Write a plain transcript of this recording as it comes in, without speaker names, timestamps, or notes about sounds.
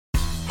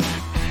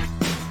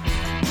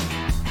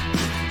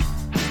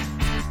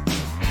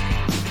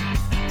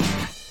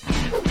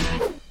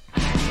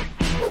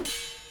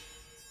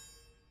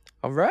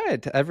All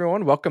right,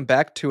 everyone, welcome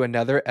back to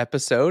another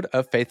episode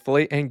of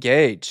Faithfully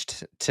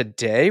Engaged.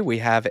 Today we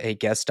have a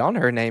guest on.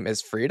 Her name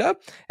is Freda.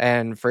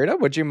 And Freda,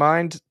 would you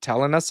mind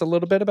telling us a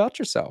little bit about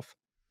yourself?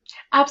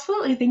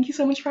 Absolutely. Thank you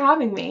so much for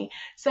having me.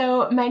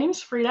 So, my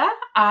name's Frida.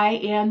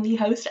 I am the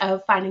host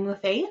of Finding the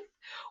Faith,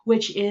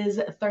 which is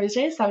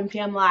Thursday, 7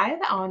 p.m. live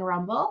on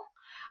Rumble.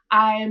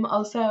 I'm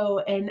also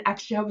an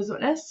ex Jehovah's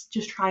Witness,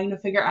 just trying to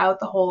figure out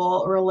the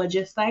whole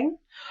religious thing.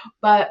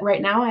 But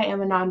right now, I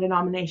am a non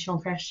denominational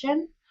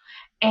Christian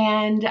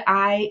and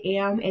I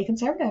am a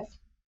conservative.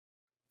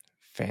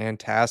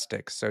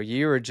 Fantastic. So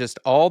you are just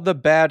all the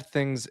bad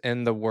things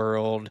in the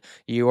world.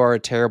 You are a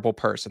terrible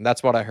person.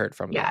 That's what I heard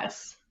from you.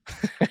 Yes.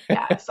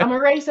 Yes. I'm a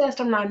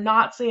racist. I'm not a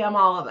Nazi. I'm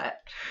all of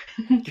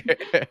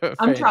it.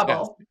 I'm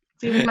trouble. Fantastic.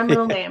 It's even my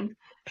middle Yeah, name.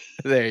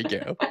 there you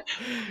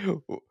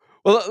go.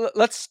 Well,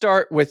 let's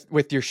start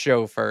with your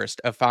show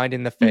first, of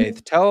Finding the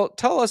Faith.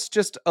 Tell us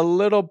just a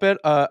little bit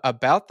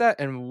about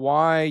that and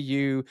why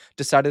you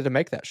decided to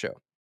make that show.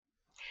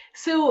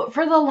 So,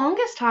 for the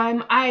longest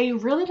time, I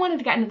really wanted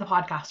to get into the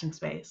podcasting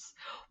space,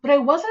 but I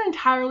wasn't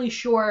entirely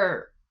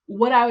sure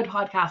what I would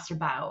podcast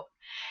about.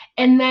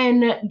 And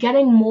then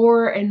getting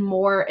more and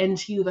more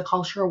into the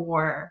culture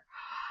war,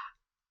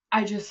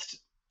 I just,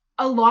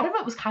 a lot of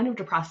it was kind of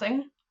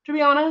depressing, to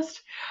be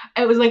honest.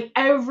 It was like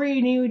every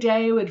new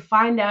day would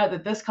find out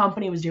that this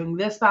company was doing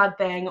this bad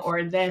thing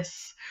or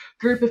this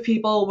group of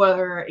people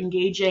were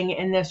engaging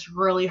in this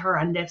really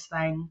horrendous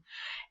thing,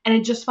 and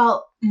it just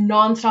felt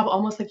nonstop,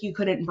 almost like you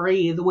couldn't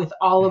breathe with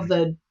all of Mhm.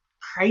 the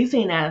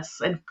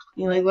craziness and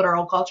like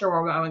literal culture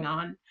war going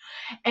on.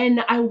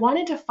 And I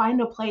wanted to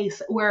find a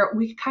place where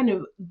we could kind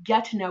of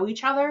get to know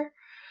each other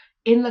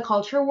in the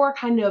culture war,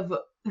 kind of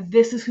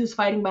this is who's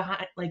fighting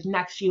behind, like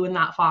next to you in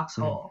that Mhm.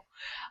 foxhole.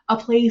 A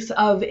place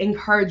of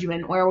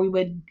encouragement where we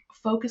would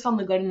focus on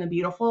the good and the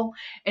beautiful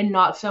and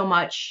not so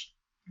much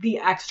the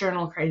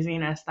external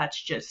craziness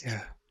that's just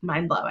Yeah.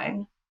 mind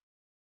blowing.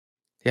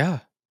 Yeah.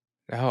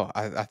 No,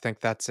 I think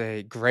that's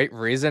a great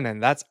reason,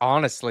 and that's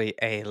honestly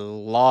a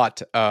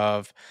lot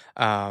of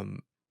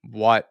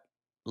what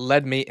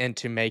led me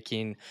into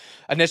making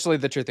initially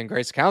the Truth and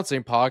Grace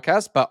Counseling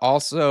podcast, but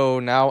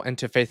also now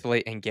into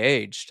Faithfully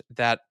Engaged.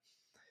 That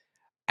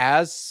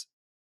as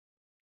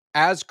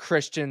as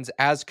Christians,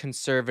 as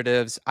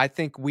conservatives, I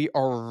think we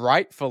are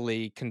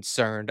rightfully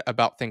concerned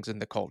about things in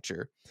the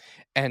culture.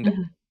 And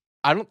Mhm.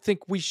 I don't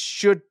think we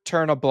should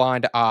turn a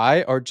blind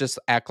eye or just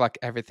act like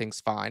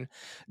everything's fine.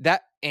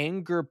 That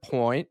anger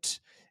point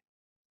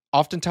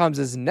oftentimes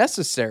is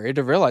necessary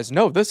to realize,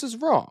 no, this is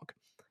wrong.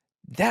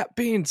 That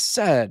being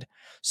said,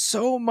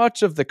 so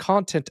much of the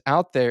content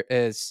out there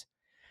is,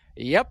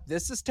 yep,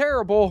 this is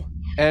terrible.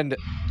 And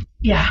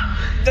Yeah.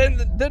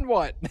 then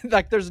what?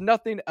 Like there's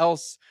nothing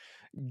else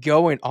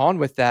going on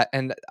with that.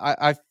 And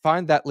I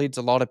find that leads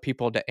a lot of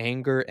people to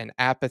anger and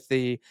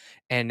apathy,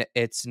 and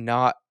it's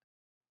not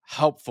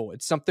helpful.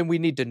 It's something we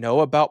need to know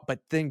about, but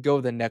then go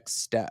the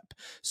next step.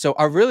 So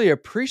I really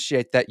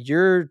appreciate that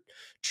you're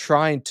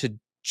trying to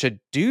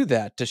do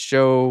that, to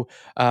show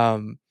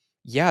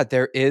yeah,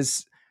 there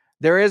is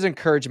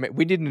encouragement.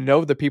 We need to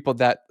know the people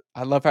that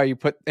I love how you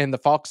put in the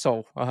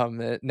foxhole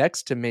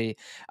next to me.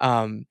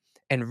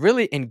 And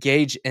really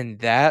engage in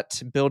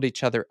that, build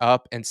each other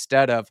up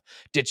instead of,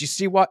 did you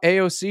see what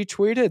AOC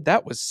tweeted?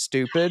 That was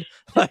stupid.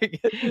 Like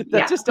that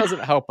Yeah. just doesn't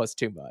help us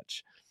too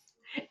much.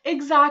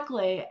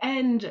 Exactly.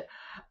 And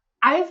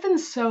I've been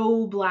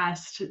so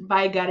blessed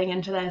by getting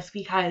into this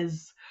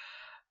because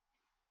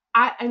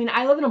I mean,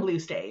 I live in a blue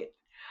state.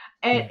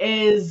 It Mm.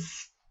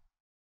 is,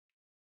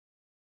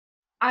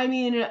 I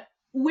mean,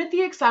 with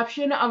the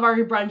exception of our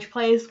brunch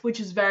place, which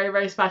is very,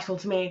 very special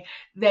to me,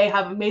 they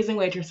have amazing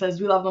waitresses.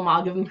 We love them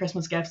all, give them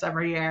Christmas gifts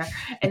every year.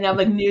 And they have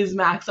like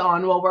Newsmax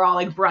on while we're all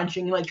like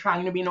brunching, like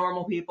trying to be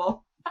normal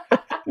people.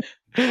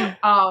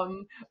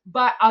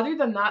 But other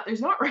than that,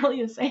 there's not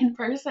really a sane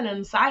person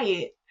in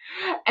sight.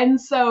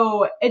 And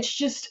so it's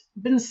just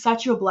been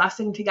such a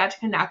blessing to get to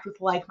connect with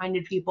like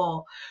minded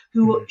people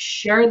who Mhm.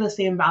 share the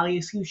same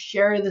values, who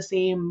share the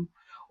same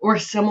or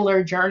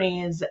similar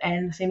journeys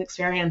and the same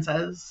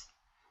experiences.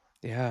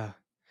 Yeah.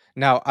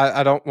 Now,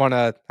 I don't want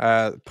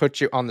to put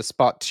you on the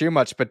spot too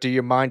much, but do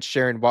you mind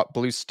sharing what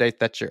blue state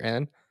that you're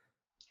in?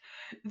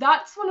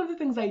 That's one of the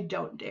things I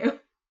don't do.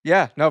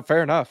 Yeah, no,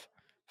 fair enough.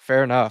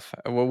 Fair enough.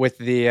 With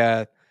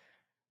the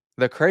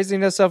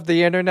craziness of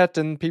the internet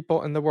and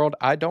people in the world,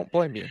 I don't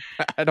blame you.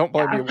 I don't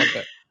blame Yeah. you one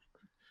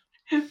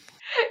bit.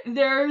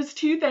 There's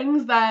two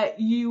things that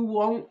you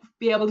won't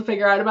be able to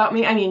figure out about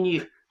me. I mean,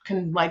 you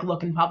can like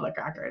look in public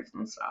records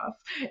and stuff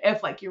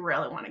if like you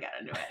really want to get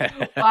into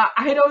it. But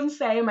I don't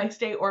say my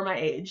state or my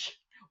age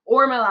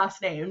or my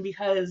last name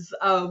because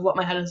of what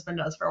my husband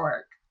does for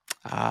work.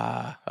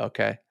 Ah,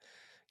 okay.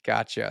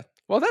 Gotcha.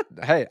 Well,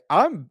 that hey,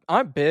 I'm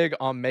big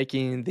on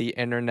making the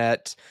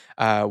internet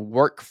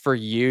work for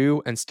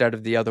you instead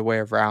of the other way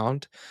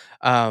around.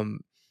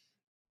 Um,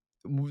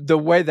 the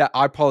way that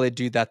I probably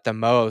do that the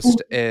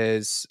most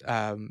is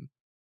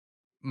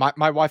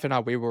my wife and I,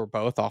 we were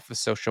both off of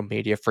social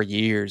media for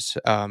years.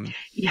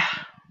 Yeah.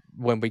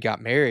 when we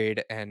got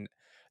married, and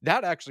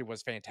that actually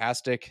was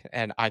fantastic,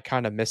 and I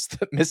kind of missed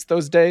missed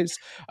those days.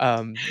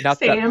 Not that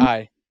Same.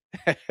 I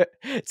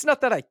it's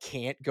not that I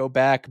can't go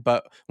back,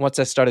 but once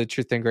I started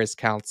Truth and Grace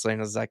Counseling,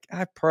 I was like,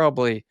 I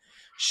probably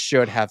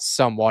should have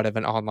somewhat of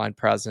an online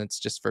presence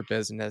just for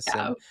business,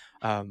 Yeah.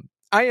 and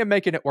I am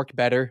making it work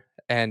better.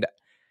 And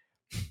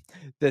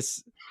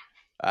this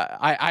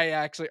I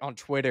actually on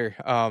Twitter,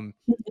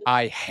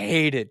 I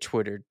hated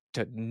Twitter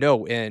to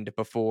no end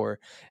before,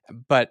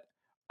 but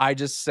I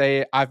just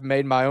say I've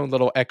made my own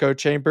little echo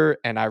chamber,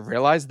 and I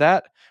realized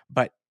that,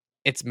 but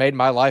it's made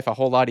my life a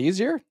whole lot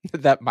easier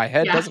that my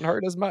head Yeah. doesn't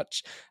hurt as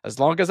much. As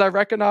long as I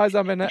recognize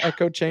I'm in an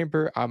echo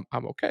chamber, I'm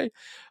okay.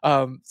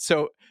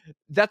 So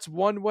that's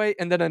one way,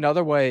 and then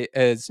another way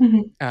is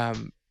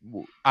Mhm.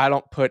 I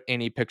don't put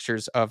any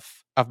pictures of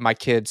my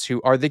kids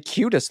who are the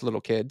cutest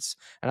little kids,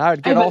 and I would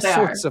I get all bet they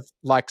are. sorts of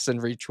likes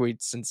and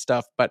retweets and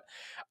stuff, but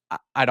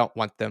I don't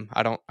want them.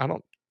 I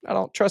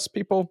don't trust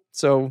people,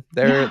 so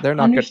Yeah, they're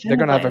not good. They're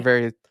gonna have a understandably.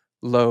 very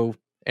low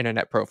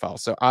internet profile.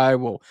 So I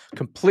will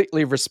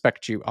completely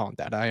respect you on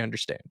that. I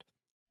understand.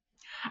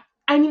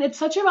 I mean, it's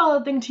such a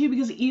valid thing too,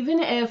 because even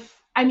if,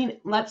 I mean,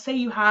 let's say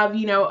you have,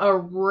 a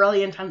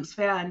really intense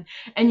fan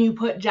and you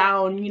put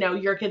down,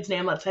 your kid's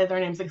name, let's say their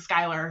name's like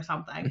Skylar or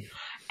something,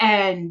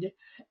 and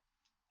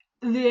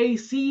they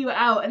see you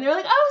out and they're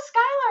like, oh,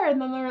 Skylar.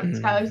 And then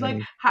Skylar's like,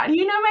 Mhm. how do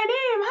you know my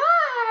name?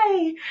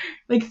 Hi.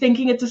 Like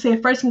thinking it's a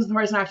safe person because the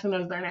person actually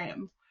knows their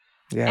name.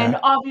 And Yeah.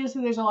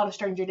 obviously, there's a lot of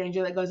stranger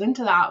danger that goes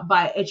into that,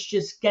 but it's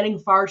just getting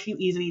far too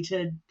easy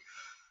to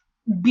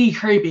be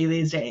creepy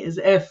these days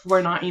if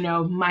we're not,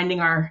 minding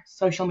our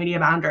social media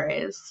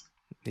boundaries.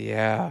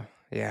 Yeah.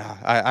 Yeah.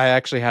 I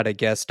actually had a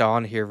guest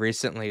on here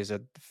recently. It's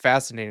a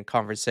fascinating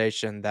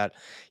conversation that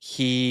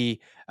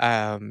he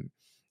um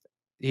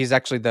he's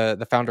actually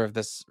the founder of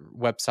this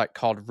website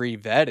called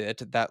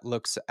Revetted that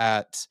looks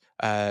at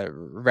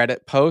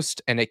Reddit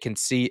post, and it can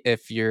see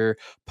if your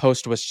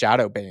post was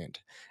shadow banned.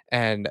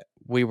 And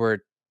we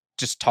were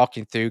just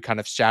talking through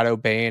kind of shadow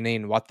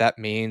banning, what that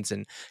means,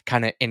 and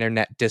kind of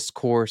internet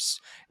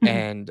discourse.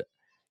 And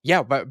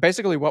yeah, but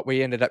basically what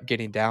we ended up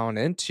getting down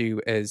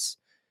into is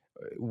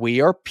we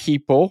are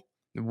people.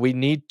 We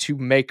need to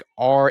make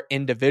our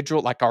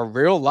individual, like our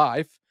real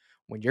life,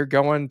 when you're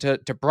going to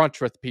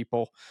brunch with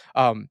people,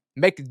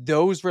 make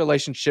those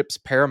relationships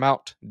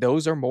paramount.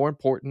 Those are more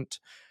important.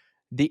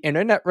 The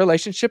internet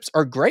relationships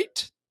are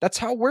great. That's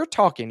how we're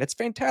talking. It's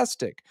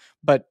fantastic.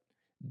 But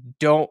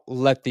don't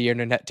let the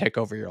internet take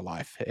over your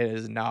life. It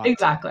is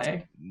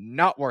Exactly.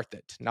 not worth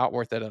it. Not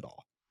worth it at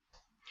all.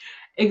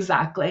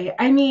 Exactly.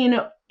 I mean,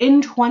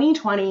 in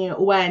 2020,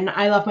 when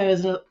I left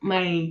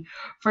my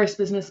first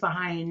business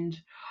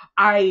behind,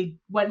 I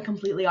went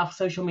completely off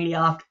social media,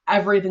 left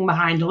everything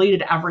behind,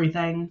 deleted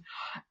everything,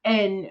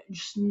 and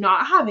just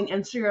not having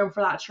Instagram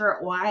for that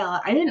short while,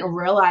 I didn't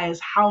realize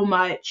how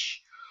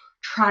much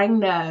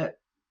trying to,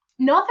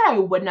 not that I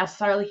would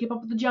necessarily keep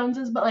up with the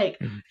Joneses, but like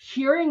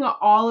hearing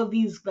all of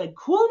these like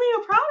cool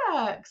new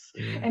products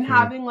and Mm-hmm.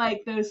 having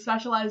like those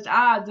specialized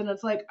ads, and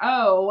it's like,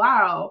 oh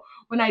wow,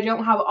 when I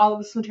don't have all of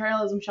this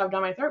materialism shoved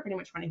down my throat pretty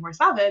much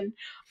 24/7,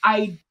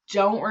 I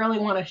don't really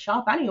want to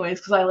shop anyways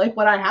because I like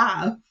what I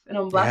have and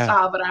I'm blessed to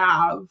Yeah. have what I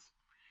have.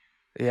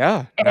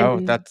 Yeah. No,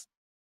 And that-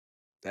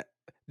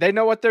 they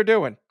know what they're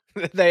doing.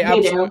 They they do.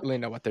 absolutely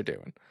know what they're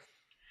doing.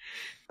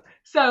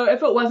 So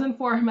if it wasn't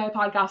for my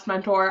podcast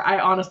mentor, I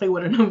honestly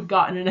wouldn't have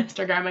gotten an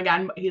Instagram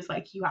again. But he's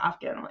like, you have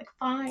to. And I'm like,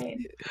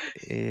 fine.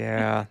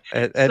 Yeah,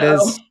 it So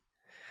is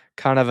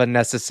kind of a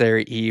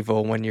necessary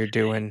evil when you're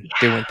yeah,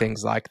 doing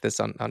things like this,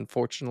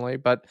 unfortunately.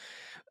 But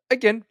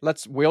again,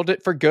 let's wield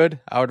it for good.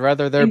 I would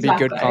rather there be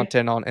good exactly.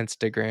 content on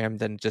Instagram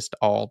than just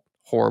all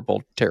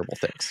horrible, terrible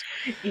things.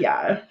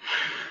 Yeah.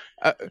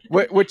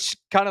 Which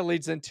kind of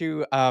leads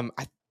into I'm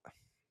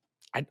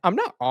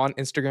not on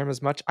Instagram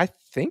as much. I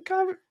think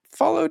I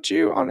followed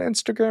you on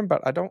Instagram,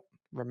 but I don't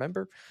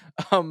remember.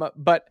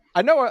 But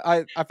I know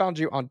I found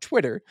you on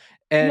Twitter,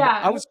 and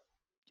Yeah.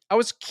 I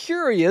was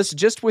curious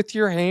just with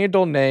your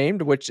handle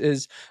named, which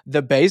is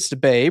the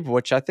based babe,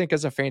 which I think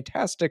is a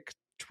fantastic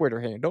Twitter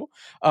handle.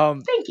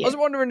 Thank I was you.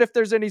 wondering if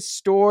there's any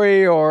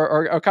story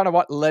or kind of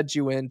what led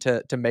you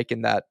into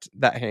making that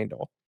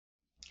handle.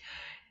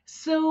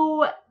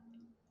 So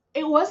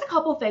it was a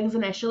couple things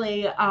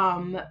initially.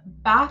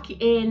 Back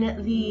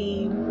in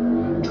the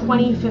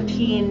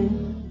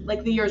 2015,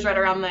 like the years right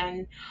around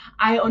then,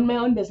 I owned my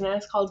own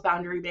business called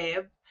Boundary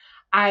Babe.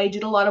 I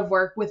did a lot of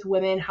work with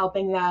women,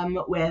 helping them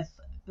with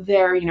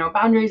their,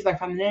 boundaries, their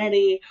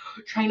femininity,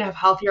 trying to have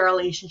healthier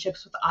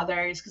relationships with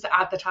others. Because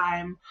at the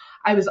time,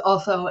 I was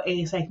also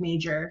a psych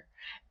major,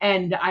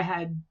 and I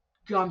had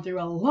gone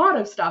through a lot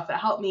of stuff that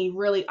helped me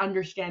really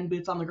understand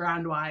boots on the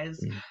ground wise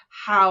Mm,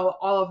 how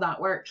all of that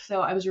worked.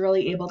 So I was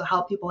really able to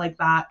help people like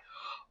that.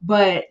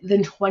 But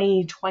then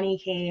 2020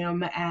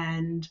 came,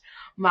 and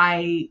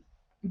my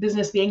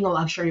business being a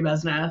luxury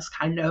business,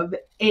 kind of,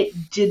 it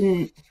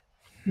didn't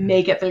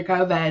make it through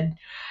COVID.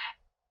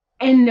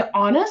 And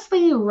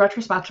honestly,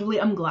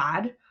 retrospectively, I'm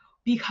glad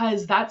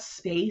because that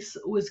space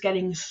was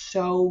getting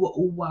so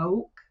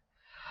woke.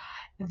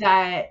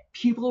 that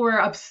people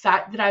were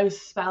upset that I was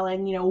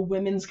spelling,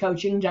 women's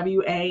coaching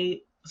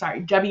WOMAN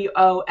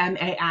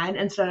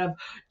instead of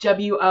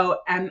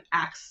WOMXN.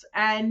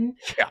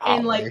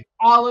 And like Golly.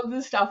 all of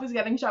this stuff was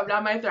getting shoved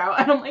down my throat.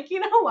 And I'm like, you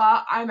know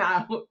what? I'm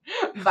out.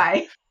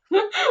 Bye.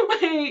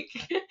 Like,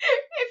 if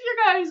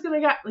you're guys gonna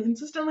get like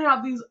consistently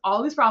have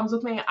all these problems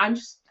with me, I'm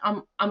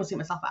gonna see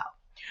myself out.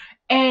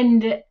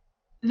 And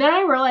then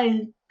I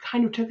realized,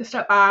 kind of took a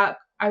step back.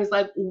 I was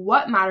like,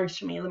 what matters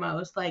to me the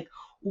most? Like,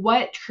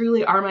 what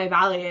truly are my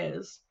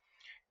values?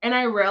 And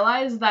I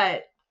realized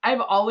that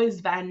I've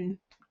always been,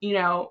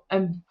 a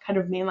kind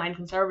of mainline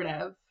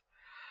conservative.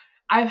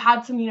 I've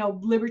had some,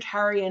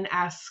 libertarian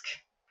esque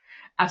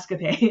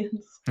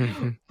escapades,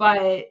 Mhm.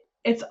 but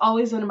it's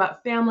always been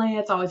about family.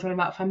 It's always been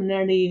about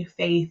femininity,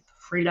 faith,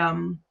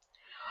 freedom.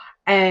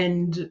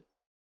 And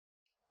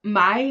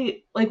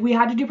we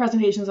had to do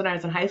presentations when I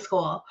was in high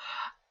school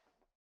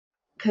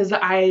because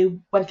I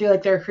went through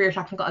like their career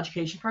technical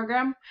education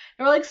program.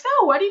 They were like, so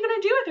what are you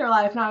going to do with your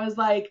life? And I was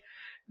like,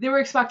 they were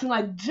expecting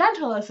like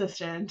dental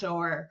assistant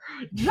or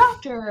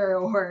doctor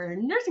or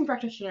nursing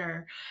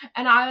practitioner.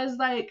 And I was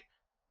like,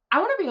 I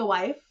want to be a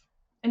wife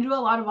and do a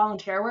lot of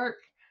volunteer work.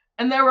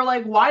 And they were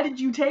like, why did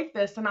you take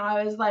this? And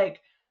I was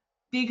like,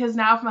 because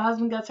now if my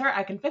husband gets hurt,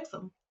 I can fix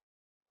him.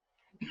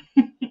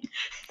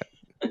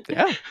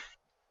 Yeah.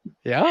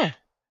 Yeah.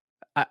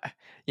 I,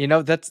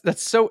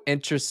 that's so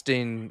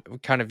interesting,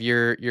 kind of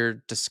your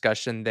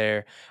discussion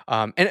there,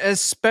 and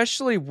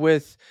especially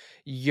with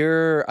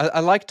I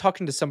like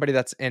talking to somebody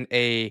that's in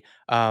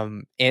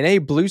a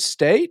blue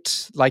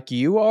state like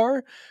you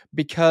are,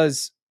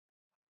 because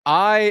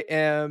I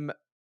am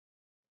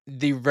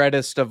the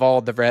reddest of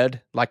all the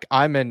red. Like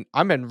I'm in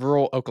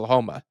rural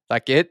Oklahoma.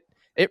 Like it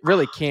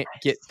really Oh, can't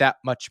get nice. that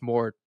much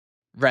more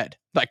red.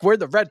 Like we're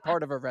the red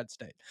part of a red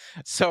state.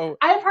 So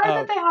I've heard uh,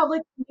 that they have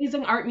like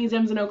amazing art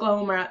museums in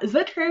Oklahoma. Is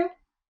that true?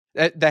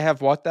 they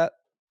have what that.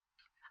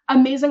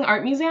 Amazing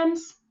art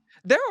museums?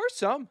 There are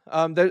some,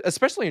 there,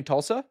 especially in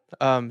Tulsa.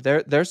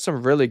 There's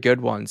some really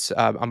good ones.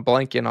 I'm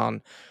blanking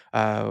on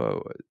uh,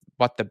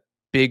 what the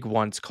big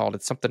one's called.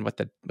 It's something with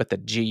the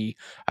G.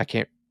 I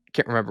can't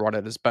remember what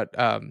it is. But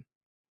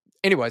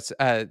anyways,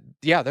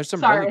 yeah, there's some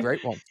really Sorry.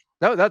 great ones.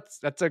 No,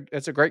 that's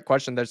a great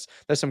question. There's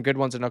some good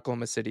ones in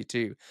Oklahoma City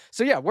too.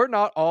 So yeah, we're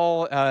not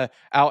all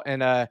out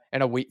in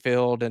a wheat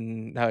field,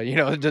 and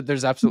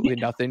there's absolutely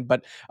nothing.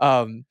 But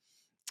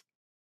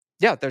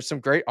yeah, there's some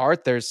great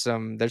art. There's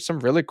some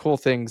really cool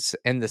things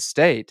in the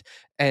state.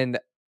 And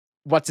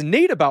what's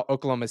neat about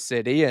Oklahoma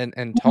City and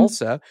Mhm.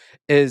 Tulsa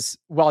is,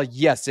 while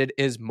yes, it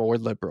is more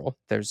liberal.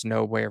 There's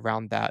no way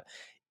around that.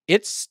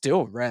 It's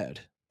still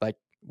red. Like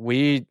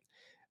we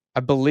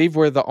I believe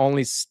we're the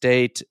only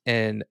state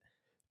in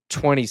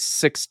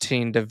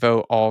 2016 to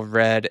vote all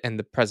red in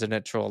the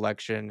presidential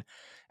election.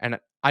 And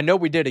I know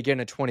we did again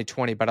in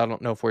 2020, but I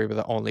don't know if we were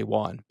the only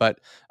one. But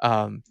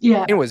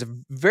Yeah. anyways,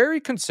 very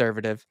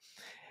conservative.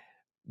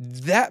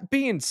 That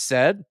being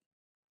said,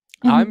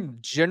 Mhm. I'm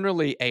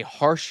generally a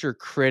harsher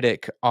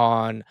critic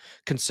on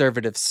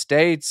conservative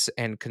states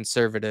and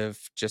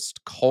conservative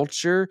just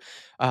culture,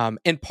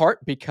 in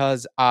part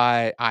because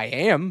I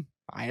am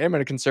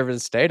in a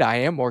conservative state. I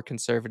am more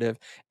conservative,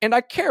 and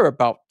I care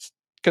about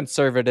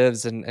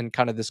conservatives and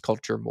kind of this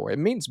culture more. It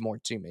means more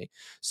to me.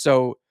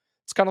 So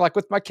it's kind of like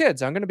with my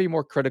kids. I'm going to be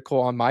more critical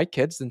on my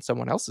kids than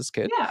someone else's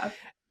kid, Yeah.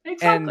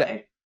 and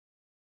Exactly.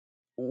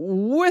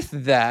 with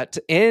that,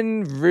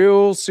 in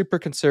real super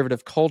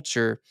conservative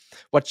culture,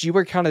 what you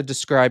were kind of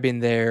describing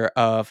there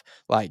of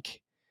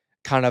like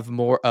kind of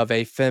more of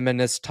a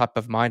feminist type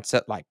of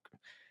mindset, like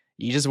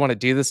you just want to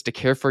do this to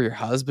care for your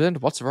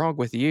husband. What's wrong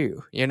with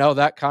you?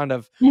 That kind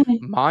of Mhm.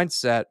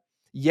 mindset.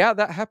 Yeah,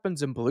 that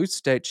happens in blue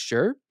states,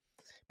 sure,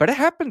 but it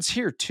happens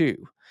here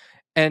too.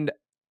 And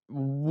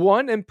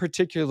one in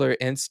particular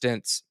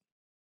instance,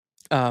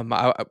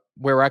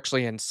 we're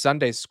actually in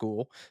Sunday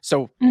school.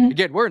 So Mhm.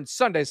 again, we're in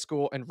Sunday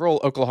school in rural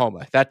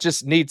Oklahoma. That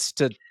just needs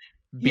to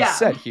be Yeah.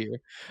 said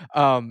here.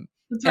 Um,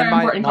 It's and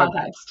very important my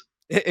context.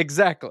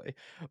 exactly.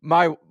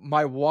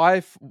 My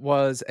wife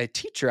was a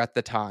teacher at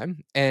the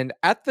time, and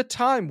at the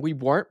time we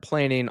weren't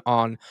planning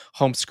on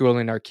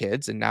homeschooling our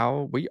kids, and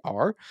now we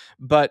are.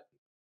 But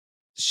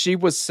she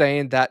was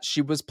saying that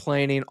she was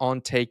planning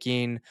on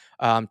taking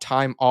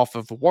time off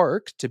of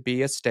work to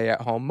be a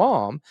stay-at-home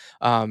mom,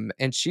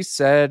 and she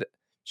said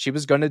she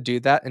was going to do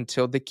that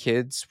until the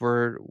kids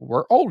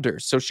were older.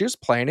 So she was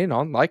planning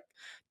on like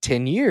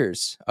 10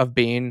 years of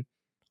being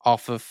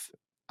off of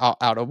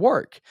out of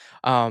work,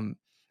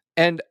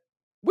 and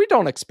we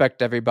don't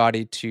expect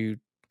everybody to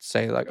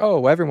say like,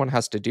 oh, everyone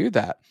has to do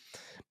that.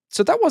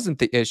 So that wasn't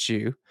the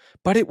issue,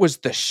 but it was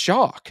the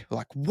shock.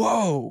 Like,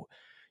 whoa,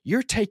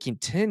 you're taking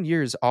 10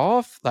 years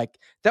off? Like,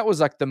 that was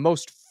like the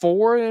most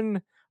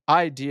foreign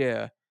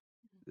idea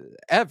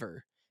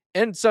ever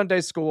in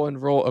Sunday school in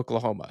rural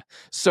Oklahoma.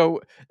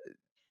 So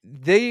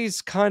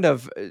these kind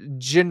of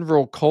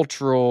general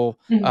cultural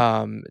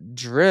Mhm.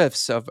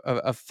 drifts of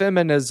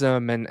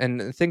feminism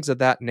and things of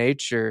that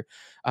nature,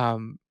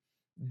 um,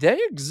 they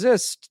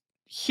exist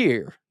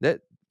here.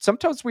 That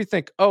sometimes we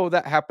think, oh,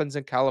 that happens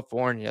in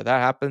California, that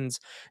happens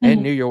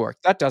in New Mhm. York,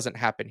 that doesn't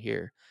happen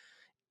here.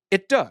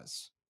 It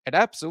does. It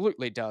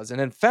absolutely does. And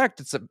in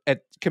fact,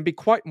 it can be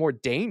quite more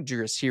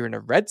dangerous here in a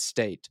red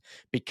state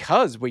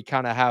because we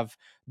kind of have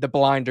the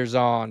blinders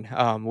on.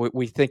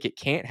 We think it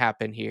can't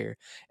happen here.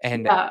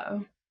 And Yeah.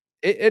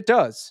 it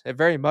does. It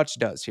very much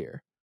does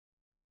here.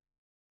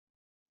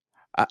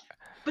 I,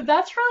 But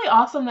that's really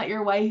awesome that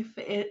your wife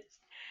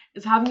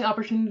is having the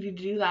opportunity to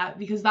do that,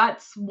 because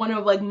that's one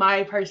of like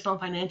my personal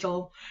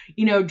financial,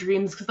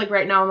 dreams, because like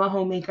right now I'm a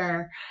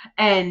homemaker,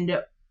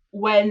 and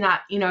when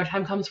that,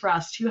 time comes for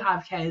us to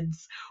have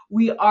kids,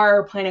 we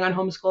are planning on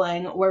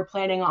homeschooling. We're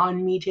planning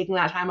on me taking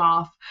that time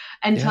off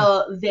yeah.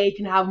 until they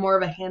can have more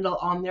of a handle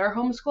on their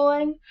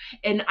homeschooling,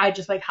 and I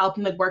just like help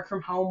them like work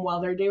from home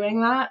while they're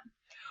doing that,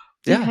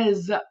 Yeah.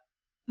 because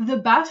the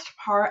best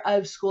part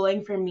of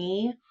schooling for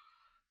me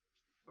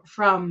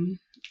from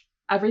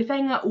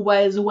everything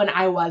was when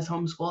I was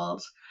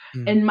homeschooled.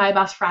 Mm. And my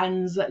best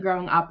friends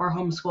growing up were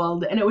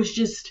homeschooled. And it was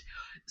just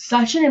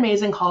such an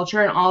amazing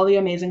culture and all the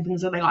amazing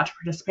things that they got to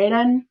participate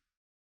in.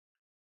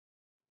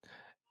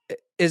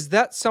 Is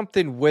that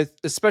something with,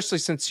 especially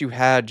since you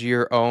had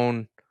your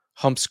own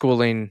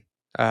homeschooling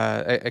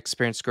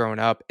experience growing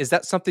up, is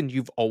that something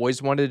you've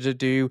always wanted to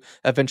do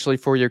eventually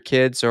for your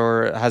kids,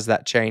 or has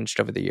that changed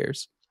over the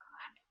years?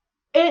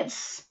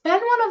 It's been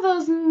one of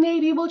those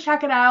maybe we'll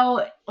check it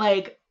out,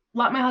 like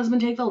let my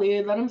husband take the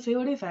lead, let him see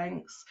what he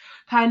thinks,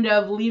 kind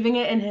of leaving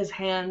it in his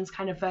hands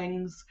kind of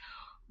things.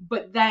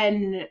 But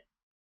then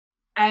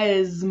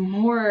as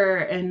more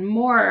and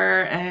more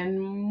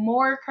and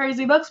more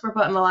crazy books were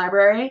put in the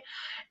library,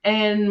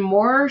 and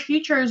more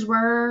teachers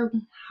were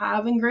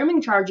having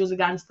grooming charges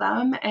against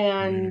them,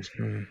 and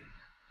Mhm.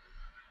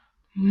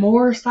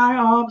 more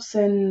psyops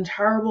and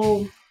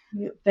terrible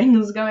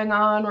things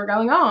were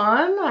going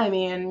on. I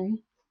mean,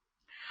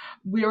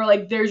 we were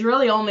like, there's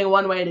really only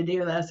one way to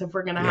do this if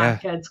we're going to have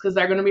Yeah. kids, because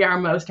they're going to be our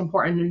most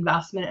important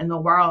investment in the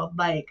world.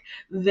 Like,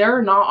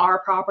 they're not our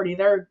property.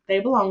 They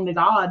belong to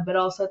God, but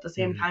also at the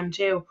same Mhm. time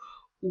too,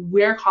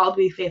 we're called to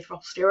be faithful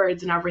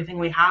stewards in everything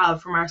we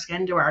have, from our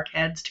skin to our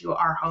kids to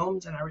our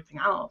homes and everything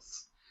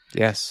else.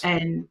 Yes.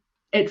 And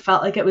it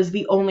felt like it was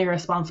the only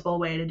responsible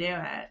way to do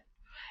it.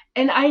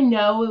 And I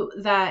know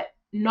that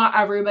not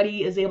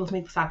everybody is able to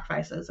make the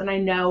sacrifices, and I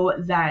know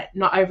that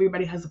not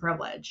everybody has the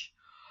privilege,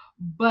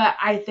 but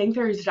I think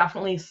there's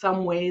definitely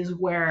some ways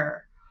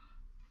where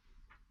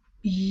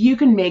you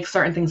can make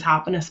certain things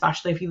happen,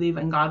 especially if you leave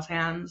in God's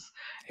hands.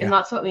 And Yeah.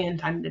 that's what we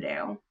intend to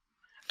do.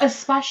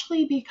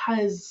 Especially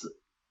because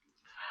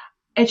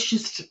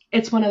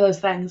it's one of those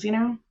things.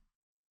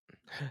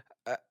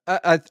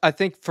 I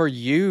think for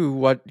you,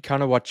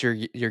 what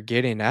you're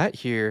getting at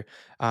here,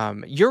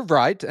 you're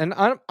right, and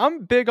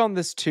I'm big on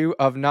this too.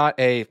 Of not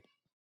a,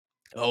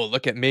 oh,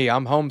 look at me,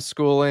 I'm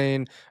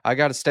homeschooling, I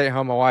got to stay at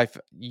home. My wife,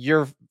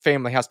 your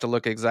family has to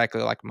look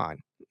exactly like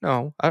mine.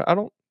 No, I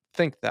don't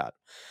think that.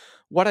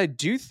 What I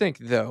do think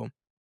though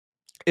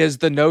is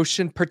the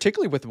notion,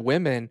 particularly with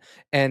women,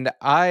 and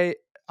I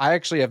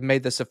actually have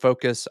made this a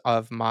focus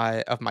of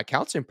my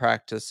counseling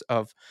practice,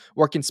 of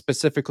working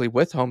specifically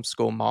with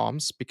homeschool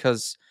moms,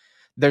 because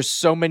there's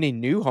so many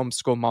new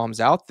homeschool moms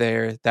out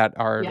there that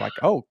are Yeah. like,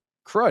 "Oh,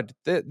 crud,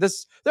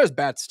 this there's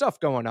bad stuff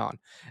going on,"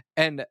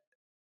 and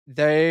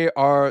they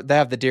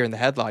have the deer in the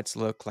headlights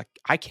look, like,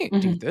 "I can't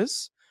do Hmm.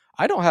 this.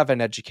 I don't have an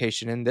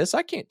education in this.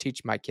 I can't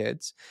teach my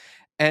kids,"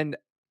 and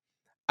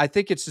I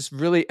think it's just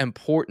really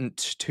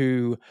important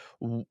to,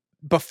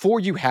 before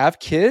you have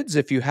kids,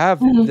 if you have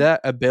Hmm. that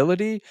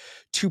ability,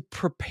 to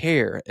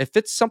prepare. If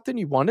it's something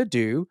you want to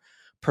do,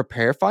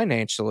 prepare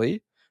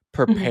financially, Hmm.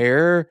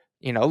 prepare,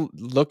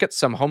 look at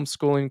some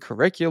homeschooling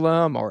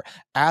curriculum, or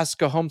ask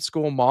a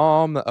homeschool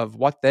mom of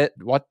what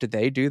do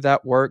they do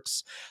that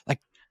works. Like,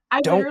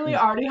 I don't literally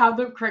already have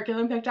the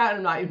curriculum picked out and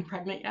I'm not even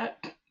pregnant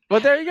yet. well,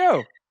 there you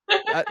go.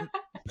 Uh,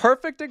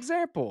 Perfect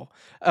example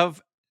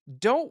of,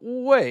 don't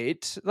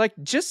wait. Like,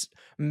 just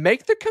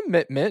make the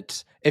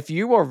commitment. If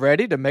you are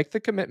ready to make the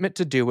commitment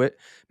to do it,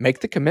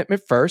 make the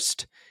commitment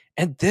first,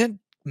 and then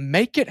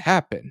make it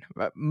happen.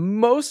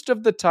 Most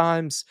of the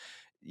times,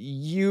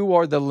 you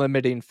are the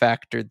limiting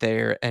factor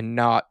there and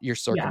not your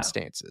Yeah,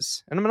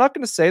 circumstances. And I'm not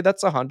going to say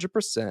that's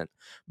 100%,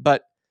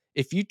 but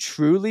if you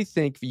truly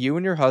think, you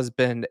and your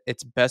husband,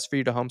 it's best for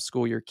you to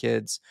homeschool your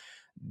kids,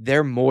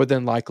 there more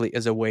than likely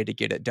is a way to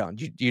get it done.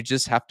 You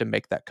just have to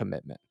make that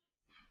commitment.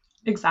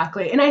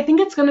 exactly. And I think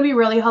it's going to be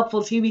really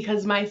helpful too,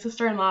 because my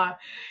sister-in-law,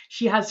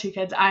 she has two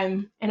kids.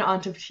 I'm an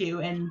aunt of two,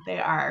 and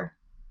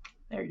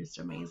they're just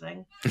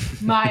amazing.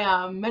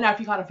 My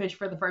nephew caught a fish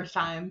for the first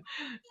time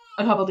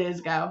a couple days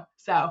ago,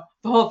 so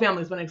the whole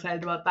family's been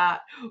excited about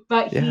that.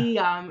 But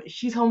Yeah,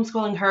 she's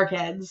homeschooling her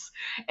kids,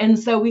 and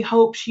so we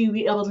hope she'll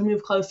be able to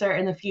move closer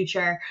in the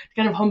future to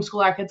kind of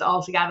homeschool our kids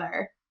all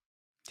together.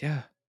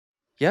 yeah,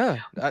 yeah.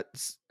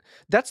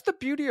 That's the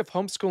beauty of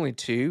homeschooling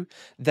too,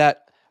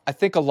 that I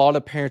think a lot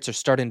of parents are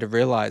starting to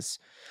realize.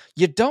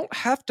 You don't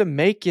have to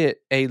make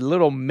it a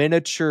little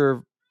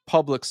miniature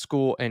public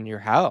school in your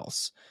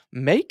house.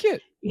 Make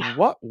it Yeah,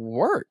 what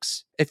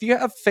works. If you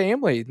have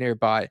family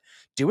nearby,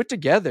 do it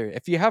together.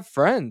 If you have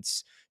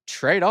friends,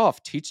 trade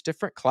off, teach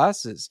different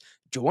classes,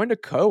 join a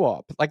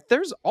co-op. Like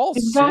there's all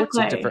sorts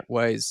of exactly. different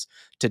ways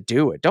to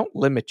do it. Don't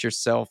limit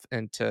yourself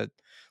into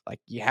like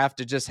you have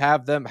to just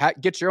have them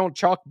get your own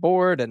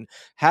chalkboard and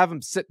have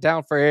them sit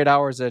down for 8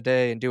 hours a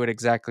day and do it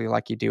exactly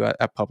like you do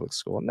at public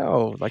school.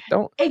 No, like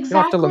don't you don't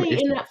have to limit Exactly.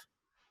 And yourself.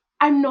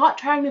 I'm not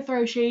trying to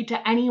throw shade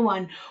to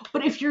anyone,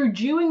 but if you're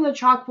doing the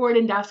chalkboard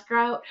and desk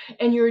route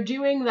and you're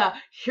doing the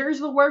here's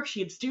the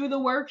worksheets, do the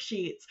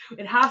worksheets,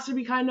 it has to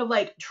be kind of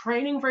like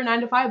training for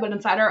 9 to 5, but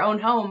inside our own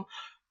home,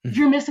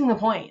 you're missing the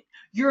point.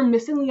 You're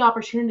missing the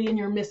opportunity and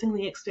you're missing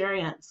the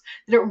experience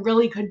that it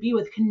really could be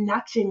with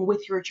connecting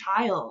with your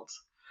child.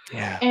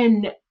 Yeah.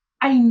 And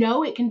I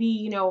know it can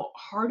be,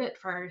 hard at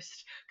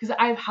first because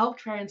I've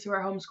helped parents who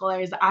are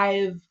homeschoolers.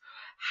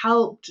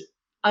 Helped,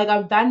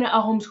 I've been a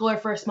homeschooler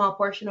for a small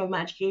portion of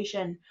my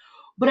education,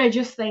 but I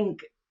just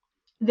think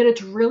that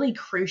it's really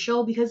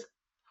crucial because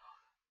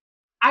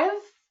I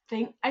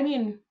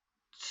mean,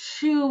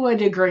 to a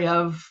degree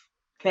of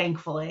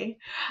thankfully,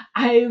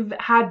 I've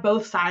had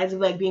both sides of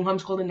like being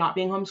homeschooled and not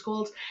being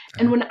homeschooled.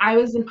 And Uh, when I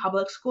was in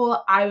public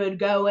school, I would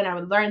go and I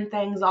would learn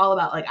things all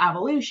about like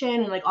evolution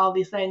and like all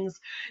these things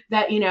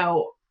that,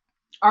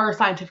 are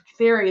scientific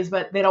theories,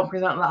 but they don't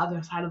present the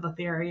other side of the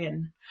theory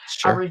and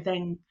sure.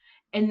 everything.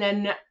 And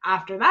then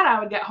after that, I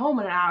would get home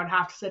and I would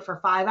have to sit for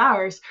 5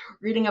 hours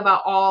reading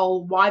about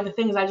all why the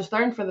things I just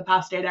learned for the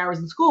past 8 hours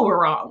in school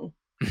were wrong.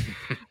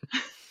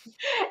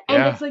 And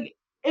Yeah. it's like,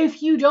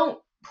 if you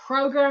don't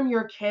program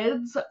your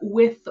kids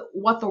with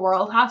what the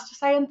world has to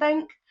say and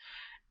think,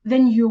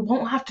 then you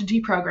won't have to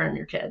deprogram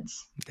your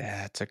kids.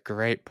 That's a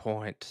great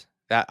point.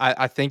 That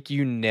I think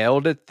you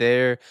nailed it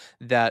there,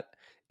 that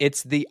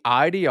it's the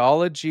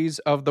ideologies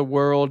of the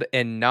world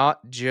and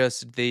not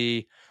just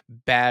the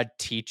bad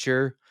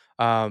teacher,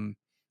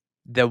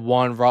 the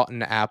one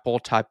rotten apple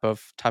type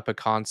of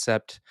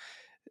concept.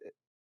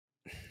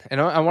 And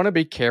I wanna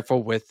be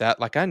careful with that.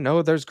 Like, I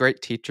know there's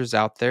great teachers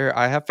out there.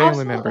 I have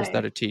family members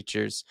that Absolutely. are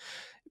teachers.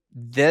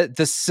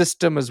 The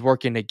system is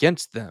working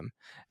against them,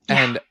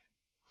 Yeah, and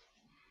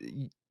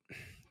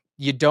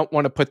you don't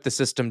wanna put the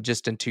system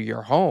just into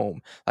your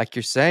home. Like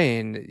you're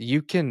saying,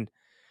 you can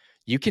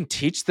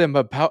teach them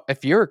about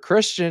if you're a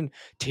Christian,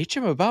 teach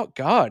them about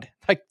God.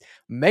 Like,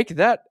 make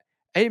that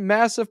a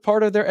massive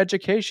part of their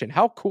education.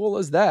 How cool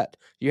is that?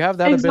 You have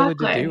that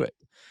ability to do exactly. it.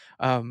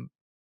 Um,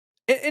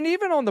 and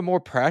even on the more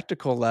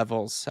practical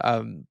levels,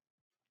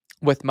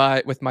 with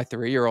my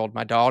 3-year-old,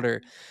 my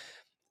daughter,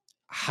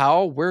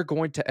 how we're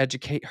going to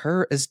educate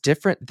her is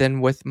different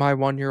than with my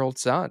 1-year-old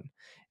son.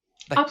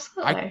 Like, I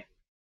Absolutely.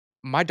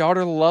 my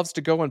daughter loves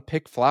to go and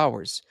pick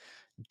flowers.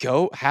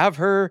 Go have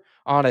her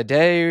on a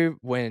day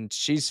when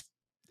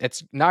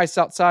it's nice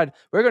outside.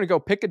 We're gonna go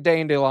pick a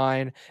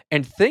dandelion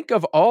and think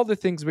of all the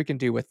things we can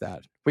do with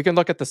that. We can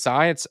look at the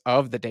science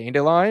of the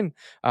dandelion,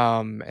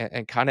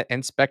 and kinda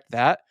inspect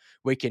that.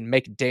 We can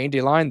make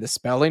dandelion the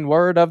spelling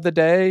word of the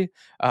day.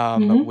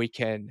 Hmm. We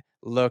can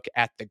look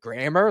at the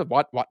grammar.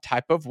 What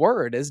type of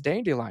word is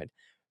dandelion?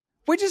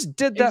 We just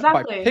did that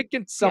by Exactly.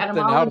 picking The something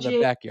out of the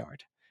etymology.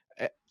 backyard.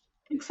 Eh,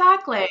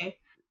 Exactly.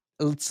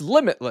 it's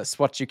limitless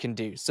what you can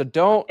do, so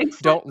don't limit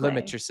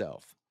Exactly.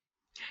 yourself.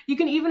 You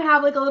can even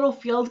have like a little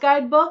field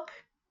guide book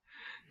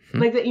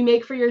Mhm. like that you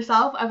make for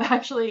yourself. I've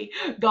actually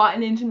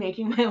gotten into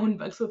making my own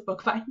books with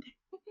bookbinding.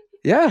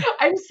 Yeah.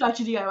 I'm such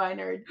a DIY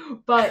nerd.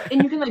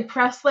 And you can like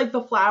press like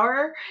the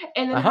flower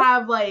and then Uh-huh.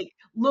 have like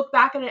look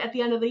back at it at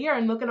the end of the year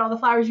and look at all the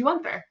flowers you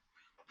went through.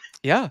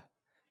 Yeah.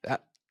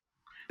 That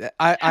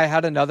I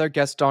had another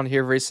guest on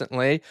here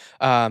recently.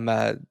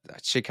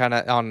 She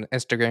kinda on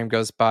Instagram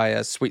goes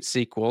by, Sweet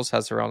Sequels,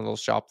 has her own little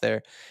shop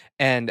there,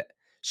 and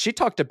she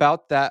talked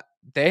about that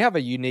they have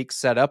a unique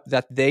setup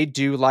that they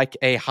do like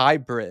a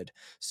hybrid.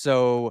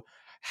 So,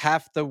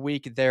 half the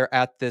week they're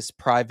at this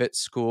private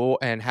school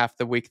and half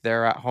the week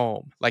they're at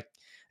home. Like,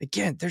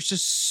 again, there's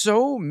just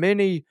so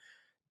many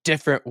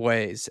different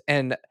ways,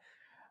 and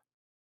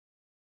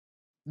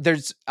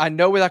I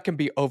know that can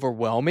be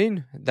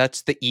overwhelming.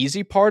 That's the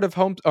easy part of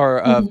home or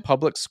of Mhm.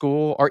 public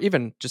school or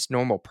even just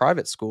normal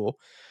private school.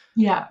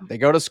 Yeah, They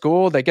go to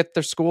school, they get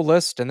their school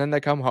list, and then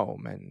they come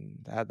home, and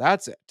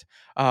that's it.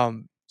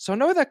 So I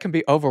know that can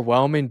be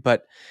overwhelming,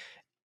 but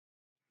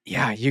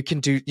yeah, you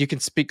can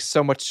speak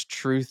so much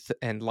truth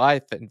and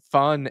life and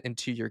fun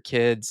into your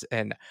kids,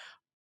 and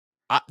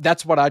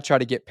that's what I try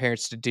to get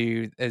parents to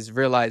do is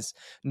realize,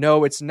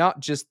 no, it's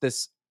not just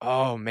this,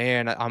 "Oh,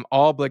 man, I'm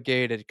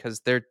obligated because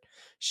 'cause they're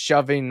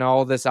shoving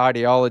all this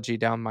ideology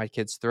down my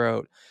kid's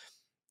throat."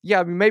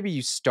 Yeah, I mean, maybe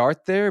you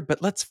start there,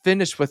 but let's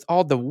finish with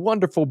all the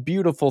wonderful,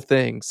 beautiful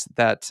things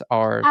that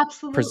are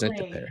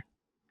presented absolutely. there.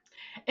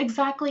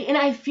 Exactly. And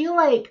I feel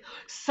like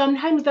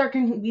sometimes there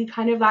can be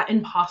kind of that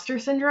imposter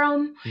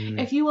syndrome, Mm,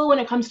 if you will, when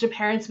it comes to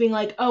parents being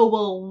like, oh,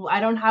 well, I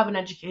don't have an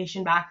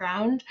education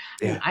background.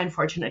 I mean, yeah, I'm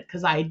fortunate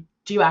because I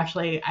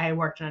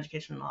worked in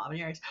education in 11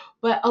 years,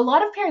 but a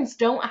lot of parents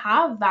don't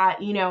have that,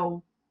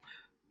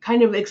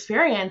 kind of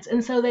experience.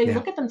 And so they yeah,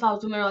 look at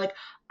themselves and they're like,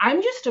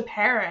 I'm just a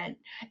parent.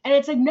 And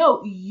it's like,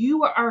 no,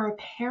 you are a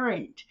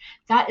parent.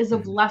 That is a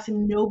Mhm.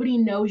 blessing. Nobody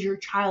knows your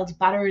child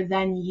better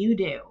than you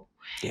do.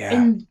 Yeah,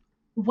 And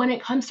when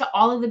it comes to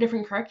all of the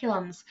different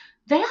curriculums,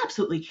 they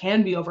absolutely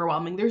can be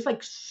overwhelming. There's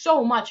like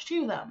so much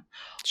to them.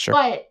 sure.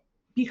 But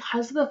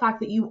because of the fact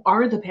that you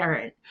are the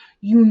parent,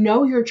 you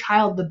know your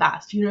child the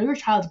best. You know your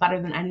child's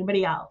better than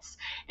anybody else.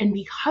 And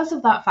because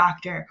of that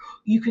factor,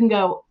 you can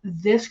go,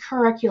 this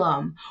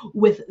curriculum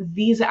with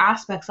these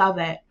aspects of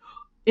it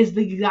is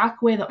the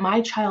exact way that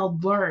my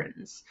child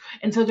learns.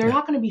 And so they're Yeah,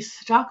 not going to be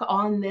stuck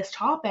on this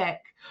topic,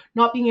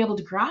 not being able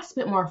to grasp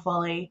it more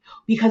fully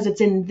because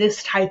it's in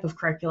this type of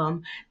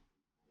curriculum.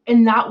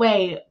 In that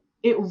way,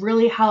 it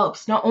really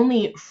helps not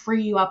only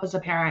free you up as a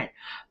parent,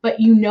 but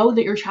you know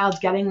that your child's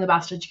getting the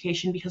best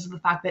education because of the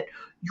fact that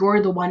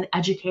you're the one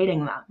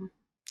educating them.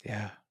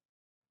 yeah,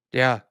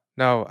 yeah.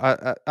 No,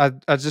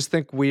 I just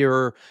think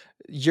you're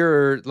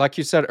like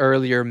you said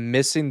earlier,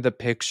 missing the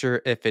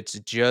picture if it's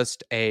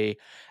just a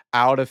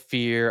out of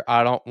fear.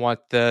 I don't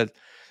want the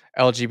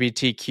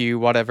LGBTQ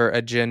whatever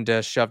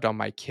agenda shoved on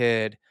my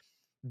kid.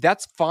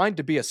 That's fine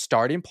to be a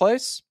starting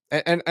place.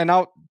 And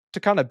I'll to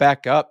kind of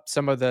back up,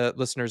 some of the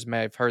listeners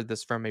may have heard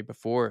this from me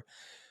before.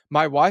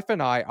 My wife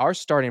and I, our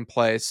starting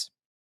place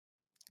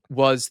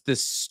was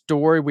this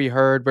story we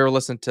heard. We were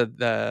listening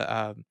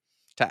to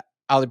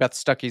Ali Beth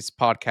Stuckey's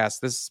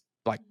podcast. This is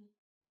like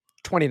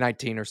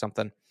 2019 or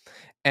something.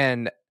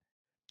 And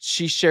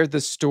she shared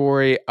the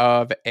story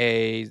of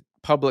a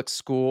public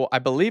school. I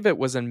believe it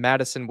was in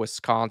Madison,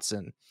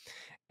 Wisconsin,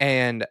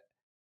 and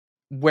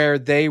where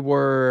they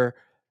were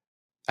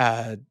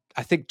uh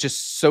I think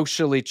just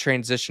socially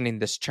transitioning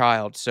this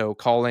child. So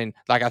calling,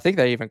 like, I think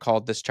they even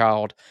called this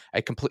child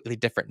a completely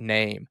different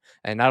name.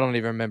 And I don't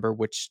even remember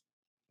which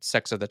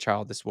sex of the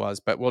child this was,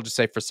 but we'll just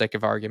say for sake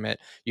of argument,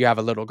 you have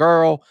a little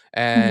girl Mhm.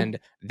 and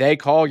they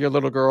call your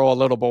little girl a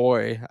little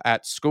boy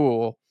at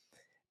school,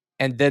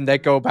 and then they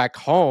go back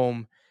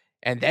home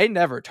and they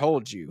never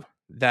told you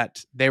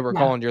that they were Yeah,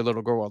 calling your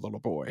little girl a little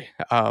boy.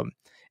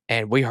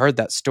 And we heard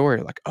that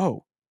story like,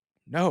 oh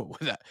no,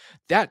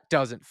 that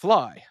doesn't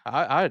fly.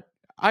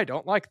 I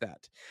don't like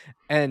that.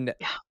 And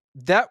yeah.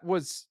 that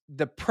was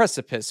the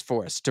precipice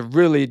for us to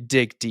really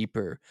dig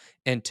deeper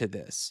into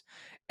this.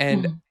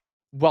 And Mhm.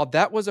 while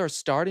that was our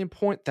starting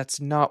point,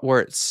 that's not where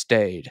it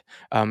stayed.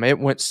 It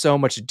went so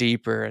much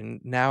deeper, and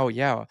now,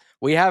 yeah,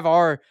 we have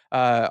our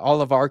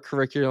all of our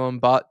curriculum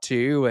bought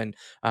too, and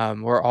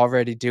we're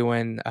already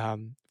doing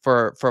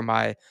for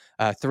my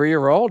 3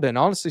 year old, and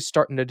honestly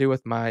starting to do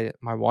with my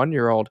 1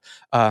 year old.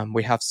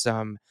 We have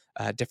some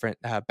different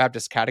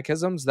Baptist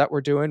catechisms that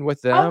we're doing with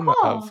Oh, them.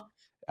 Of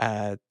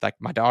cool. like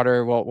my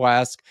daughter will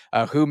ask,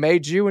 "Who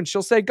made you?" and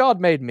she'll say,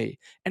 "God made me,"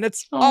 and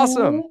it's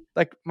awesome. Oh,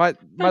 Like my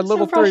that's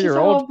little so three precious. year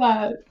I old love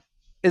that.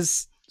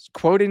 is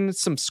quoting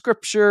some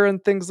scripture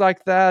and things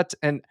like that,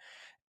 and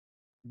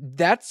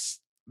that's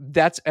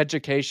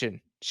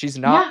education.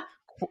 Yeah,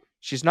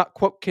 She's not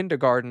quote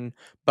kindergarten,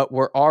 but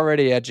we're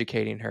already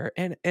educating her,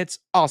 and it's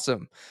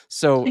awesome.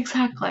 So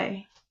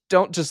exactly.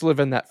 don't just live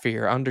in that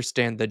fear.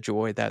 Understand the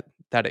joy that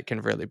it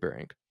can really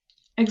bring.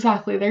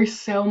 Exactly. There's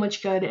so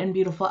much good and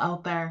beautiful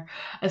out there,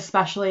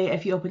 especially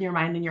if you open your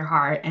mind and your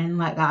heart and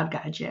let God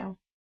guide you.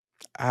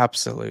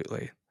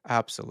 Absolutely.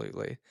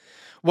 Absolutely.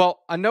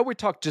 Well, I know we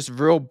talked just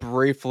real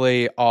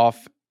briefly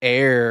off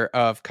air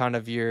of kind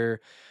of your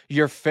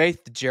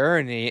faith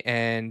journey,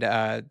 and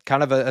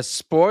kind of a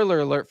spoiler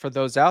alert for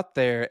those out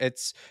there.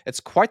 It's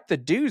quite the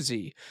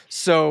doozy.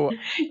 So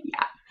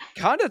Yeah.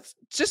 kind of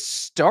just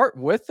start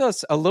with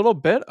us a little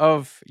bit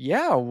of,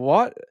 yeah,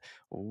 what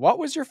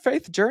was your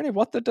faith journey?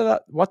 What did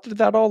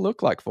that all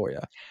look like for you?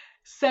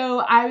 So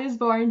I was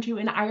born to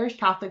an Irish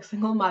Catholic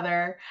single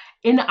mother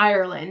in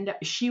Ireland.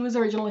 She was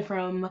originally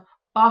from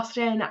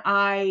Boston.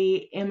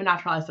 I am a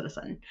naturalized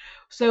citizen.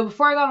 So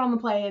before I got on the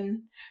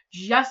plane,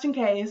 just in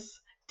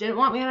case, didn't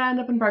want me to end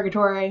up in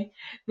purgatory,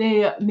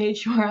 they made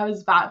sure I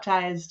was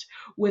baptized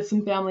with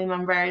some family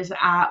members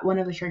at one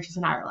of the churches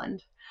in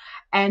Ireland.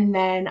 And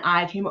then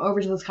I came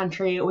over to this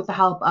country with the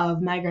help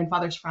of my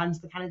grandfather's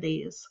friends, the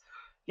Kennedys.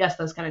 Yes,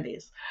 those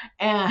Kennedys.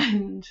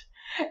 And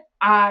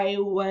I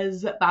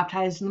was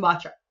baptized in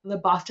the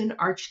Boston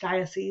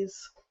Archdiocese,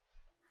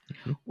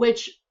 Mhm.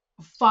 which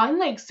fun,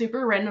 like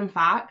super random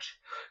fact,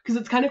 because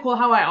it's kind of cool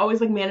how I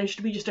always like managed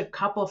to be just a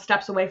couple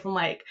steps away from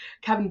like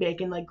Kevin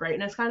Bacon, like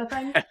greatness kind of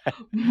thing.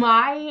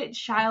 My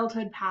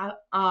childhood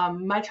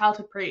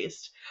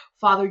priest,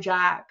 Father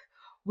Jack,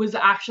 was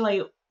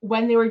actually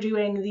when they were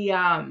doing the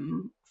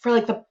for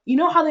like the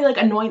how they like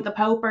anoint the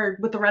Pope or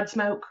with the red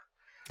smoke.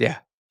 Yeah.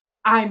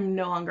 I'm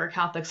no longer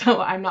Catholic,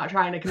 so I'm not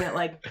trying to commit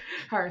like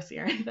heresy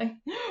or anything.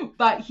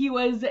 But he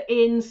was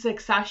in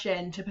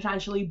succession to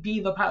potentially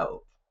be the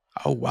Pope,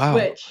 Oh wow.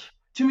 which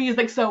to me is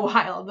like so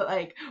wild that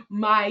like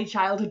my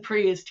childhood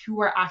priest, who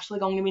we're actually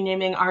going to be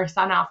naming our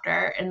son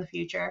after in the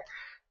future.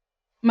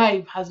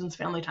 My husband's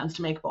family tends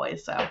to make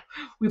boys, so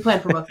we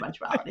plan for both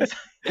eventualities.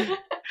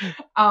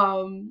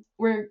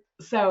 We're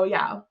so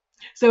yeah.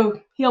 So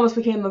he almost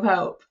became the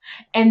Pope.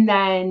 And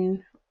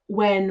then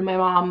when my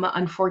mom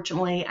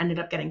unfortunately ended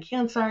up getting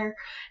cancer,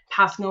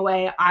 passing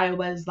away, I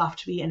was left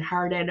to be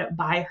inherited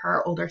by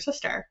her older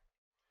sister,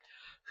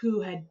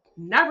 who had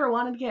never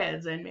wanted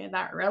kids and made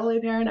that readily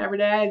apparent every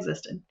day I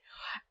existed.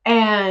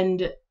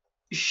 And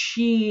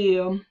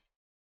she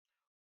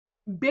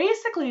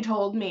basically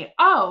told me,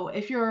 oh,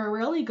 if you're a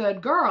really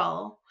good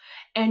girl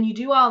and you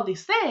do all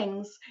these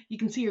things, you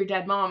can see your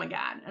dead mom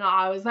again. And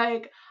I was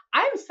like,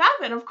 I'm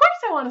 7. Of course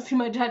I want to see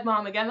my dead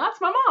mom again.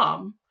 That's my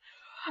mom.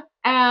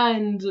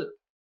 And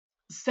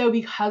so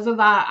because of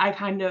that, I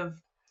kind of,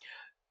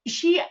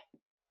 she,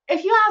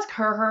 if you ask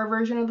her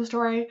version of the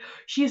story,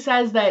 she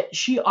says that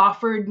she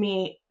offered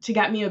me to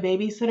get me a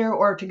babysitter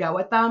or to go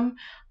with them.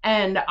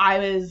 And I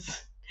was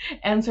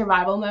in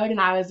survival mode and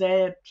I was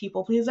a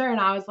people pleaser. And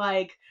I was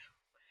like,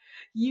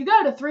 you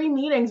go to 3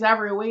 meetings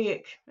every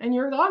week and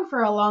you're gone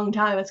for a long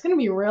time. It's going to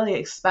be really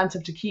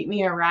expensive to keep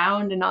me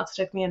around and not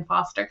stick me in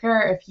foster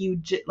care if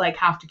you like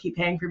have to keep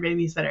paying for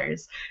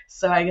babysitters.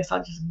 So I guess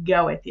I'll just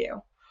go with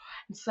you.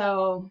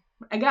 So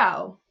I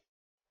go.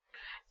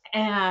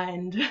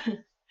 And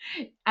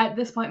at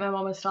this point, my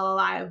mom was still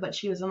alive, but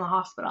she was in the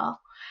hospital.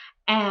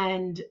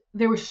 And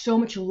there was so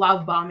much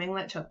love bombing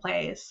that took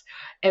place.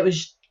 It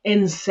was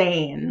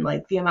insane,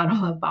 like the amount of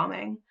love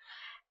bombing.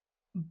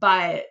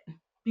 But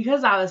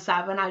because I was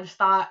 7, I just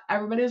thought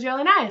everybody was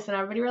really nice and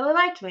everybody really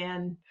liked me.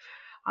 And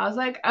I was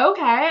like,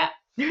 okay,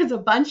 there's a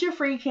bunch of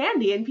free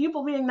candy and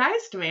people being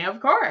nice to me. Of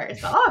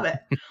course, I love it.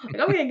 Like,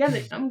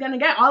 I'm gonna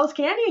get all this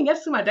candy and get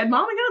to see my dead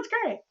mom again. It's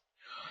great.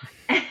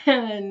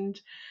 And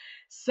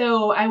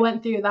so I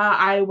went through that.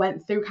 I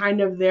went through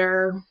kind of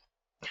their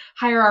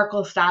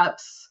hierarchical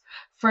steps.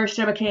 First,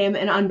 I became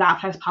an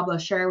unbaptized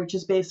publisher, which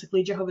is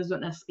basically Jehovah's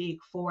Witness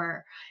speak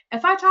for,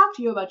 if I talk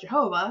to you about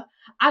Jehovah,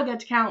 I get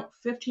to count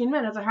 15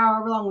 minutes or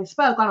however long we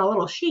spoke on a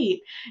little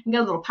sheet and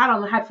get a little pat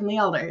on the head from the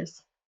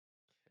elders.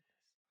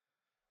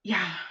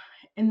 Yeah.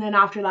 And then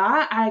after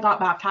that, I got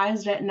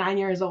baptized at 9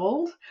 years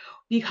old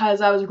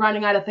because I was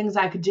running out of things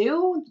I could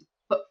do,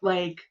 but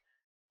like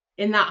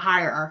in that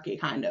hierarchy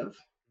kind of.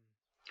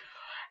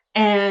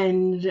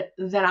 And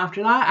then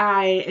after that,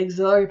 I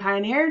auxiliary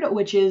pioneered,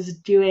 which is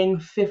doing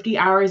 50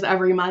 hours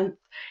every month,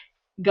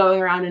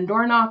 going around and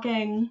door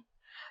knocking.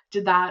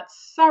 Did that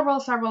several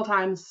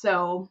times.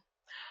 So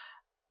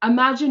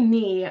imagine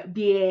me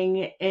being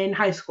in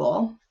high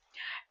school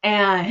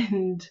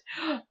and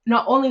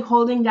not only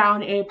holding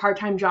down a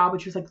part-time job,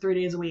 which was like 3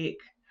 days a week,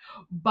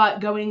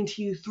 but going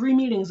to 3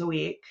 meetings a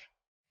week.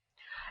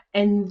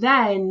 And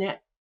then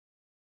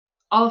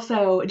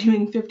also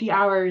doing 50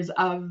 hours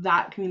of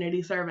that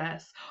community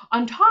service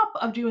on top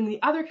of doing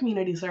the other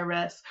community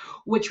service,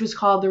 which was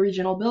called the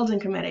Regional Building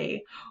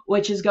Committee,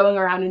 which is going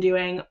around and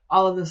doing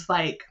all of this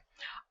like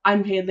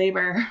unpaid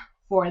labor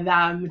for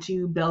them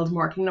to build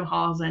more Kingdom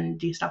Halls and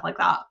do stuff like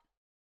that.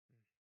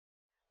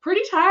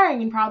 Pretty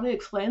tiring and probably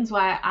explains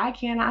why I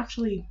can't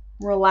actually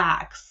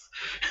relax.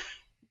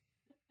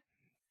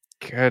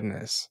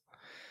 Goodness.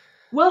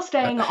 While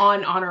staying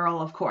on honor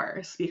roll, of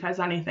course, because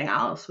anything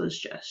else was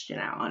just,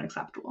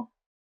 unacceptable.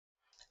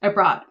 It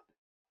brought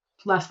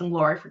less than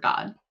glory for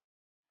God.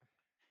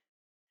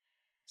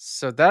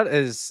 So that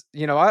is,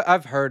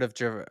 I've heard of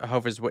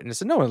Jehovah's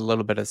Witness and know a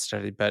little bit of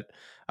study, but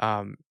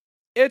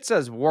it's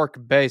as work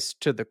based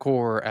to the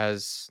core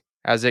as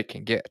it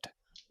can get.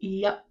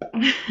 Yep.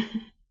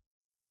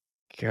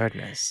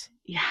 Goodness.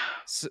 Yeah.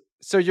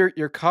 So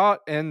you're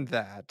caught in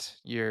that.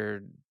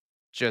 You're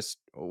just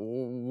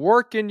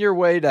working your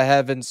way to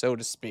heaven, so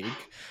to speak.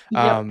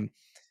 Yep.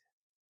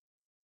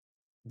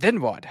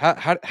 Then what?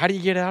 How do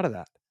you get out of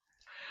that?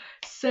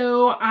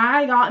 So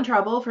I got in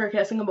trouble for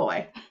kissing a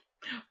boy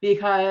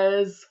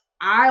because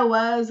I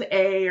was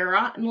a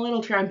rotten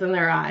little tramp in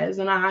their eyes,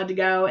 and I had to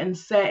go and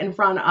sit in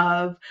front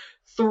of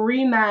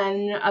 3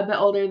 men a bit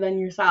older than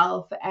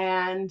yourself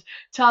and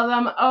tell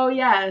them, oh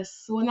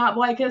yes, when that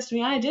boy kissed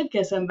me, I did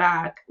kiss him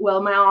back.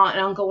 Well, my aunt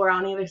and uncle were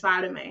on either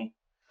side of me.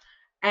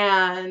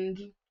 And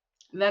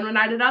then when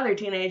I did other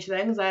teenage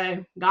things,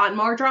 I got in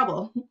more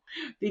trouble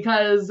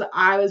because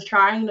I was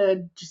trying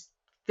to just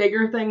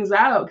figure things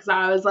out because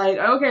I was like,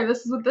 okay,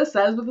 this is what this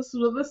says, but this is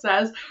what this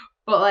says.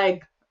 But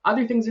like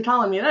other things are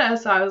telling me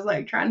this. So I was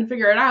like trying to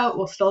figure it out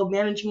while still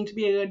managing to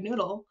be a good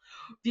noodle.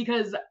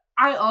 Because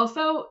I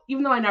also,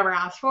 even though I never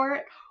asked for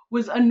it,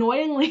 was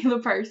annoyingly the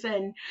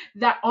person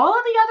that all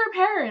of the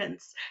other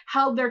parents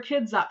held their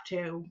kids up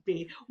to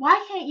be.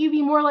 Why can't you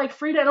be more like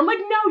Freda? And I'm like,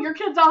 no, your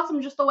kid's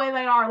awesome just the way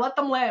they are. Let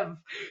them live.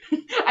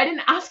 I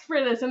didn't ask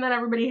for this. And then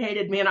everybody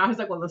hated me. And I was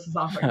like, well, this is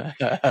awkward.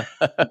 Yeah.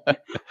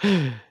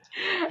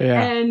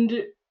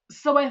 And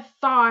so I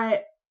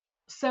thought,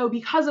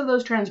 because of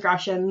those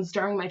transgressions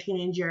during my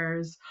teenage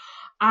years,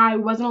 I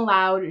wasn't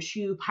allowed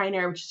to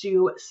pioneer, which is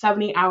do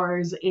 70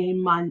 hours a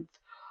month,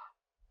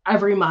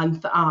 every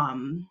month,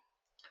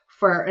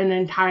 for an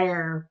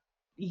entire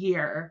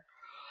year.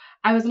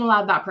 I wasn't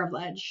allowed that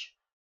privilege.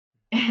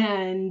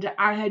 And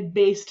I had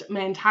based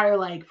my entire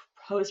like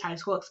post-high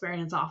school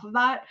experience off of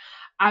that.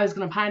 I was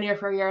going to pioneer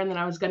for a year and then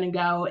I was going to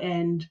go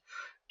and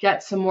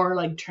get some more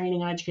like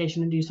training and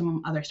education and do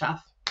some other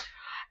stuff.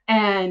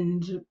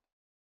 And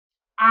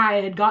I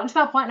had gotten to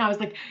that point and I was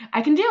like,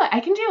 I can do it.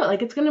 I can do it.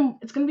 Like, it's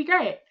gonna be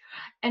great.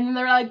 And then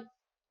they're like,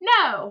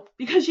 no,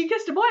 because you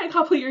kissed a boy a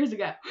couple of years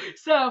ago.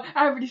 So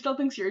everybody still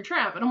thinks you're a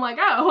tramp. And I'm like,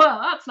 oh,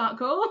 well, that's not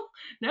cool.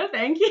 No,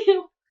 thank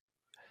you.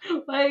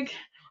 like,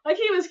 like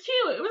he was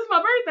cute. It was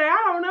my birthday.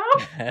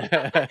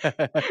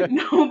 I don't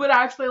know. No, but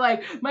actually,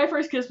 like, my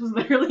first kiss was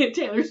literally a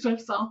Taylor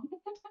Swift song.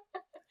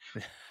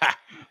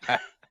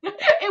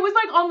 It was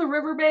like on the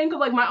riverbank of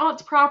like my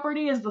aunt's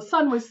property as the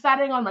sun was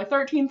setting on my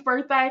 13th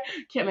birthday.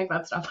 Can't make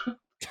that stuff up.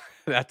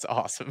 That's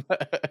awesome.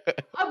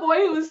 A boy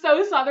who was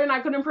so southern I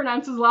couldn't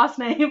pronounce his last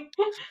name.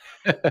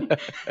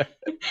 Like,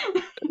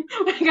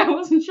 I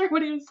wasn't sure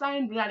what he was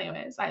saying, but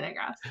anyways, I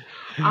digress.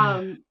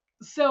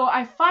 So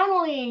I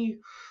finally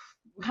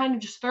kind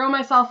of just throw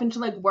myself into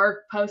like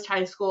work post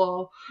high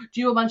school,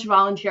 do a bunch of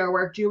volunteer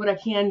work, do what I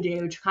can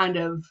do to kind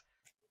of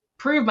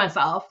prove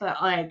myself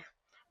that like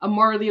I'm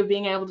worthy of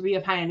being able to be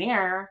a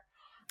pioneer.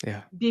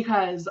 Yeah.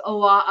 Because a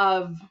lot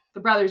of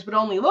the brothers would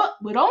only look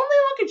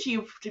at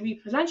you to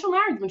be potential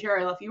marriage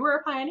material if you were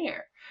a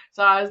pioneer.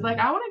 So I was like,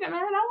 I want to get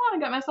married. I want to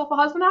get myself a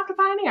husband. I have to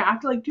pioneer. I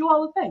have to like do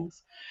all the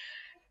things.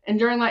 And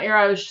during that year,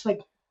 I was just like,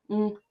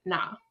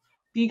 nah,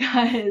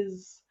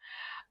 because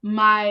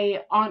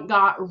my aunt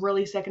got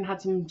really sick and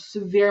had some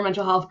severe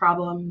mental health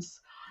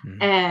problems.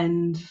 Mm-hmm.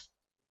 And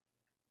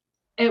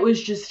it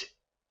was just,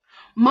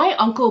 my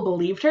uncle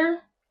believed her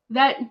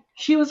that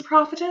she was a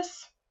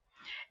prophetess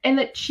and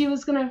that she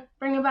was going to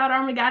bring about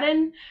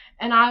Armageddon.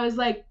 And I was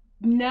like,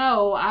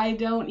 no, I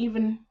don't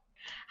even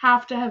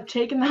have to have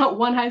taken that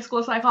one high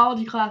school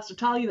psychology class to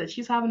tell you that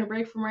she's having a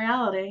break from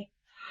reality.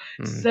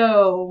 Mm-hmm.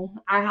 So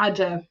I had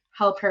to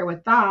help her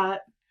with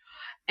that.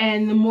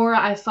 And the more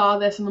I saw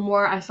this and the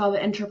more I saw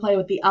the interplay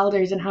with the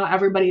elders and how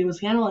everybody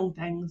was handling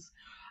things,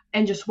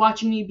 and just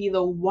watching me be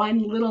the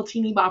one little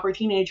teeny bopper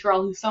teenage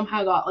girl who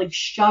somehow got like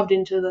shoved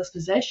into this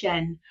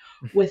position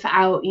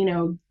without,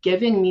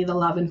 giving me the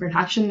love and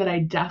protection that I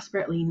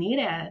desperately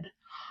needed,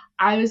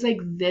 I was like,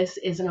 this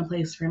isn't a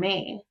place for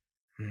me.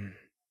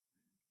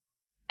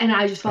 And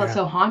I just felt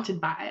so haunted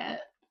by it.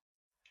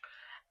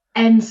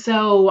 And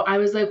so I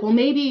was like, well,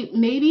 maybe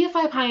if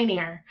I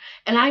pioneer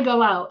and I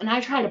go out and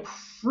I try to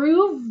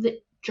prove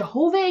that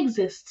Jehovah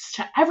exists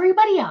to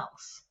everybody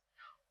else,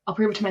 I'll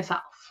prove it to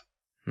myself.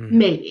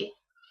 Maybe.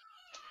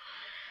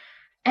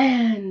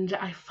 And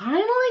I finally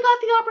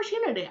got the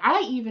opportunity.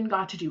 I even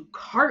got to do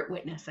cart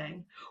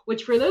witnessing,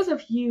 which for those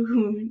of you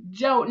who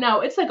don't know,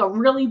 it's like a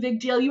really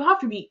big deal. You have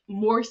to be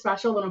more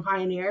special than a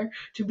pioneer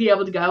to be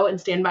able to go and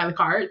stand by the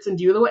carts and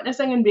do the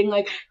witnessing and being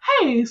like,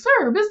 hey,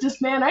 sir,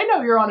 businessman, I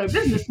know you're on a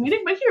business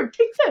meeting, but here,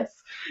 take this.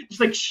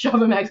 Just like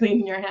shove a magazine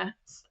in your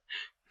hands.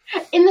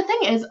 And the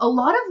thing is, a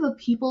lot of the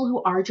people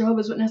who are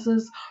Jehovah's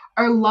Witnesses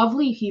are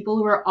lovely people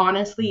who are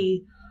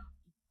honestly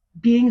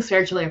being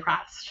spiritually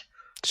oppressed.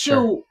 Sure.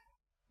 So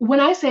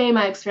when I say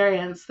my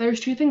experience, there's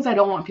two things I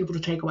don't want people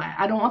to take away.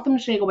 I don't want them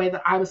to take away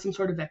that I was some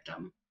sort of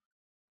victim.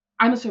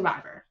 I'm a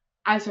survivor.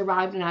 I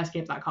survived and I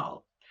escaped that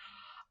cult.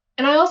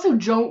 And I also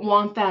don't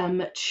want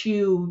them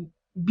to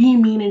be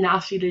mean and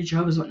nasty to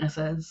Jehovah's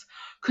Witnesses,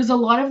 because a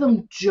lot of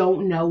them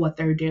don't know what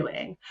they're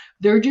doing.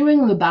 They're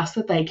doing the best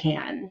that they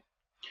can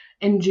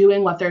and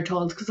doing what they're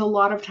told, because a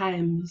lot of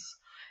times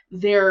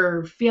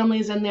their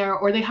family's in there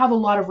or they have a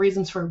lot of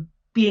reasons for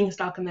being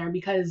stuck in there,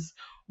 because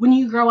when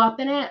you grow up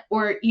in it,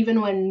 or even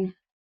when,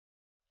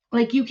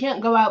 like, you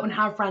can't go out and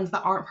have friends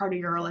that aren't part of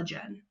your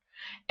religion.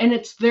 And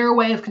it's their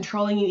way of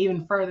controlling you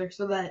even further,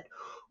 so that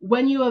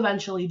when you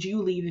eventually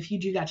do leave, if you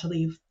do get to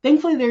leave,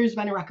 thankfully there's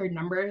been record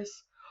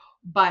numbers,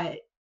 but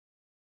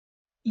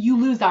you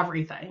lose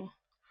everything.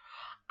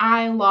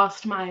 I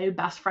lost my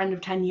best friend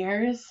of 10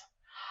 years.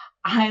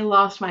 I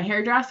lost my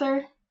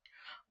hairdresser.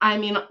 I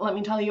mean, let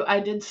me tell you, I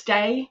did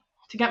stay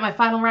to get my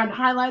final round of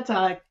highlights. I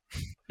like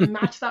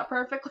match that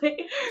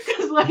perfectly,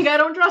 because like I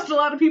don't trust a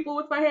lot of people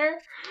with my hair.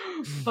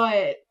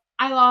 But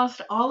I lost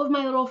all of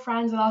my little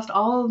friends. I lost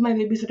all of my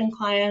babysitting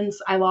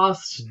clients. I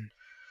lost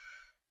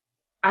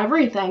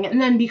everything. And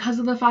then because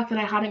of the fact that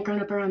I hadn't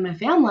grown up around my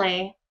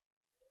family,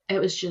 it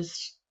was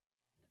just,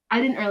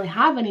 I didn't really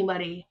have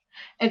anybody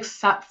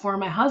except for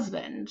my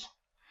husband.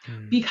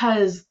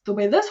 Because the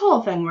way this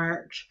whole thing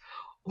worked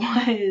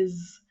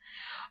was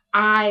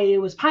I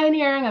was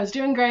pioneering, I was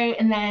doing great,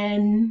 and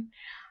then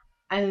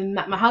I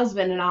met my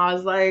husband and I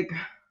was like,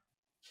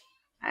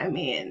 I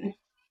mean,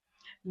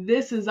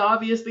 this is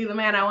obviously the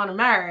man I want to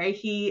marry.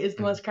 He is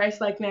the most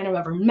Christ-like man I've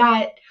ever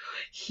met.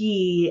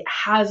 He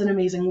has an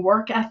amazing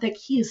work ethic.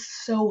 He is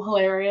so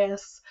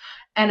hilarious.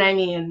 And I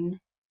mean,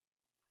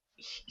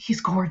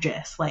 he's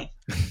gorgeous. Like,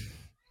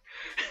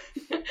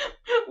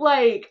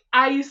 like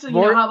I used to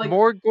know how like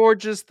more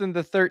gorgeous than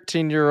the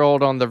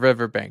 13-year-old on the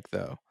riverbank,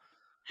 though.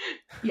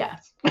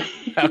 Yes.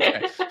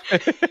 Okay.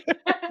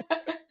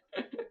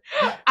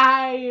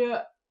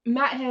 I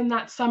met him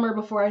that summer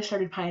before I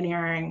started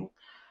pioneering,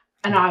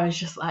 and I was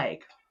just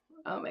like,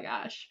 oh my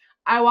gosh.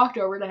 I walked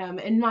over to him,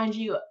 and mind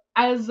you,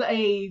 as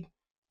a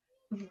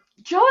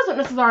Jehovah's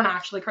Witnesses aren't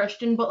actually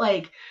Christian, but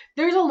like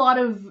there's a lot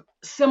of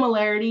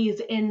similarities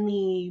in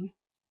the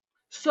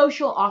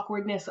social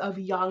awkwardness of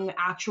young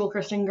actual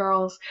Christian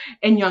girls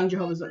and young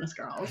Jehovah's Witness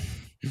girls.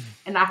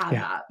 And I had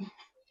Yeah. that.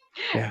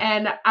 Yeah.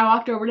 And I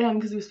walked over to him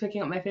because he was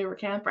picking up my favorite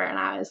camper, and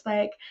I was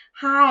like,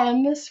 "Hi,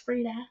 I'm Miss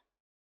Freda."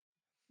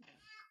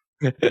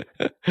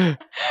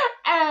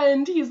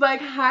 And he's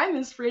like, "Hi,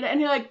 Miss Freda," and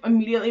he like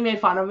immediately made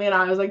fun of me, and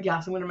I was like,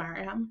 "Yes, I'm gonna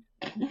marry him."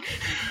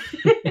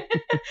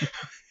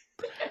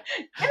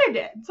 And I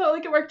did, so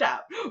like it worked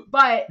out.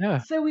 But Yeah.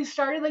 so we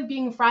started like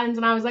being friends,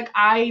 and I was like,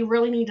 I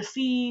really need to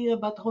see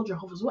about the whole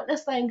Jehovah's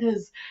Witness thing,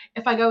 because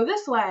if I go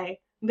this way,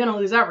 I'm gonna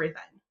lose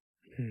everything.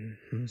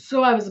 Mhm.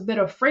 So I was a bit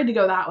afraid to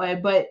go that way,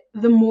 but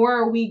the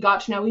more we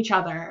got to know each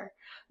other,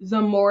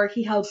 the more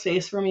he held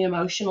space for me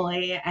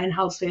emotionally and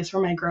held space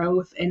for my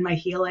growth and my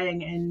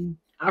healing and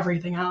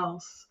everything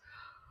else,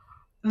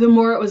 the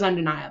more it was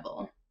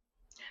undeniable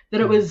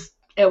that Mm.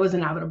 it was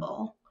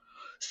inevitable.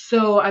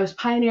 So I was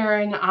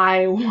pioneering,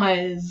 I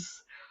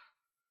was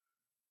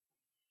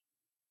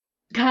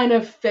kind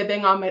of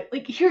fibbing on my,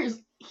 like, here's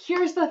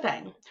the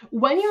thing.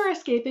 When you're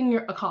escaping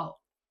a cult,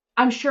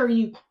 I'm sure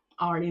you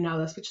already know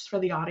this, but just for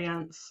the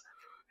audience,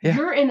 Yeah.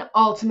 you're in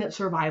ultimate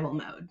survival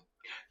mode.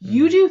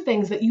 You Mm. do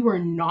things that you are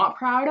not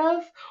proud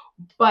of,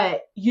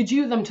 but you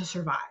do them to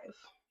survive.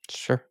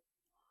 Sure.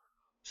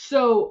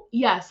 So,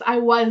 yes, I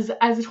was,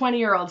 as a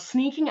 20-year-old,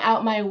 sneaking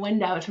out my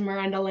window to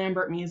Miranda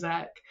Lambert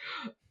music,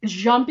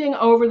 jumping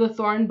over the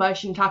thorn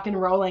bush and tucking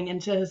rolling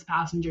into his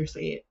passenger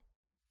seat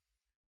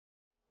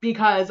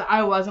because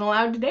I wasn't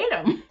allowed to date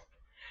him.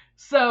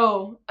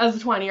 So, as a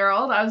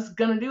 20-year-old, I was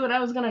going to do what I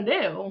was going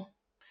to do.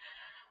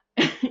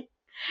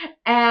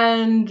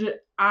 And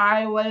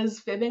I was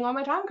fibbing on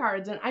my time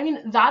cards. And I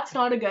mean, that's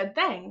not a good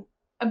thing,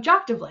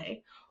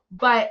 objectively.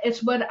 But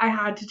it's what I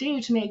had to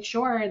do to make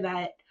sure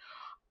that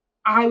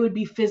I would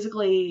be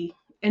physically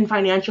and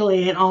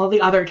financially and all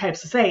the other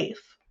types of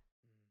safe.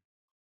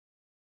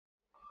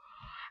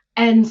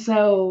 And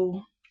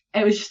so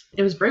it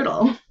was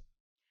brutal.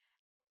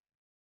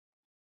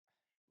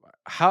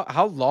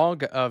 How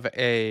long of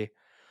a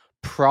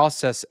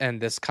process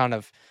and this kind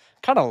of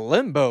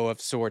limbo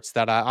of sorts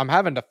that I'm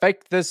having to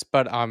fake this,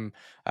 but I'm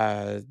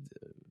uh,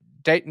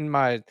 dating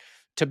my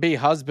to be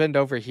husband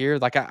over here.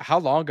 Like, how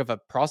long of a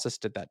process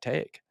did that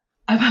take?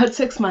 About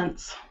 6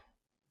 months.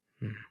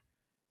 Mm.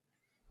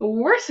 The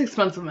worst 6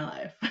 months of my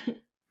life.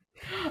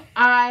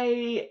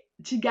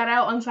 To get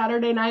out on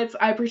Saturday nights,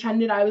 I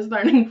pretended I was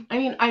learning. I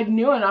mean, I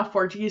knew enough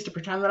Portuguese to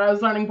pretend that I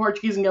was learning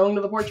Portuguese and going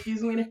to the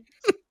Portuguese meeting.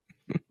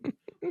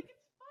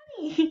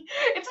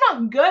 It's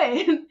not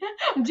good.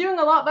 I'm doing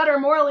a lot better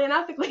morally and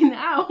ethically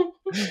now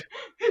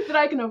that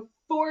I can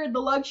afford the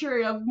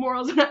luxury of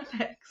morals and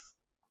ethics.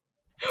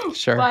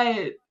 Sure.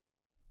 But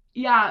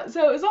yeah,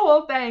 so it was a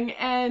whole thing,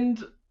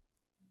 and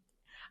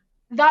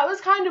that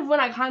was kind of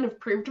when I kind of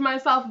proved to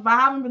myself, if I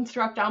haven't been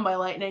struck down by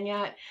lightning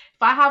yet,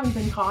 if I haven't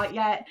been caught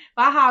yet, if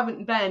I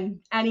haven't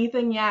been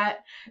anything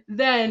yet,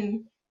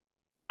 then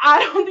I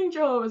don't think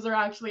Jehovah's are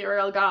actually a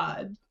real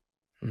God,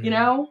 you Mm.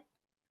 know?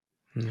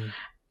 Mm.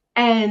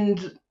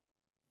 And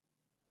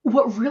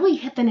what really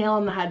hit the nail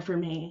on the head for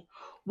me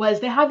was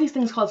they have these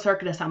things called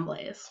circuit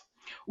assemblies,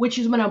 which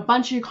is when a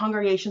bunch of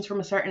congregations from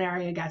a certain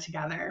area get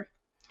together.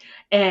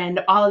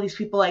 And all of these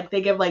people, like,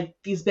 they give like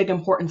these big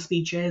important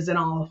speeches and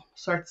all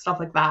sorts of stuff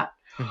like that.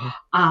 Mhm.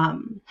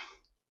 Um,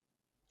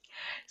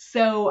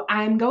 so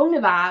I'm going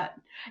to that,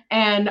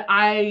 and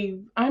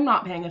I'm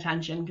not paying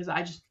attention because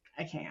I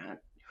can't.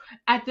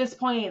 At this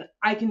point,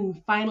 I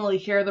can finally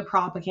hear the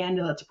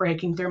propaganda that's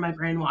breaking through my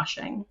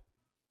brainwashing.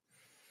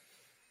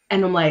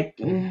 And I'm like,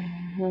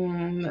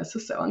 this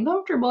is so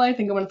uncomfortable. I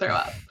think I'm gonna throw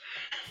up.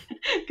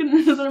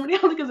 Does anybody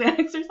have like a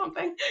Xanax or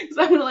something? Because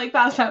I'm gonna like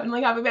pass out and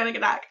like have a panic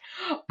attack.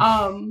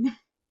 Um,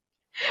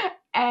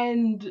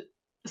 and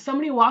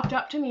somebody walked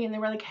up to me and they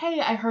were like, "Hey,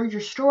 I heard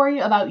your story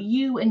about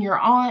you and your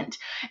aunt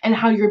and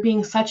how you're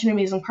being such an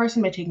amazing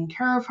person by taking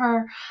care of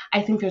her.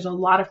 I think there's a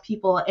lot of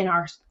people in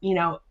our,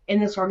 in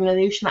this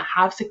organization that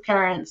have sick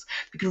parents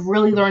that could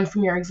really learn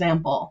from your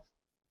example."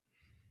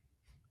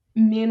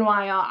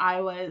 Meanwhile,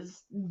 I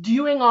was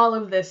doing all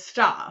of this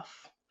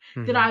stuff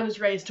that Mhm. I was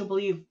raised to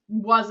believe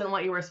wasn't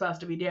what you were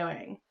supposed to be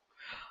doing.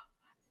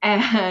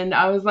 And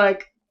I was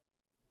like,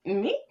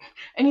 "Me?"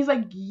 And he's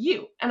like,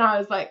 "You." And I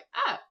was like,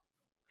 "Oh."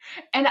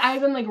 And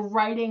I've been like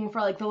writing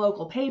for like the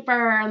local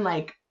paper, and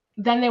like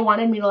then they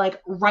wanted me to like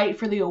write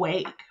for the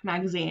Awake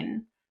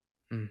magazine,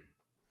 Mm.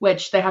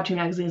 which they have two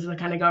magazines that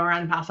kind of go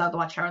around and pass out, the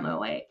Watchtower and the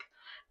Awake.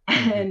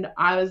 Mhm. And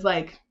I was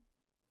like,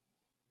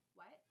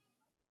 "What?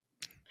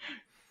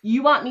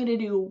 You want me to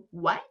do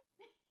what?"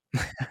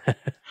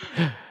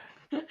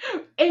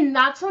 And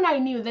that's when I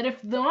knew that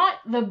if not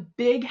the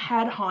big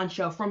head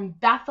honcho from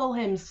Bethel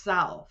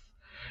himself,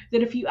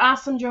 that if you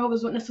asked some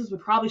Jehovah's Witnesses would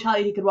probably tell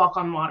you he could walk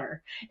on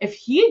water. If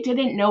he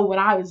didn't know what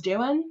I was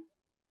doing,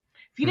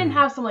 if he didn't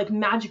Mm. have some like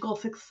magical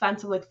sixth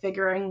sense of like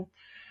figuring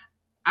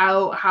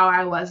out how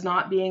I was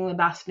not being the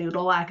best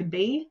noodle I could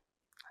be,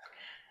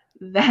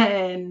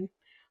 then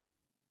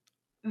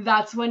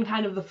that's when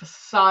kind of the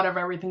facade of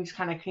everything just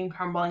kind of came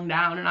crumbling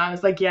down. And I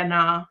was like, yeah,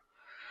 nah. Wow.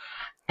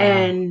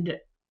 And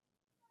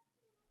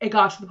it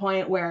got to the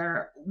point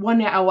where one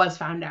day I was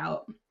found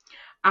out.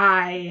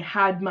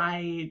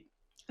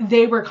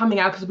 They were coming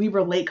out because we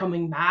were late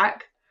coming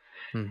back.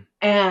 Hmm.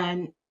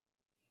 And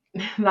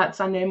that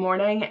Sunday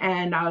morning,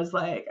 and I was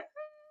like,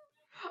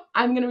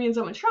 I'm gonna be in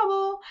so much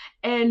trouble.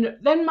 And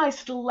then my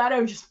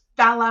stiletto just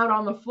fell out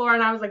on the floor,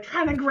 and I was like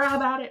trying to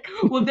grab at it.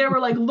 Well, they were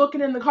like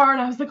looking in the car,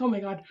 and I was like, oh my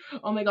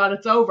god,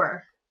 it's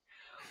over.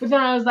 But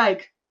then I was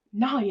like,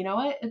 no, you know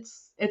what?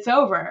 It's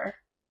over.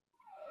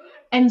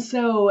 And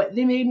so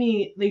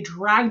they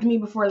dragged me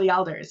before the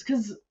elders.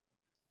 Because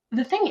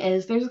the thing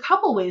is, there's a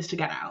couple ways to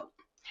get out.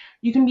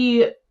 You can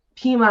be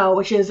PMO,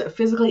 which is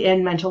physically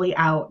in, mentally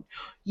out.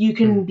 You Hmm.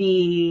 can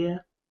be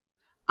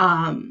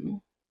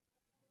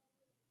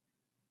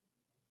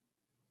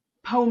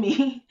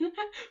POMI.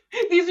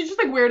 These are just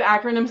like weird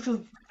acronyms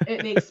because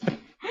it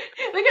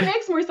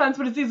makes more sense,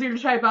 but it's easier to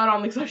type out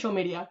on like social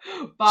media.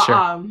 But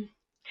Sure.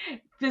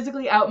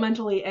 physically out,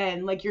 mentally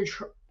in, like you're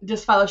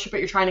disfellowship, but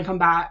you're trying to come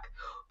back,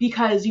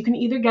 because you can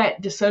either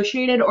get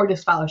dissociated or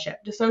disfellowship.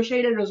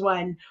 Dissociated is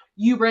when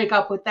you break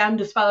up with them.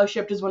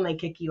 Disfellowshipped is when they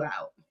kick you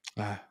out.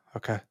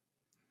 Okay.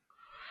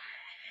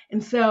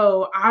 And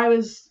so I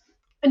was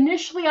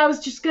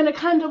just gonna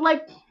kind of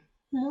like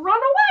run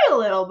away a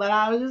little, but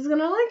I was just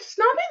gonna like just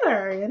not be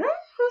there, you know?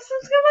 It's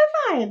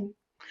gonna be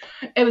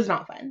fine. It was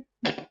not fun.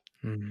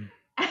 Hmm.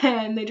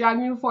 And they dragged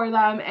me before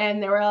them,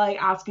 and they were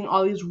like asking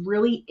all these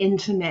really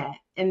intimate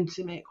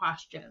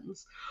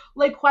questions.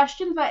 Like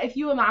questions that if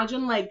you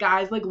imagine like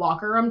guys like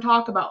locker room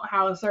talk about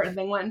how a certain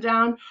thing went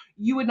down,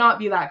 you would not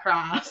be that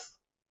crass.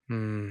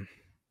 Hmm.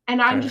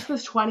 And I'm Okay. just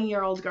this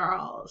 20-year-old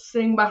girl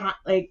sitting behind,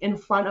 like, in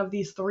front of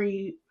these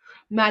three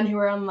men who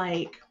are in,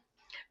 like,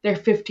 their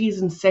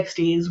 50s and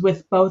 60s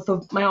with both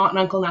of my aunt and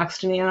uncle next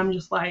to me. And I'm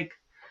just like,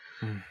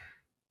 Hmm.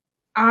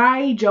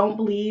 I don't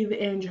believe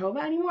in Jehovah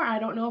anymore. I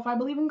don't know if I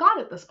believe in God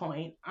at this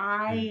point. Hmm.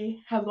 I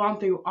have gone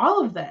through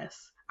all of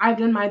this. I've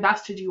done my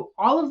best to do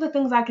all of the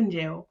things I can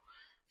do.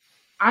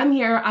 I'm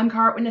here. I'm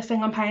car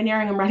witnessing. I'm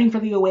pioneering. I'm running for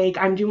the awake.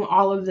 I'm doing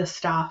all of this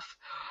stuff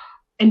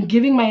and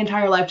giving my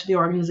entire life to the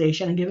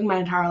organization and giving my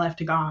entire life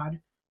to God.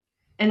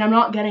 And I'm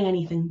not getting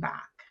anything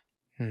back.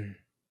 Hmm.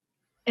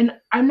 And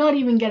I'm not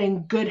even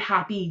getting good,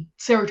 happy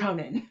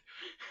serotonin.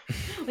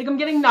 Like, I'm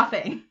getting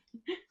nothing.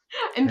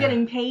 I'm Yeah.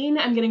 getting pain.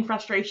 I'm getting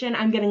frustration.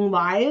 I'm getting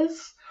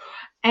lies.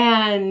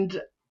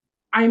 And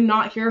I'm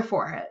not here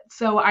for it.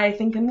 So I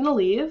think I'm going to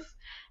leave.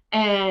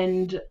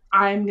 And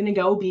I'm going to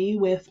go be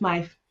with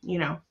my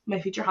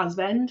future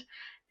husband.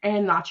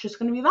 And that's just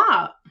going to be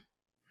that.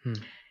 Hmm.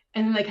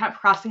 And then they kept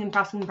pressing and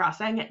pressing and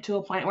pressing to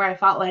a point where I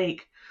felt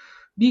like,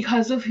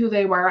 because of who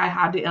they were, I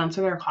had to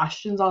answer their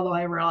questions, although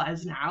I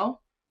realize now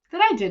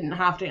that I didn't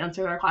have to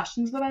answer their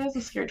questions, that I was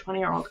a scared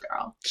 20-year-old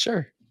girl.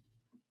 Sure.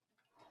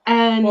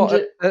 Well,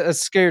 And a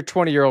scared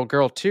 20-year-old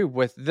girl too.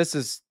 With this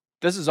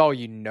is all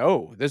you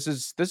know. This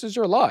is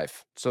your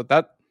life. So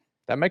that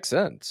makes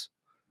sense.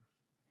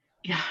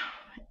 yeah.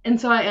 And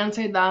so I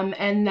answered them,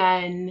 and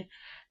then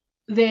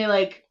they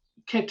like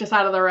kicked us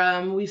out of the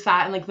room. We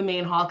sat in like the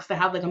main hall because they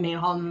have like a main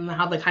hall, and then they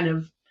have like kind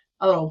of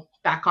a little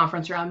back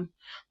conference room.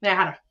 They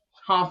had a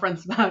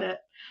conference about it.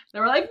 They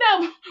were like,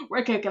 no,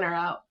 we're kicking her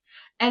out.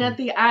 And Hmm. at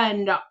the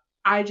end,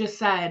 I just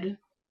said,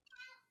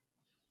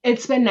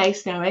 it's been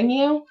nice knowing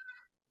you.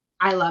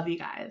 I love you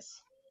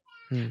guys.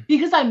 Hmm.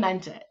 Because I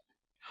meant it.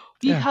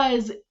 Yeah.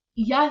 Because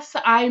yes,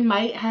 I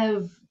might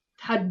have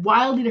had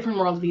wildly different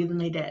worldview than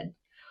they did,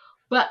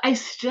 but I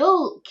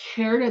still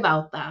cared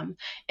about them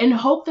and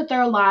hoped that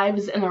their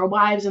lives and their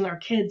wives and their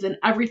kids and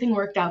everything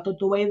worked out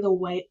the way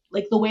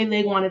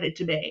they wanted it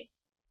to be.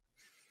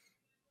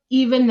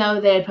 Even though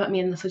they had put me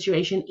in the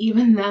situation,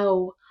 even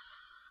though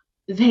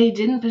they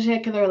didn't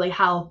particularly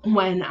help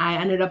when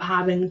I ended up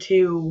having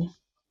to,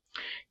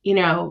 you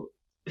know,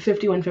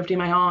 5150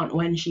 my aunt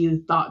when she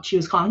thought she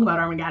was calling about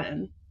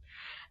Armageddon.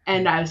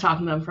 And I was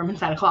talking to them from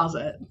inside a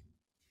closet.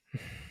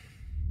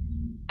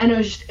 And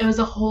it was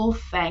a whole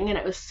thing, and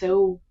it was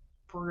so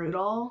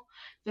brutal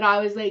that I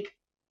was like,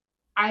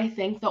 I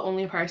think the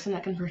only person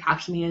that can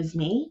protect me is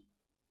me,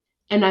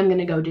 and I'm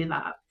gonna go do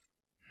that.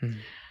 Hmm.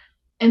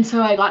 And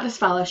so I got this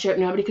fellowship.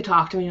 Nobody could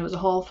talk to me. It was a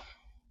whole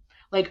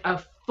like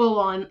a full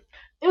on.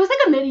 It was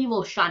like a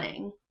medieval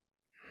shunning,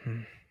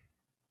 Hmm.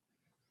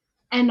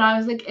 and I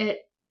was like, it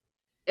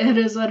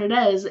is what it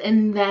is.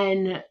 And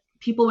then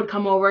people would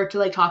come over to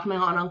like talk to my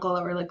aunt and uncle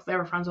that were like they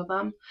were friends with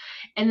them,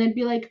 and they'd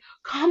be like,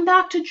 come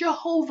back to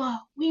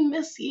Jehovah, we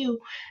miss you.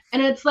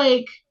 And it's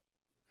like,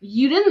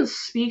 you didn't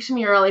speak to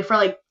me early for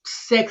like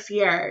 6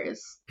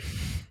 years.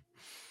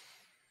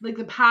 Like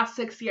the past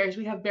 6 years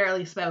we have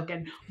barely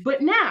spoken,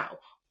 but now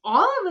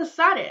all of a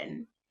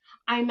sudden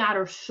I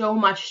matter so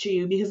much to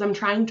you because I'm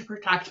trying to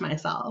protect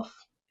myself.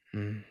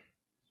 Hmm.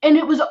 And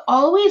it was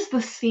always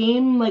the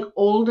same like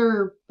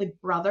older like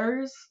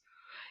brothers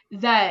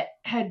that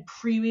had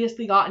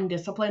previously gotten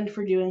disciplined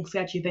for doing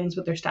sketchy things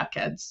with their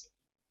stepkids.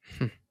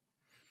 Hmm.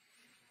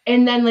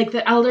 And then like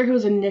the elder who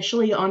was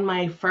initially on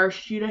my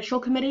first judicial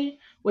committee,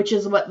 which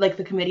is what like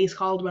the committee's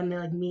called when they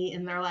like meet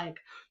and they're like,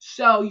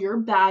 so you're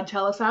bad,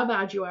 tell us how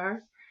bad you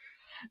are.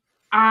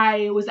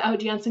 I was out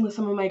dancing with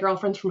some of my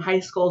girlfriends from high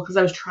school because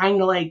I was trying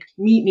to like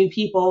meet new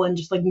people and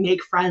just like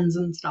make friends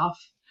and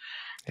stuff.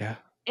 Yeah.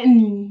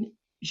 And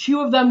two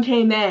of them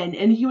came in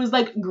and he was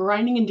like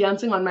grinding and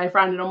dancing on my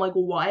friend. And I'm like,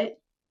 what?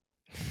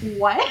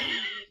 What?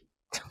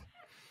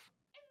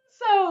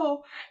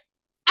 So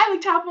I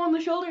like tap him on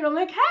the shoulder and I'm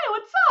like, hey,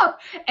 what's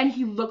up? And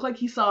he looked like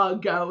he saw a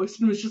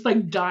ghost and was just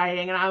like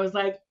dying. And I was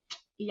like,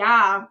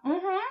 yeah,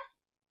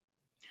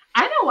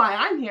 I know why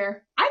I'm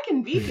here. I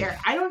can be here.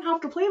 I don't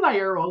have to play by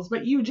your rules,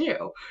 but you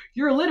do.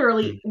 You're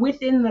literally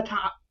within the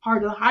top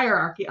part of the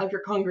hierarchy of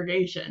your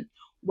congregation.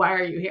 Why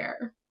are you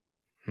here?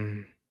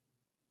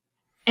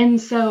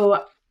 And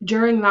so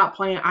during that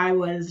point, I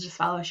was just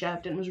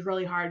fellowshipped, and it was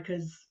really hard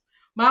because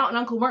my aunt and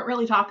uncle weren't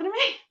really talking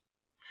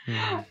to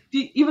me,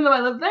 even though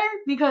I lived there,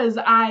 because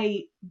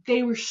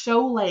they were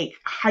so like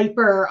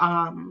hyper.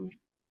 I'm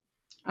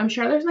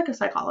sure there's like a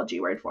psychology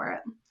word for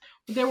it.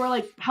 They were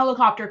like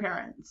helicopter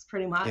parents,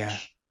 pretty Yeah.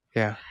 much.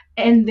 Yeah.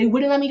 And they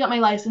wouldn't let me get my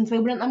license. They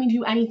wouldn't let me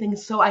do anything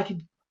so I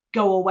could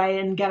go away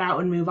and get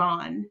out and move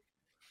on.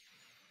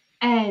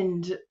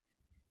 And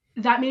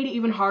that made it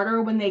even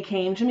harder when they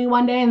came to me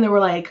one day and they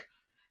were like,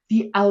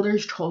 the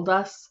elders told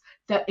us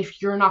that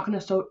if you're not going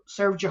to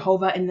serve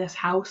Jehovah in this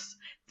house,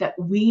 that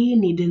we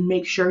need to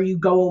make sure you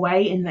go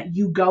away and that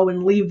you go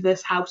and leave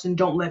this house and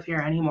don't live here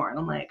anymore. And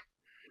I'm like,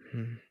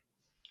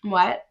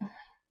 what?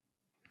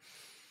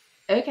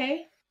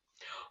 Okay.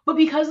 But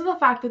because of the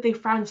fact that they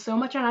frowned so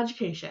much on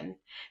education,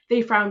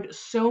 they frowned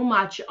so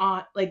much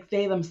on, like,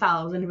 they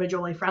themselves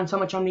individually frowned so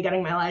much on me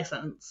getting my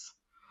license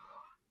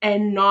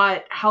and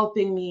not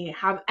helping me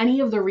have any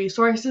of the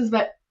resources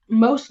that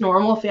most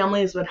normal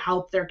families would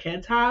help their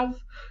kids have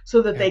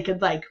so that they could,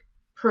 like,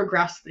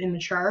 progress and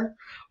mature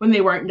when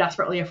they weren't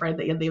desperately afraid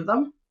that you'd leave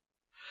them.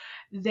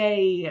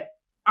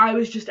 I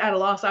was just at a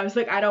loss. I was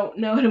like, I don't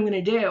know what I'm going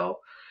to do.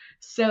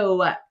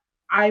 So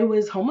I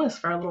was homeless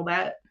for a little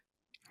bit.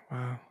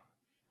 Wow.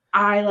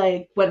 I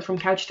like went from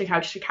couch to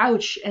couch to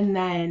couch, and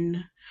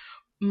then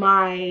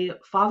my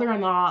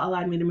father-in-law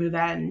allowed me to move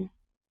in,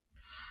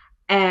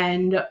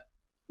 and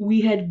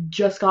we had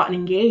just gotten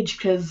engaged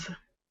because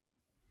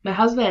my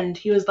husband,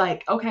 he was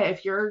like, okay,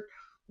 if you're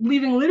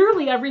leaving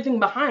literally everything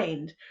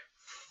behind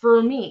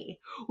for me,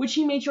 which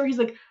he made sure, he's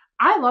like,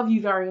 I love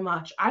you very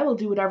much. I will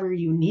do whatever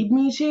you need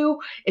me to.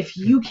 If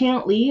you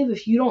can't leave,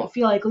 if you don't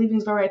feel like leaving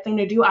is the right thing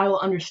to do, I will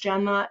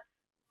understand that,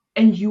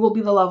 and you will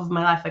be the love of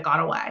my life that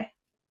got away.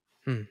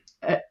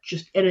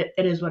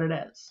 It is what it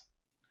is.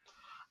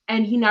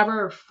 And he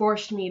never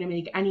forced me to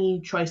make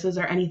any choices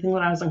or anything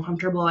that I was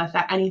uncomfortable with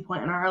at any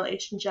point in our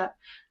relationship.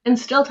 And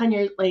still 10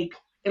 years, like,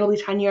 it'll be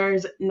 10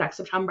 years next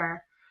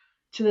September.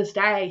 To this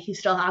day, he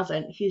still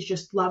hasn't. He's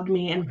just loved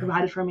me and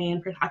provided for me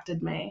and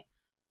protected me.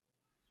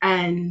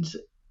 And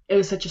it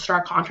was such a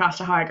stark contrast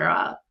to how I grew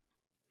up.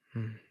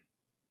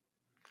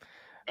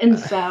 And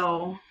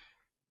so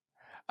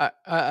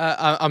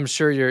I'm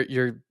sure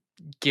you're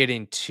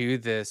getting to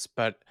this,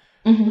 but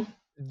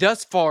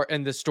thus far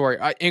in the story,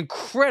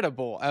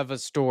 incredible of a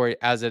story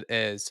as it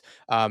is,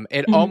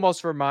 it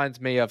almost reminds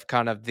me of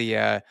kind of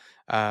the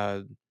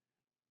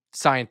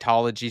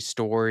Scientology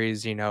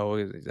stories,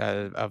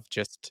 of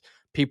just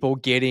people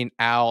getting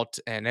out,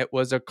 and it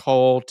was a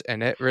cult,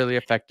 and it really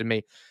affected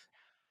me.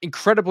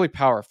 Incredibly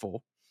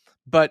powerful,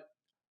 but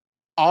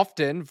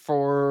often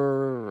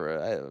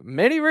for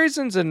many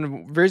reasons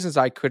and reasons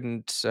I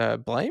couldn't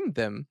blame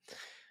them.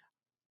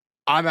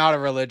 I'm out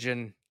of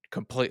religion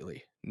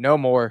completely. No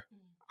more.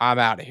 I'm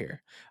out of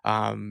here.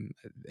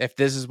 If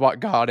this is what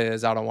God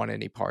is, I don't want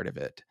any part of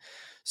it.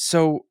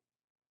 So,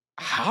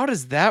 how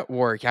does that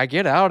work? I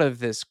get out of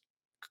this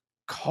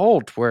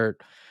cult where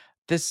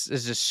this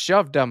is just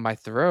shoved down my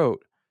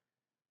throat.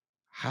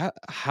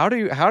 How do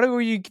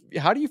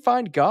you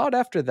find God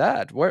after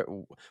that?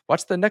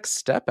 What's the next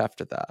step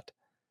after that?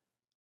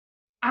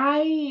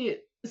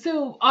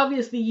 so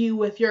obviously you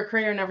with your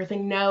career and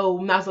everything know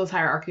Maslow's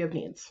hierarchy of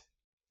needs.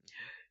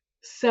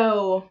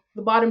 So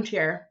the bottom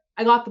tier,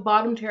 I got the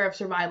bottom tier of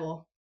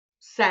survival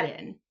set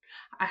in.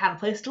 I had a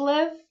place to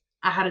live,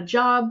 I had a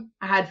job,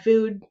 I had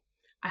food,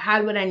 I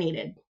had what I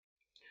needed.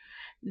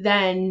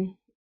 Then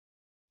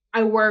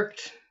I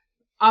worked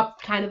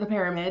up kind of the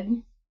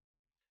pyramid.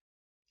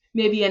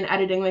 Maybe in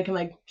editing they can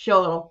like show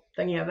a little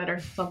thingy of it or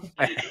something.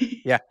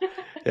 Yeah.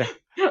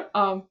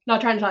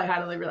 Not trying to tell you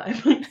how to live your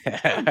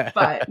life.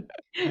 But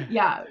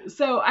yeah,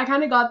 so I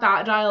kind of got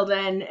that dialed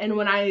in, and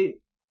when I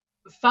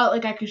felt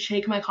like I could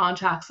shake my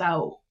contacts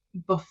out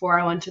before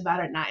I went to bed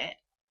at night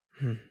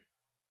and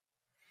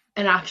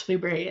actually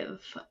breathe,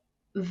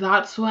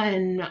 that's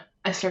when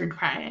I started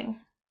crying.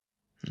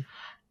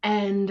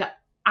 And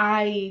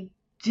I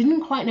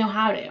didn't quite know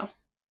how to,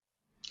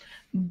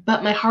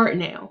 but my heart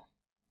knew.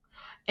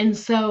 And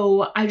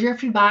so I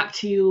drifted back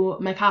to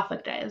my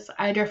Catholic days.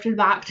 I drifted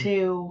back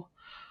to,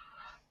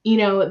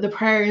 the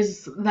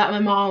prayers that my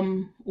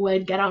mom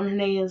would get on her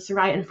knees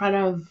right in front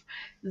of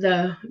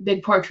the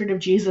big portrait of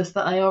Jesus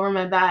that lay over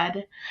my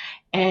bed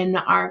in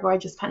our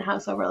gorgeous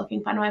penthouse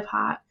overlooking Fenway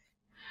Park,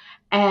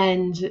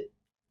 and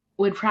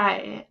would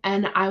pray.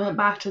 And I went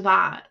back to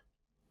that.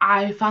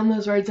 I found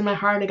those words in my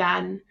heart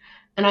again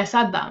and I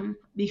said them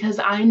because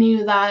I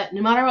knew that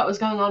no matter what was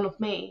going on with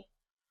me,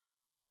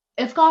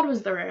 if God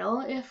was the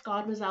real, if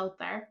God was out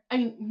there, I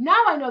mean,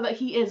 now I know that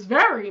He is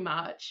very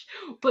much,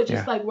 but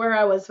just Yeah. like where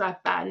I was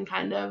back then,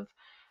 kind of,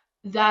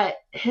 that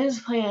His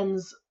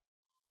plans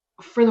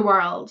for the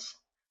world,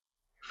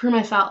 for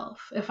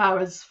myself, if I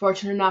was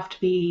fortunate enough to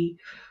be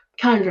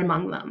counted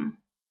among them,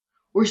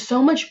 were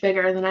so much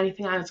bigger than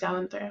anything I was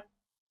going through.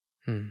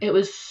 Hmm. It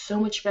was so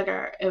much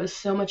bigger. It was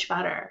so much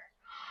better.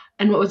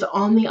 And what was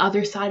on the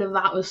other side of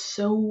that was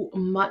so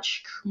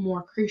much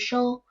more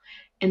crucial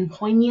and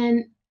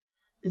poignant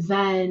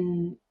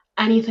than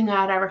anything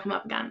I had ever come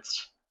up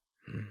against.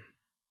 Hmm.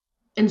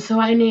 And so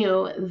I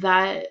knew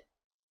that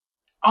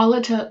all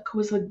it took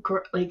was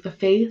like the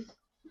faith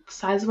the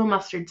size of a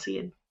mustard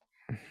seed,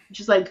 which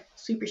is like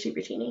super,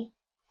 super teeny.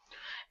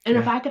 And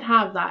if Yeah. I could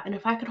have that, and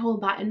if I could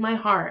hold that in my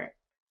heart,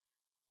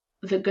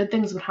 the good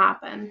things would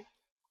happen.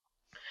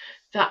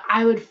 That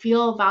I would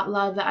feel that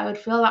love, that I would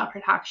feel that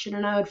protection,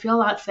 and I would feel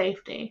that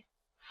safety.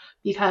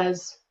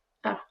 Because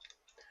oh,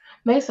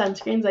 my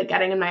sunscreen's like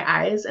getting in my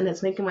eyes and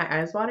it's making my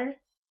eyes water,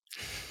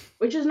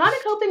 which is not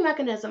a coping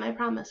mechanism, I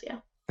promise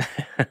you.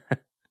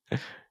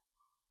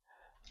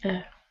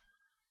 Uh,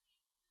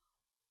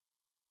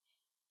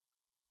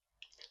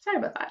 Sorry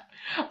about that.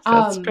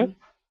 That's good.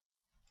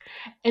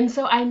 And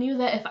so I knew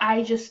that if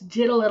I just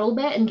did a little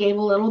bit and gave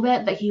a little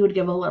bit, that He would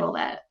give a little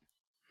bit.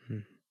 Hmm.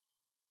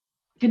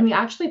 Can we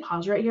actually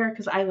pause right here?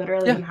 Because I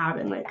literally Yeah. am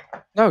having like,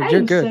 No, I you're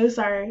am good. so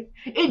sorry.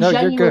 It No,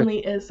 you're good. genuinely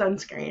is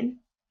sunscreen.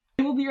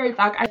 I will be right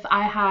back. If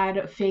I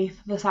had faith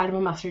the size of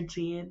a mustard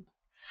seed,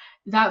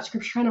 that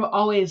scripture kind of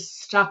always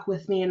stuck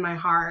with me in my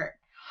heart.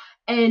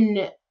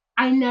 And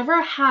I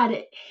never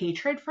had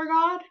hatred for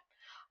God.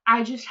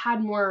 I just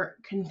had more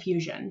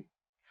confusion.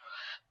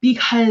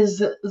 Because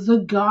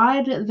the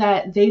God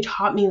that they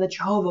taught me that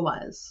Jehovah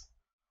was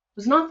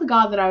not the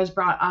God that I was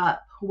brought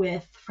up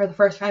with for the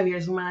first 5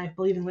 years of my life,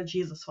 believing that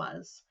Jesus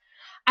was.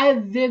 I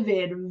have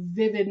vivid,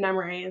 vivid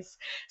memories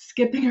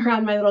skipping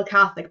around my little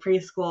Catholic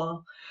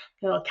preschool,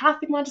 the little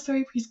Catholic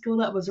Montessori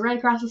preschool that was right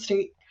across the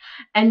street,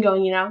 and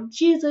going,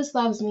 Jesus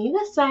loves me,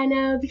 this I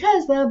know,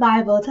 because the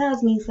Bible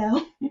tells me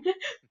so.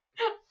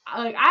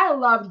 Like, I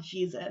loved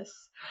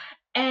Jesus.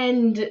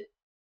 And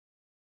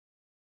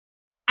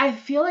I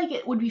feel like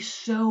it would be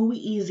so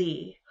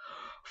easy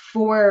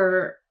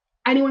for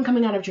anyone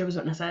coming out of Jehovah's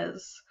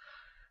Witnesses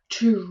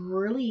to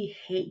really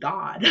hate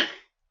God.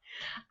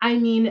 I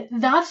mean,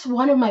 that's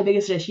one of my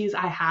biggest issues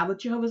I have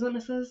with Jehovah's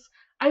Witnesses.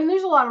 I mean,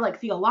 there's a lot of like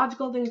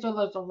theological things,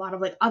 there's a lot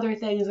of like other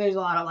things, there's a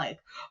lot of like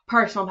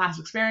personal past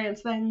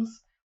experience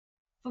things,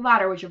 the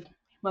latter which have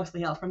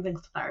mostly hailed from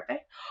things to therapy.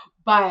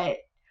 But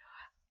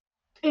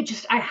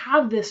I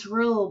have this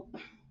real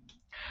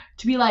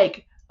to be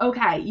like,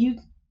 okay,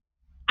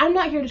 I'm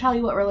not here to tell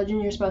you what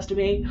religion you're supposed to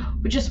be,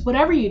 but just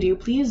whatever you do,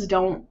 please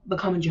don't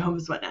become a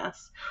Jehovah's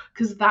Witness,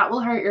 because that will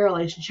hurt your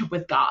relationship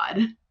with God.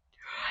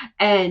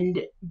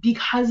 And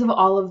because of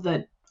all of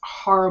the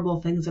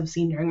horrible things I've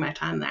seen during my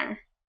time there,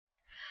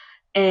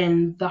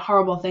 and the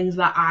horrible things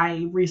that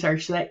I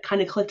researched that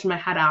kind of clicked in my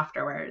head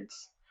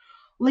afterwards,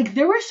 like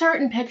there were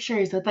certain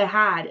pictures that they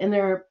had in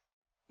their,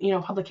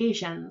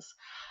 publications.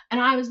 And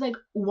I was like,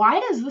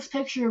 why does this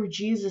picture of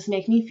Jesus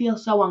make me feel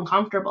so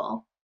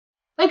uncomfortable?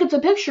 Like, it's a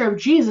picture of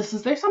Jesus.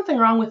 Is there something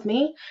wrong with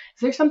me?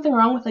 Is there something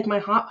wrong with like my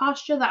heart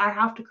posture that I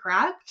have to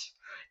correct?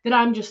 That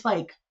I'm just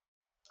like,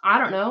 I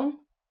don't know,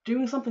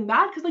 doing something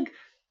bad? Because like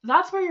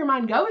that's where your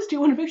mind goes to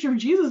when a picture of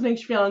Jesus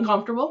makes you feel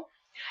uncomfortable.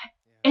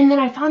 And then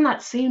I found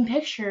that same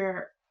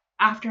picture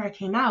after I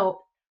came out.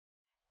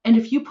 And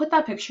if you put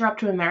that picture up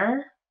to a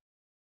mirror,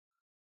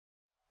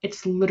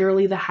 it's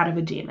literally the head of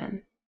a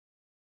demon.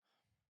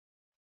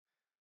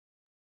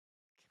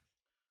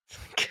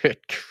 Good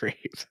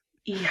grief.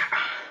 Yeah.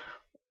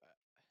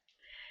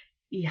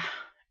 Yeah.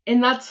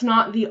 And that's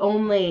not the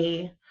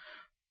only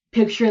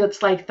picture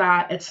that's like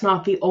that. It's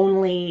not the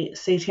only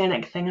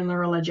satanic thing in the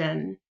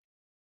religion.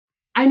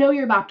 I know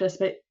you're Baptist,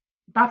 but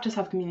Baptists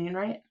have communion,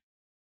 right?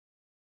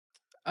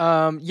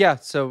 Yeah,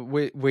 so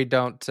we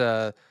don't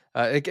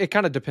it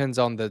kind of depends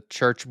on the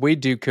church. We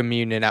do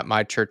communion at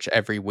my church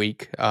every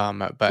week.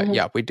 But Mm-hmm.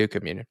 yeah, we do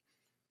communion.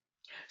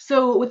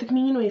 So with the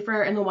communion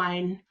wafer and the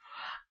wine,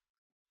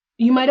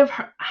 you might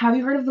have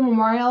you heard of the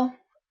memorial?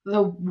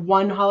 The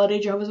one holiday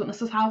Jehovah's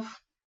Witnesses have?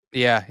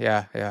 Yeah,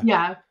 yeah, yeah.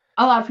 Yeah.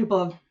 A lot of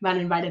people have been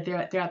invited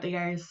throughout the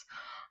years.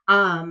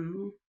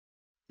 Um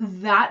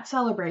that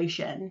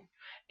celebration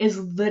is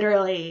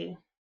literally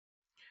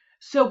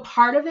so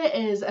part of it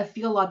is a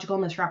theological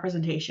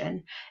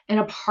misrepresentation and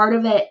a part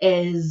of it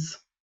is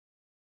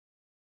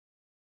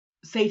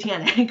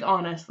satanic,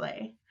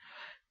 honestly.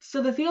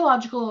 So the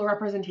theological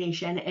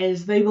representation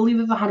is they believe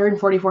that the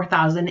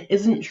 144,000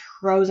 isn't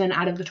chosen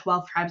out of the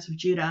 12 tribes of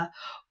Judah,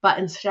 but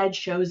instead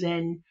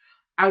chosen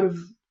out of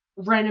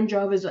random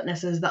Jehovah's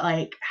Witnesses that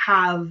like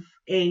have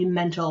a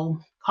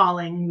mental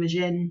calling,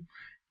 vision,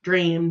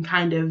 dream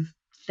kind of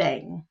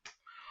thing.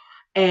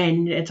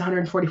 And it's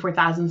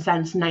 144,000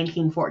 since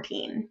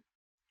 1914.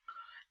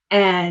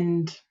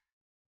 And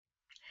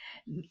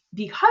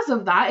Because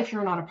of that, if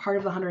you're not a part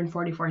of the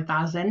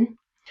 144,000,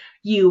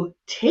 you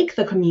take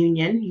the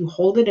communion, you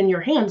hold it in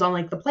your hands on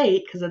like the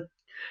plate, because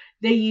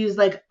they use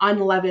like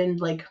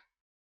unleavened like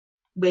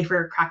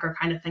wafer cracker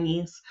kind of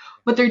thingies,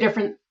 but they're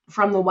different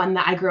from the one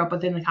that I grew up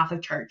with in the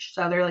Catholic Church.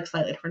 So they're like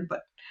slightly different,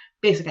 but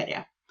basic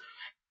idea.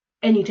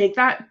 And you take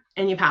that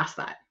and you pass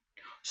that.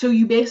 So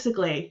you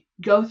basically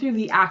go through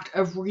the act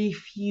of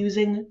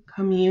refusing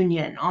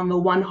communion on the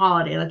one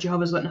holiday that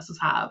Jehovah's Witnesses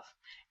have.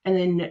 And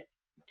then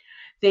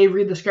they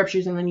read the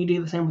scriptures, and then you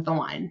do the same with the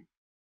wine.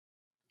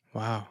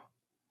 Wow.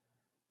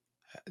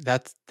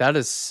 That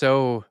is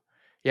so,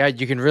 yeah,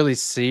 you can really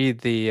see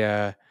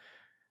the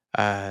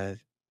uh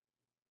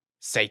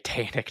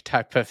satanic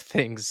type of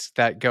things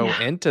that go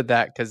Yeah. into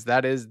that, because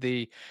that is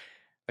the,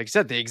 like you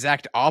said, the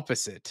exact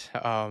opposite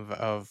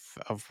of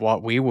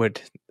what we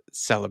would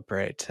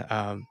celebrate.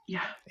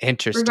 Yeah.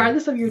 Interesting.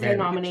 Regardless of your Very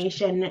interesting.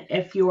 denomination,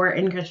 if you're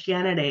in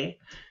Christianity,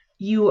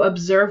 you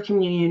observe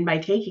communion by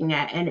taking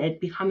it and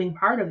it becoming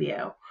part of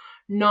you,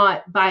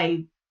 not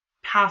by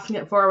passing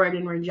it forward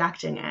and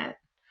rejecting it.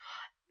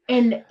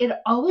 And it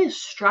always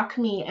struck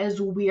me as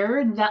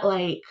weird that,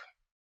 like,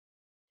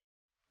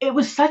 it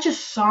was such a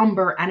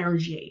somber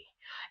energy.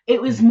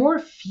 It was Mm, more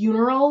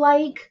funeral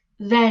like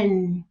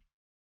than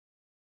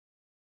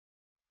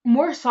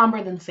more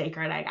somber than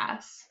sacred, I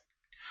guess.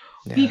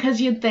 yeah.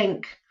 Because you'd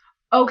think,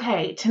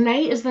 okay,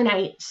 tonight is the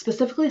night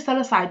specifically set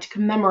aside to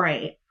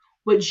commemorate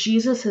what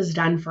Jesus has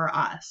done for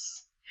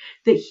us.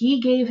 That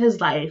he gave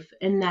his life,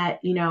 and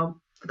that,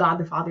 God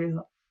the Father,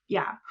 yeah.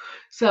 Yeah.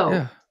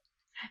 So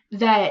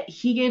that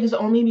he gave his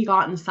only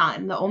begotten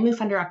son, the only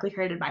son directly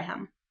created by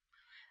him,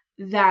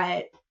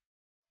 that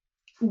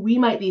we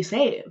might be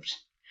saved,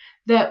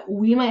 that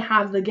we might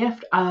have the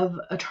gift of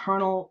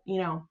eternal,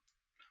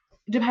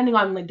 depending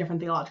on like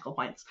different theological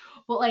points,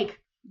 but like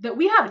that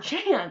we have a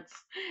chance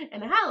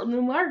in hell,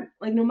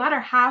 no matter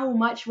how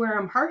much we're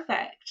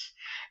imperfect,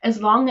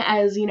 as long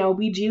as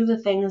we do the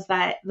things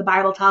that the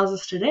Bible tells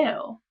us to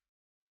do.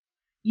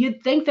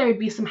 You'd think there'd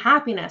be some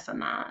happiness in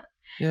that.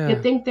 You'd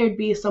Yeah. think there'd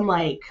be some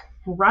like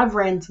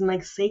reverence and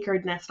like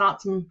sacredness,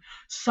 not some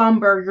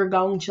somber you're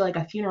going to like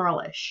a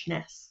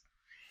funeralishness.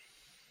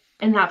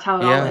 And that's how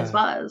it always Yeah.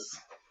 was.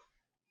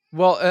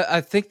 Well,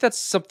 I think that's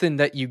something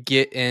that you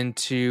get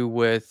into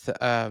with.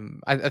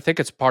 I think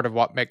it's part of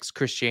what makes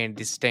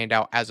Christianity stand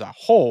out as a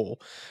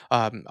whole.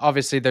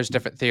 Obviously, there's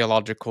different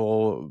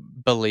theological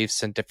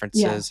beliefs and Yeah.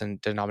 differences and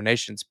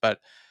denominations,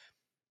 but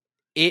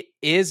it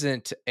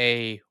isn't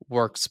a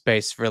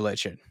works-based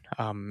religion.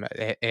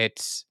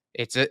 It's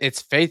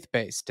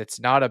faith-based. It's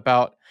not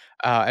about,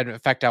 and in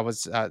fact, I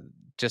was,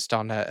 just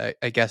on a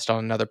guest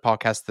on another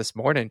podcast this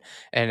morning,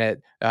 and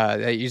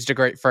they used a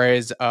great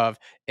phrase of,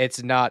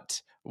 "It's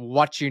not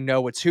what you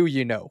know, it's who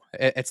you know.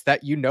 It's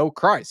that you know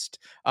Christ."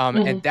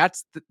 And Hmm.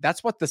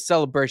 that's what the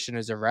celebration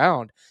is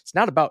around. It's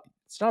not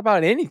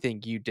about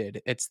anything you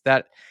did. It's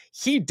that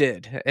he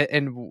did,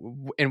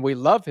 and we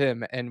love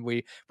him, and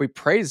we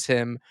praise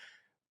him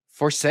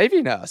for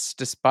saving us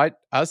despite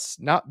us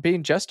not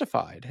being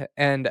justified.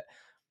 And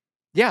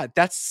yeah,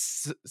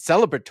 that's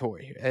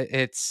celebratory.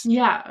 It's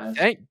Yeah,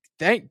 thank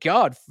thank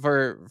God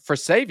for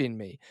saving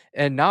me,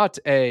 and not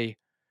a,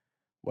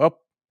 well,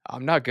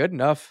 I'm not good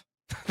enough.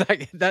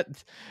 Like that,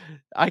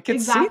 I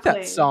could see that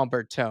exactly.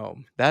 somber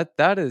tone.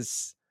 That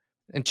is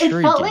It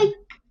felt like intriguing.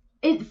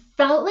 it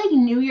felt like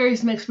New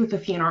Year's mixed with a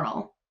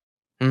funeral,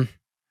 Mm,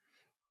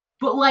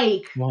 but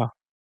like wow.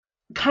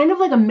 kind of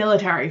like a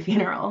military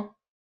funeral.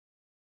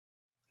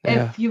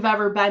 Yeah. If you've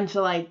ever been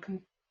to like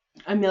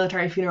a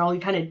military funeral, you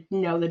kind of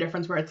know the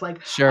difference, where it's like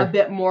a Sure.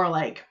 bit more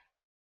like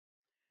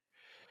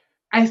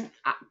I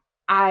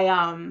I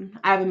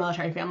have a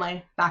military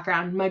family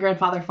background. My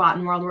grandfather fought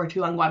in World War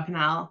II on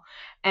Guadalcanal,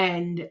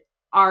 and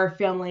our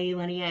family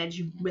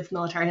lineage with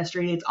military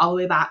history dates all the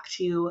way back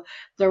to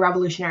the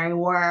Revolutionary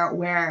War,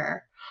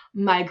 where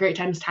my great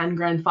times 10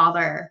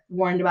 grandfather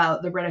warned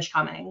about the British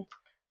coming.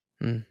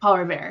 Mm, Paul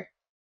Revere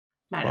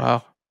might have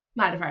wow.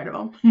 might have heard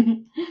of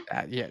him.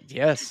 Yeah.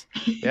 Yes.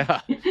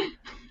 Yeah.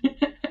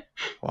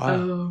 Wow.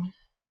 So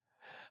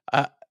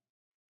Uh,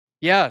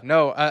 Yeah,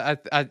 no,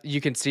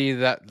 you can see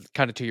that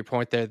kind of to your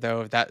point there,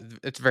 though, that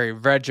it's very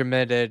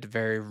regimented,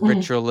 very mhm.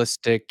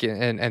 ritualistic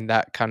in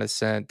that kind of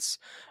sense.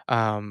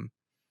 Um,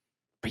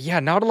 but yeah,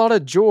 not a lot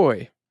of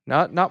joy,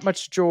 not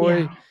much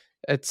joy. Yeah,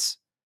 It's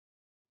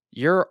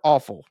you're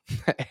awful,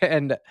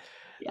 and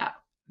yeah,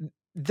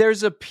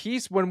 there's a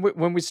piece when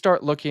we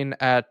start looking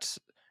at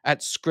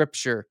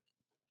scripture.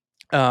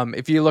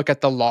 If you look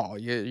at the law,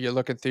 you're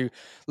looking through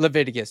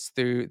Leviticus,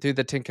 through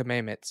the Ten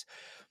Commandments.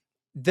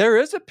 There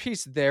is a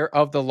piece there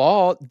of the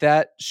law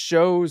that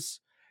shows,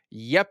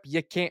 yep,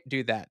 you can't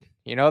do that.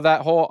 You know,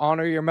 that whole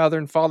honor your mother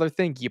and father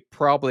thing, you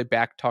probably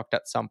backtalked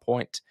at some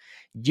point.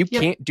 You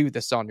yep, can't do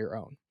this on your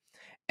own.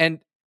 And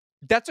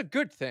that's a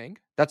good thing.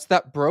 That's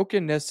that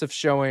brokenness of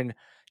showing,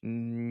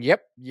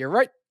 Yep, you're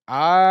right.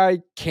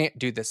 I can't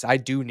do this. I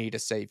do need a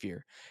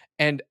savior."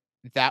 And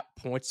that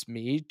points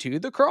me to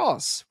the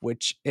cross,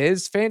 which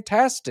is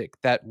fantastic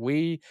that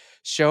we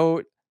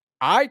show.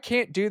 I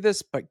can't do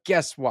this, but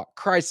guess what?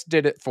 Christ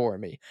did it for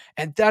me.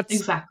 And that's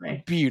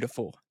Exactly.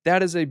 beautiful.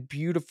 That is a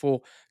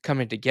beautiful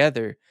coming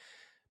together.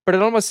 But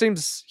it almost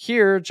seems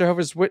here,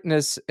 Jehovah's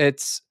Witness,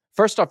 it's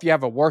first off, you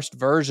have a worst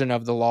version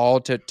of the law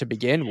to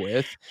begin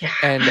with. Yeah.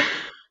 And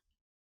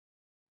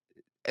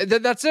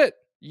that's it.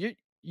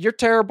 You're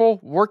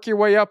terrible. Work your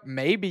way up.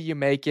 Maybe you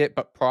make it,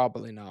 but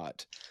probably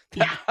not.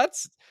 Yeah.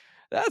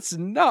 That's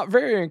not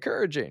very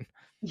encouraging.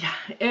 Yeah.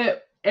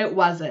 It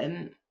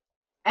wasn't.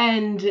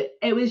 And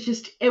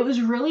it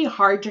was really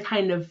hard to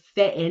kind of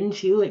fit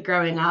into like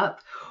growing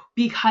up,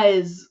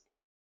 because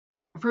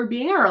for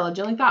being a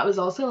religion like that was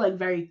also like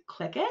very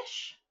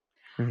cliquish.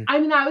 Mhm. I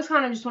mean, I was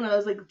kind of just one of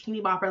those like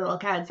teeny bopper little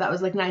kids that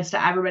was like nice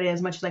to everybody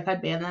as much as I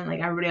could be, and then like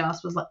everybody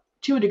else was like,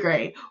 to a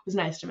degree, was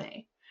nice to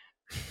me.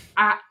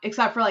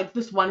 Except for like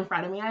this one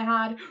friend of me I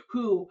had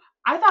who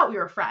I thought we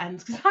were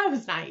friends because I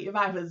was naive.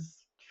 I was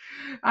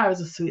a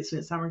sweet,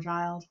 sweet summer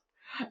child.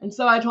 And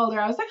so I told her,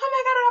 I was like, oh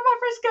my God, I got my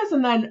first kiss.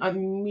 And then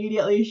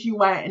immediately she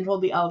went and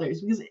told the elders,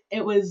 because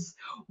it was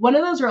one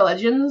of those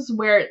religions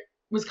where it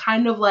was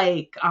kind of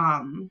like,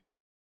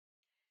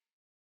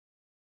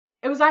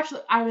 it was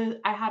actually, I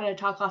had a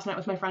talk last night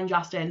with my friend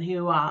Justin,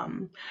 who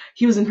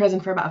he was in prison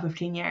for about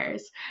 15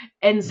 years.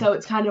 And so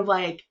it's kind of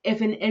like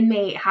if an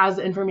inmate has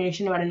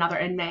information about another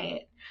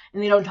inmate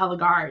and they don't tell the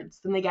guards,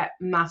 then they get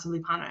massively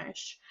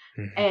punished.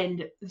 Mhm.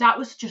 And that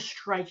was just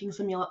striking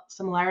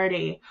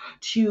similarity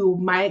to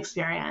my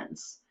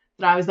experience,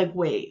 that I was like,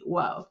 wait,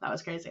 whoa, that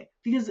was crazy.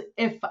 Because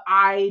if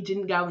I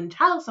didn't go and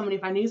tell somebody,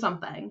 if I knew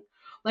something,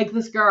 like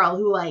this girl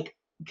who like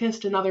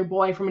kissed another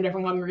boy from a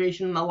different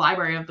congregation in the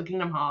library of the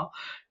Kingdom Hall,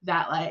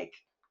 that like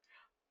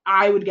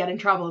I would get in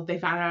trouble if they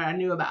found out I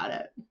knew about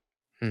it.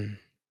 Mhm.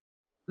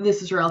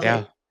 This is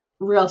Yeah.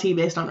 real tea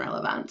based on real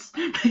events.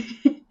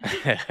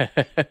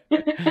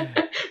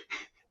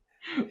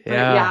 But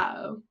Yeah.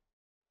 yeah.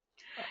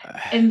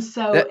 And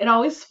so That it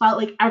always felt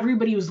like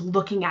everybody was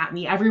looking at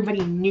me. Everybody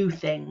knew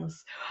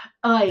things.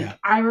 yeah. Like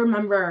I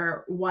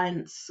remember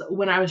once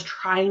when I was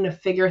trying to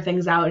figure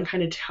things out and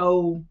kind of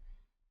toe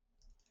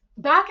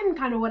back in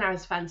kind of when I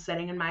was fence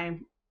sitting in my,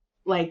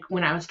 like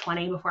when I was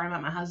 20 before I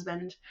met my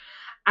husband.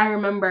 I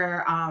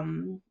remember I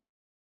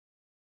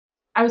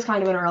was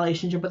kind of in a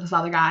relationship with this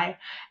other guy,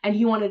 and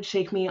he wanted to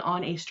take me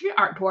on a street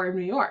art tour of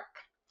New York.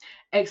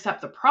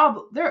 Except the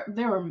problem, there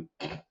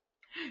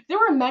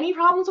were many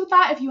problems with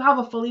that if you have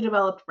a fully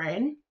developed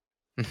brain.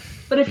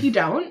 But if you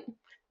don't,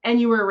 and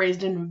you were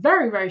raised in a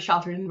very, very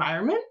sheltered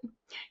environment,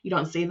 you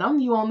don't see them.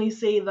 You only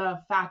see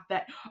the fact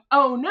that,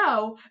 oh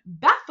no,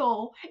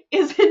 Bethel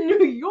is in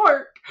New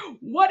York.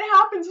 What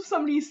happens if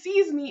somebody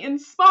sees me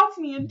and spots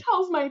me and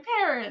tells my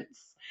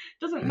parents?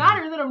 Doesn't Mhm.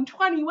 matter that I'm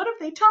 20. What if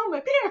they tell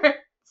my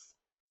parents?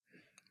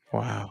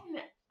 Wow.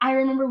 I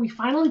remember we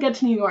finally get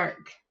to New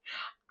York.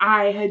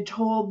 I had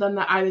told them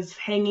that I was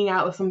hanging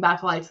out with some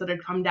Bethelites that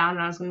had come down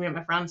and I was going to be at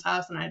my friend's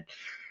house, and I'd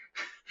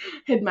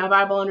hid my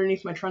Bible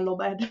underneath my trundle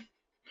bed.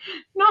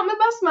 Not my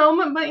best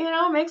moment, but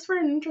it makes for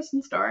an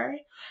interesting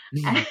story.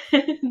 Mhm.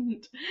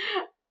 And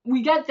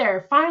we get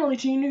there finally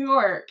to New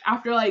York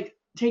after like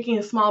taking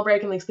a small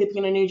break and like sleeping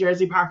in a New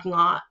Jersey parking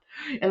lot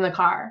in the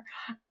car.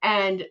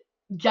 And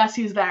guess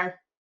who's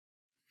there?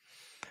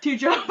 Two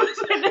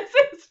Jehovah's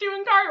Witnesses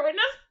doing car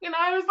witnessing, and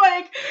I was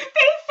like,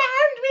 they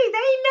found me,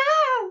 they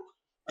know.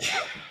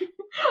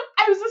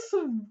 I was a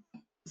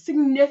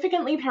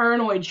significantly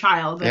paranoid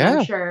child, and I'm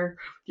Yeah. sure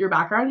your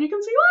background, you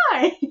can see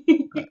why.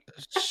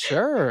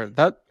 Sure.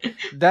 That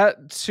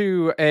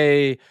to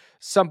a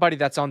somebody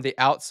that's on the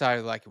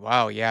outside, like,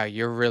 wow, yeah,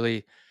 you're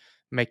really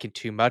making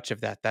too much of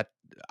that. That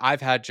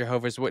I've had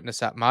Jehovah's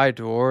Witness at my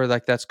door,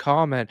 like that's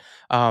common.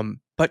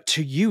 But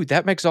to you,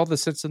 that makes all the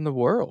sense in the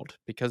world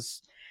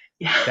because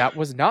Yeah. that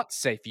was not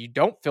safe. You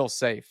don't feel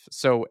safe.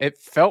 So it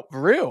felt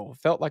real.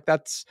 Felt like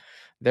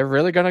they're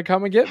really gonna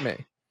come and get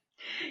me.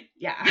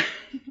 Yeah.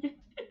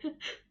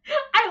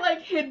 I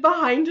like hid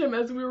behind him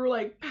as we were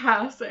like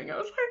passing. I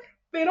was like,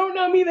 they don't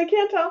know me, they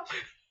can't tell.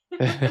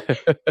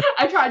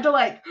 I tried to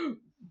like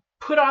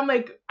put on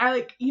like I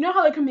like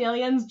how like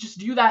chameleons just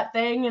do that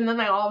thing and then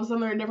they all of a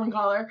sudden they're a different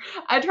color.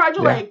 I tried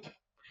to Yeah. like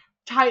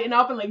tighten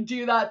up and like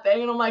do that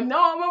thing, and I'm like,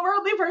 no, I'm a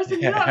worldly person,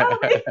 you don't know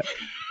me.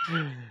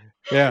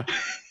 Yeah.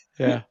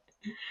 Yeah.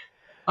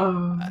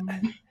 Um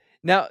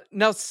Now,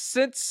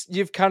 since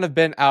you've kind of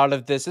been out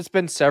of this, it's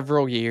been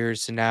several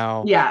years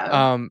now.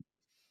 yeah.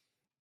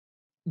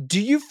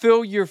 Do you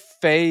feel your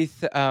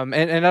faith, and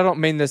I don't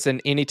mean this in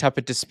any type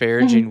of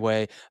disparaging Mhm.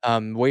 way.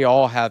 We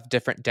all have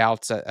different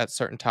doubts at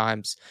certain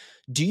times.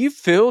 Do you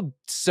feel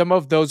some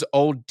of those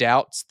old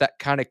doubts that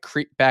kind of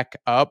creep back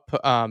up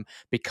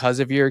because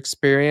of your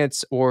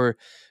experience, or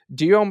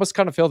do you almost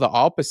kind of feel the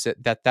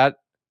opposite that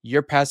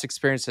your past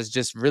experience has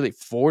just really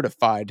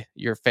fortified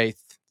your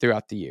faith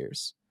throughout the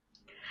years?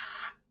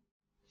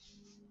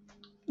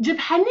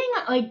 Depending,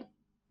 like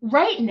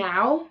right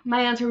now,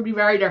 my answer would be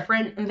very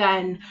different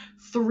than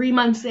 3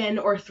 months in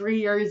or 3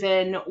 years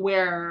in,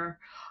 where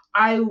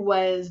I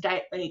was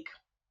like,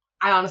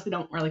 I honestly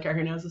don't really care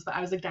who knows this, but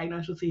I was like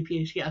diagnosed with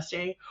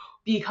PTSD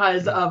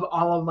because Mm, of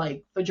all of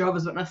like the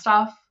Jehovah's Witness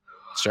stuff.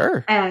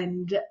 Sure.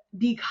 And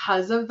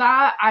because of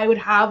that, I would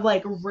have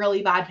like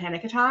really bad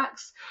panic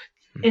attacks.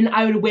 And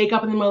I would wake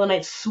up in the middle of the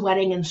night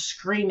sweating and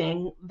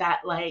screaming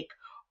that like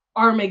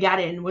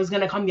Armageddon was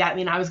going to come get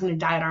me and I was going to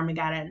die at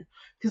Armageddon.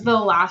 Because the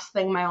last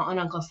thing my aunt and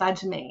uncle said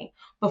to me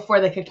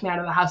before they kicked me out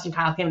of the house and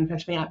Kyle came and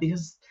picked me up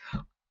because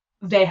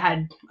they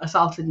had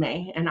assaulted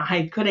me and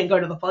I couldn't go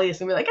to the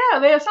police and be like, yeah,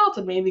 they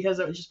assaulted me, because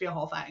it would just be a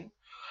whole thing,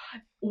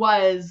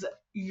 was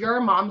your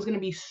mom's going to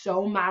be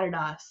so mad at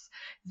us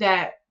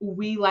that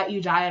we let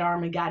you die at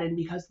Armageddon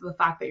because of the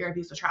fact that you're a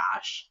piece of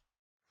trash.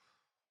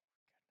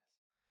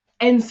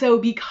 And so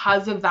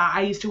because of that,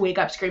 I used to wake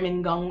up screaming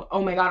and going,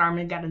 oh my God,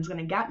 Armageddon's going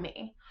to get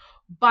me.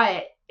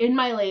 But in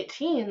my late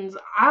teens,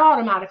 I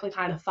automatically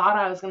kind of thought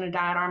I was going to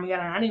die at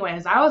Armageddon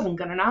anyways. I wasn't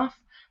good enough.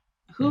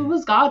 Who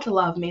was God to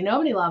love me?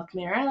 Nobody loved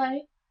me,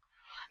 really.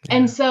 Yeah.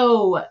 And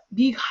so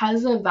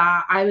because of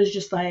that, I was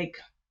just like,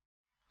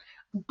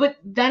 but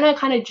then I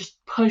kind of just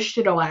pushed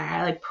it away.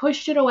 I like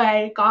pushed it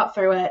away, got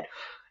through it.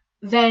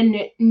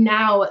 Then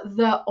now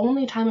the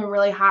only time I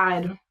really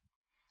had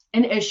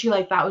an issue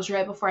like that was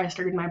right before I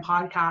started my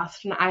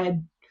podcast. And I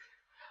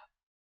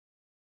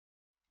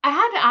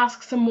had to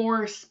ask some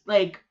more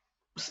like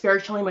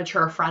spiritually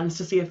mature friends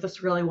to see if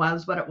this really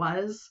was what it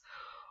was.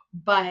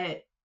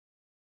 But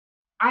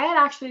I had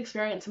actually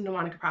experienced some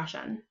demonic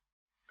oppression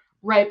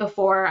right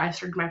before I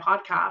started my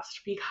podcast,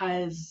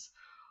 because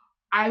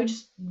I would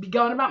just be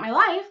going about my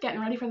life,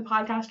 getting ready for the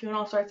podcast, doing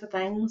all sorts of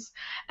things,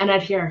 and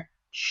I'd hear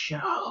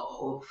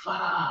Jehovah.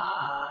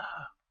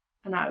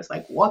 And I was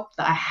like, what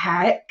the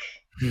heck?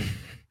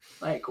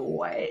 Like,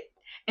 what?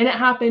 And it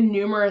happened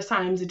numerous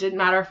times. It didn't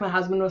matter if my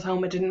husband was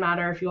home. It didn't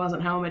matter if he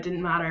wasn't home. It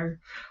didn't matter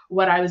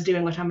what I was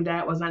doing, what time of day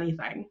it was,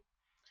 anything.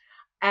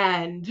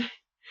 And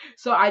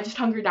so I just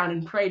hunkered down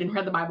and prayed and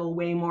read the Bible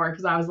way more,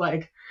 because I was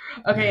like,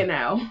 okay,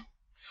 no.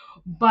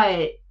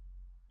 But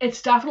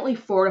it's definitely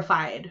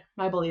fortified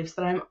my beliefs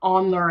that I'm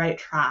on the right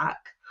track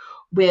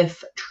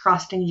with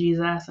trusting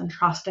Jesus and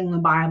trusting the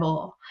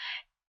Bible.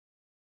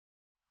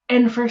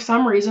 And for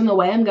some reason, the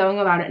way I'm going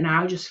about it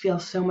now just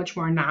feels so much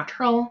more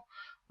natural.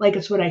 Like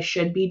it's what I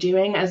should be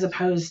doing, as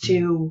opposed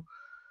to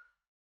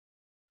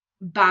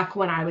back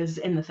when I was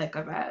in the thick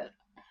of it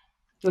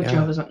with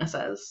Jehovah's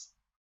Witnesses.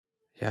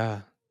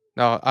 Yeah.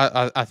 No,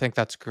 I think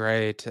that's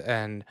great,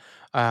 and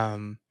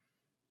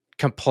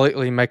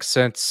completely makes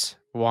sense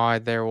why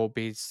there will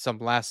be some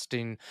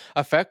lasting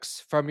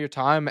effects from your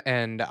time,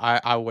 and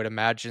I would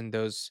imagine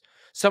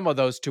some of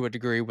those, to a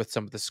degree, with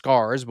some of the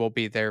scars, will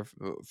be there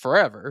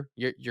forever.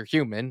 You're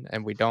human,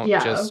 and we don't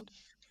just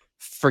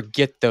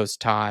forget those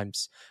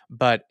times.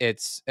 But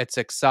it's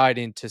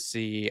exciting to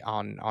see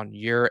on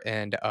your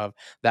end of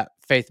that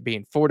faith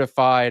being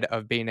fortified,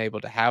 of being able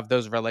to have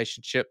those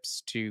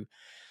relationships to,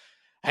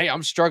 hey,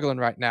 I'm struggling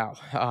right now,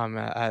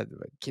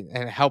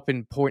 and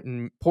helping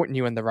pointing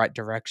you in the right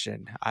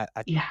direction.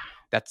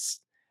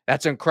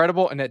 That's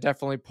incredible, and it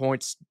definitely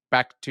points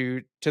back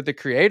to the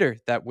Creator,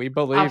 that we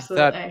believe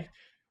that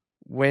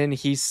when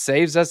He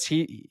saves us,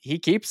 He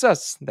keeps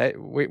us. That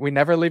we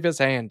never leave His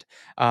hand.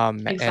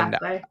 And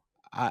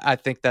I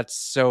think that's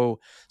so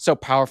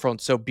powerful and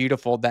so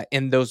beautiful, that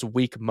in those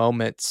weak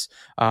moments,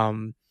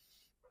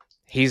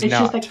 He's it's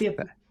not. Just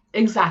like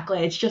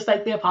exactly. It's just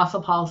like the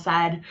Apostle Paul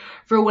said,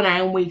 for when I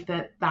am weak,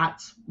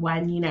 that's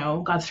when,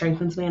 God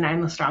strengthens me and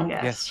I'm the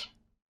strongest.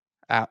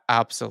 Yes.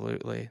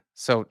 Absolutely.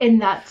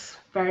 And that's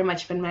very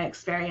much been my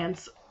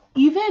experience.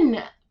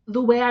 Even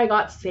the way I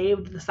got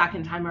saved the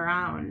second time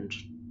around,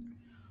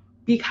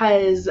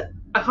 because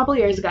a couple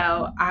years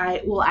ago,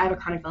 I have a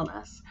chronic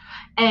illness,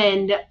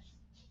 and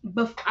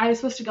I was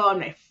supposed to go on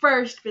my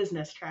first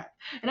business trip,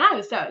 and I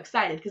was so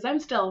excited because I'm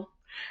still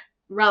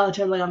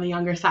relatively on the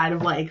younger side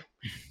of like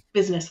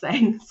business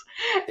things.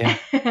 Yeah.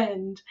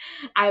 And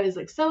I was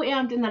like so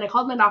amped, and then I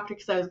called my doctor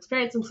because I was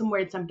experiencing some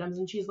weird symptoms,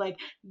 and she's like,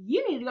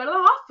 you need to go to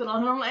the hospital.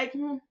 And I'm like,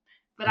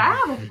 but I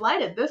have a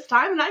flight at this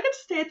time and I get to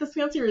stay at this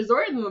fancy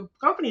resort and the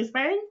company's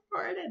paying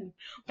for it and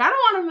I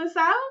don't want to miss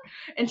out.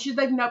 And she's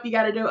like, nope, you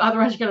got to do it,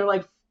 otherwise you're gonna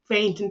like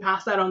faint and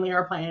pass out on the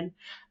airplane.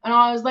 And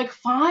I was like,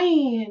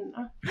 fine.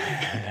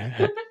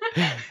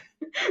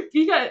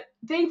 Because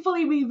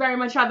thankfully we very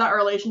much had that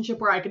relationship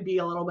where I could be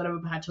a little bit of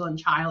a petulant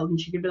child and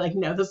she could be like,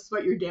 no, this is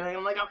what you're doing.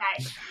 I'm like,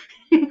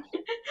 okay.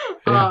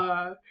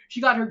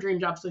 She got her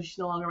dream job, so she's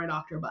no longer my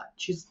doctor, but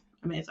she's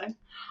amazing.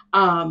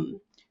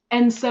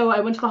 And so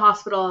I went to the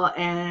hospital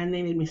and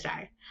they made me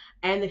stay.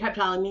 And they kept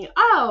telling me,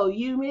 oh,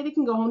 you maybe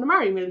can go home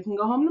tomorrow. You maybe can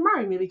go home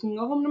tomorrow. You maybe can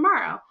go home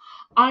tomorrow.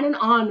 On and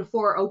on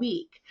for a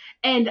week.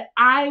 And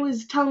I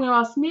was telling my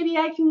boss, maybe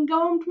I can go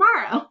home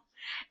tomorrow.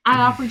 I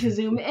offered to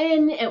Zoom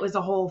in. It was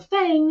a whole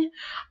thing.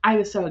 I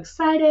was so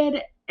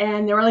excited.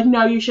 And they were like,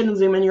 no, you shouldn't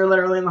Zoom in. You're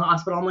literally in the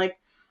hospital. I'm like,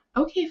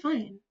 okay,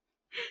 fine.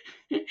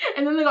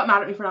 And then they got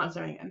mad at me for not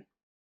Zooming in.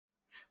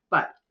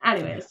 But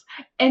anyways.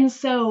 And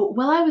so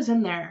while I was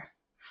in there,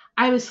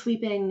 I was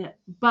sleeping,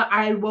 but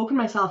I had woken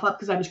myself up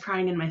because I was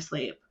crying in my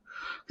sleep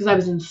because I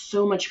was in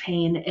so much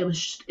pain. It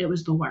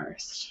was the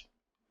worst.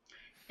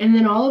 And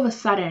then all of a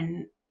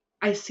sudden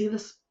I see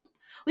this,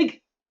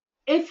 like,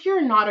 if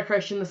you're not a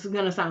Christian, this is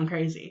going to sound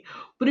crazy,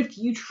 but if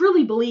you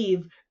truly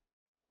believe,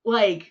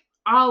 like,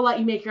 I'll let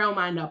you make your own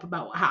mind up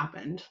about what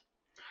happened.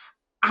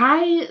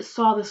 I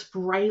saw this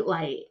bright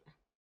light,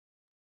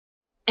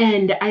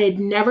 and I had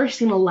never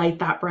seen a light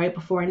that bright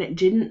before, and it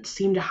didn't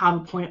seem to have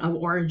a point of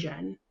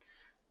origin.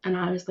 And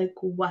I was like,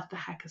 what the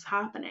heck is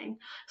happening?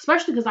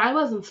 Especially because I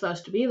wasn't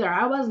supposed to be there.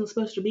 I wasn't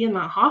supposed to be in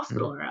that Mm.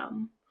 hospital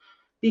room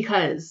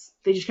because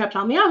they just kept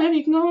telling me, oh, maybe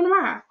you can go home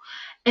tomorrow.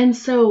 And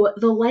so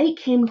the light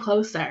came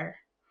closer,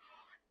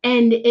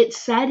 and it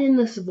said in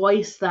this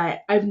voice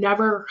that I've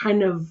never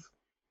kind of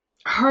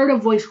heard a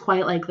voice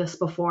quite like this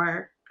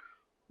before.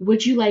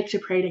 Would you like to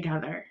pray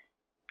together?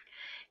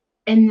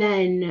 And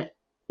then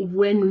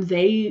when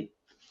they,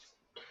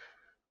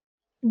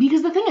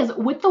 because the thing is,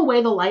 with the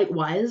way the light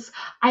was,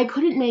 I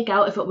couldn't make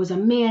out if it was a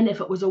man,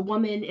 if it was a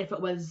woman, if it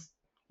was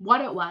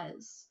what it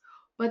was.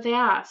 But they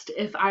asked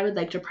if I would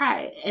like to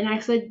pray. And I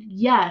said,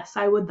 yes,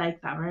 I would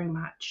like that very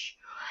much.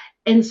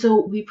 And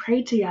so we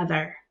prayed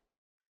together.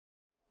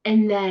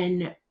 And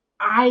then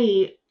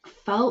I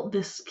felt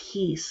this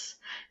peace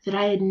that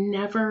I had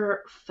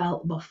never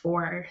felt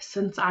before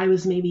since I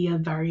was maybe a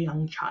very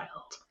young child.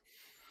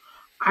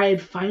 I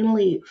had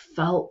finally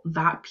felt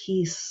that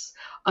peace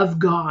of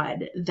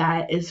God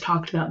that is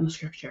talked about in the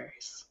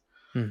scriptures.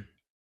 Mm.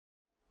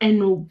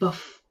 And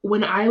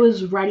when I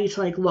was ready to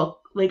like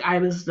look, like I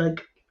was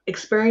like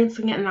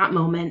experiencing it in that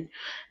moment,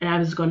 and I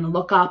was going to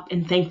look up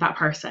and thank that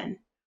person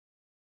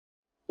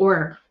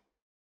or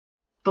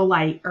the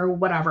light or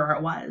whatever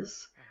it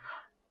was.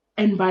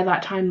 And by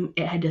that time,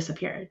 it had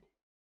disappeared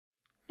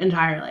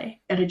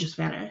entirely. It had just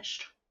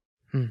vanished.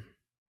 Mm.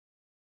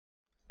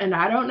 And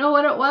I don't know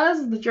what it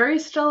was. The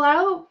jury's still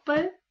out,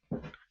 but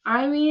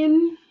I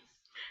mean,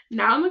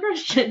 now I'm a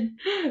Christian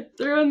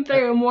through and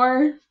through,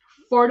 more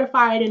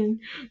fortified and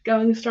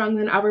going strong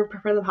than ever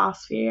for the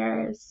past few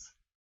years.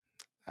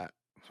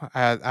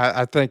 I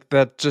I think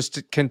that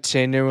just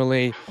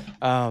continually,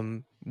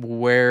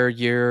 where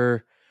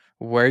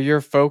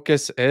your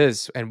focus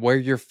is and where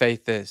your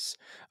faith is.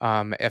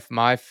 If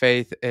my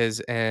faith is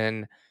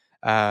in,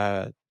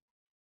 uh,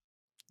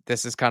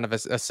 this is kind of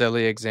a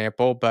silly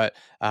example, but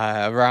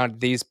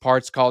around these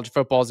parts, college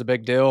football is a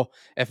big deal.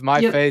 If my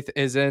Yep, faith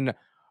is in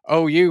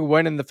OU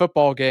winning the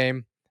football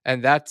game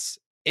and that's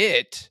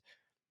it,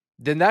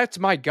 then that's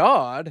my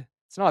God.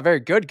 It's not a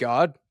very good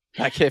God.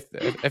 Like if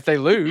they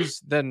lose,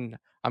 then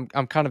I'm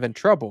kind of in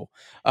trouble.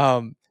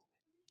 Um,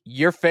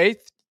 your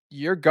faith,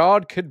 your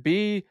God could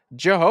be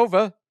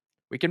Jehovah.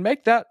 We can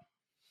make that,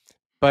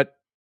 but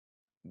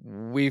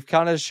we've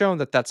kind of shown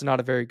that that's not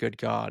a very good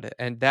God,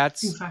 and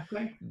that's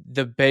exactly.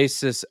 the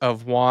basis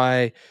of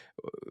why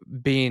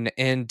being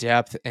in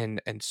depth in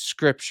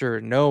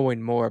scripture,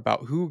 knowing more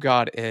about who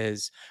God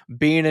is,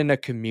 being in a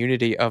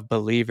community of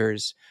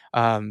believers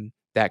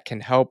that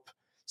can help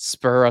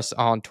spur us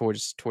on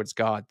towards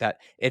God. That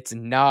it's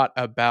not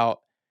about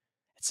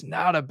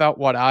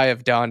what I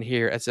have done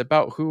here. It's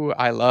about who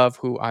I love,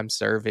 who I'm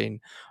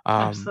serving.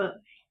 Um, Absolutely.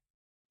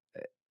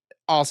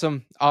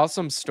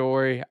 awesome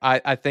story.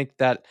 I think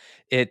that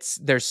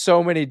there's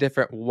so many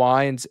different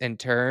winds and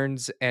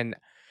turns, and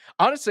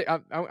honestly,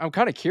 I'm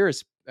kind of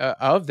curious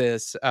of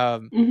this.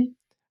 Mhm.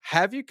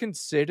 Have you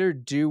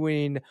considered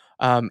doing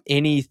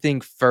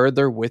anything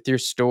further with your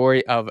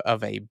story of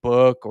a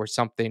book or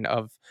something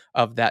of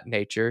that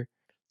nature?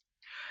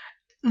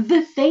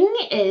 The thing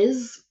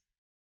is,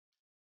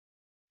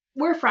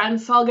 we're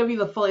friends, so I'll give you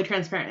the fully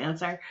transparent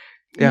answer.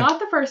 Yeah. Not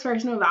the first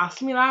person who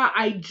asked me that.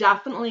 I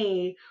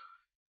definitely,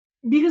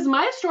 because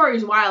my story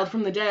is wild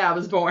from the day I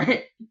was born.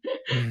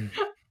 Mm.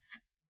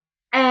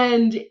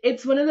 And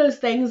it's one of those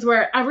things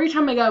where every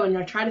time I go and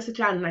I try to sit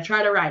down and I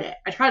try to write it,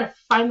 I try to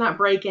find that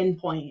break in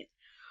point.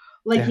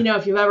 Like, Yeah.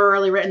 if you've ever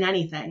really written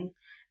anything.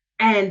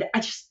 And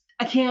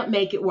I can't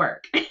make it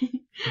work.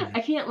 Mm.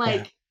 I can't, Yeah.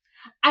 like,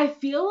 I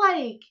feel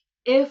like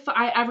if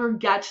I ever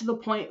get to the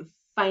point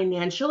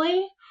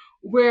financially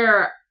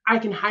where I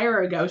can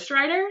hire a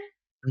ghostwriter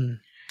Mm.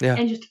 Yeah.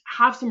 and just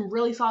have some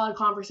really solid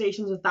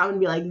conversations with them and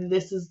be like,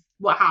 this is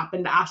what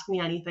happened, ask me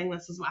anything.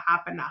 This is what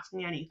happened, ask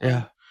me anything.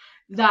 Yeah.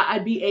 That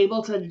I'd be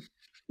able to,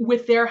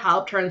 with their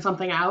help, turn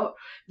something out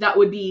that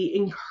would be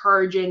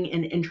encouraging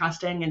and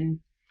interesting. And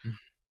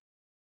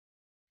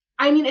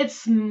I mean,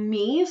 it's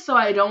me, so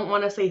I don't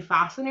want to say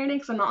fascinating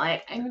because I'm not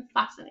like, I'm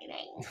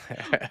fascinating.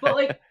 But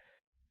like,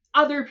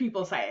 other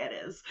people say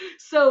it is.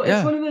 So it's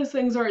Yeah. one of those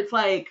things where it's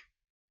like,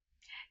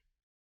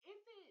 if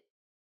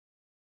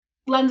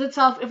it lends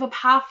itself, if a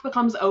path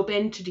becomes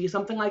open to do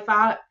something like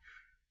that,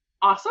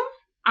 awesome.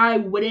 I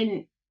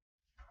wouldn't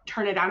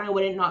turn it down. I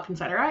wouldn't not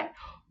consider it.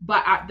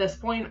 But at this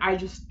point, I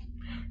just,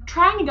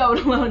 trying to go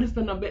it alone has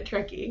been a bit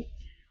tricky.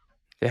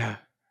 Yeah.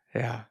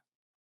 Yeah.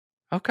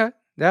 Okay.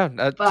 Yeah.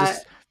 That But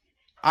just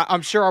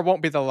I'm sure I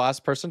won't be the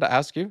last person to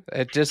ask you.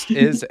 It just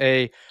is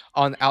a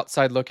on the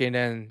outside looking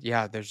in.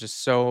 Yeah, there's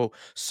just so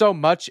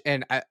much,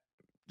 and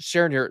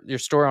sharing your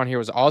story on here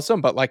was awesome.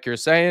 But like you're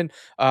saying,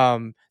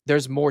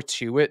 there's more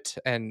to it,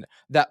 and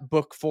that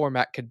book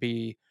format could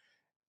be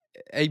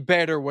a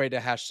better way to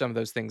hash some of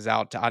those things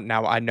out.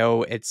 Now I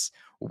know it's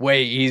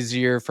way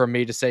easier for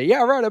me to say,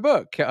 "Yeah, write a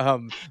book,"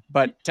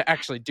 but to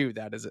actually do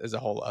that is a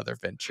whole other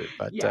venture.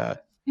 But Yeah.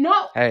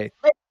 No, hey,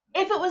 like,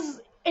 if it was,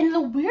 and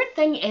the weird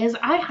thing is,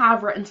 I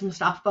have written some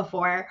stuff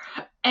before,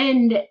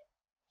 and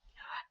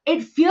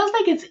it feels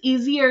like it's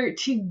easier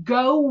to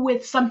go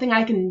with something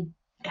I can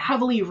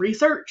heavily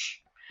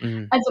research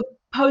mm, as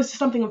opposed to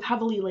something I've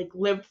heavily like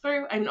lived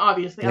through. I mean,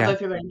 obviously, I'll yeah, go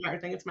through the entire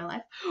thing. It's my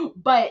life,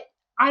 but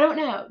I don't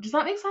know. Does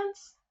that make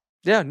sense?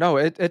 yeah, no,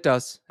 it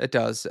does, it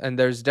does, and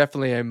there's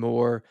definitely a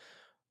more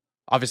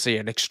obviously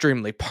an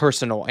extremely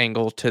personal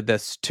angle to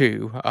this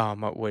too,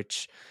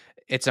 which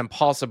it's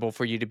impossible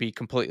for you to be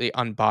completely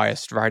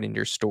unbiased writing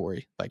your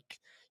story. Like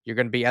you're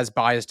going to be as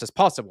biased as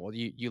possible.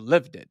 You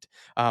lived it.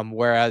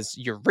 Whereas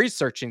you're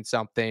researching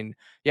something,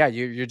 yeah,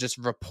 you're just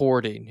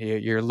reporting.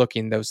 You're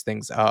looking those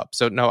things up.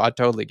 So no, I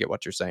totally get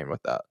what you're saying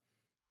with that.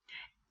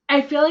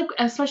 I feel like,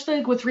 especially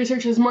like with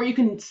research, there's more you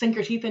can sink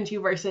your teeth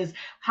into versus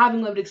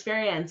having lived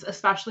experience,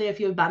 especially if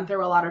you've been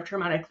through a lot of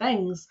traumatic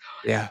things.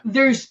 Yeah,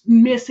 There's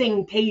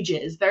missing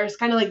pages. There's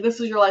kind of like, this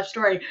is your life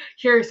story.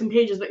 Here are some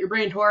pages that your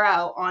brain tore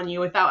out on you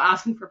without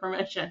asking for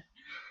permission.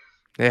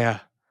 yeah,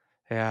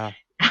 yeah.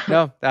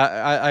 No,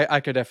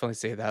 I could definitely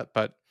see that,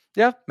 but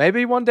yeah,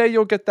 maybe one day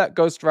you'll get that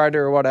ghostwriter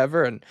or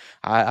whatever, and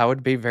I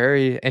would be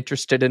very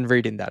interested in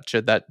reading that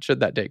should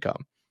that day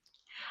come.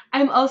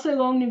 I'm also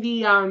going to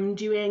be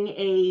doing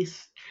a.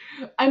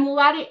 I'm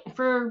letting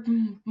for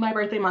my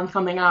birthday month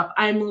coming up.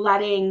 I'm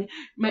letting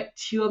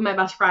two of my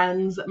best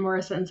friends,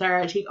 Marissa and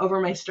Sarah, take over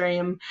my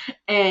stream,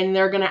 and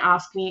they're gonna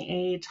ask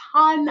me a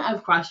ton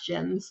of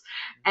questions,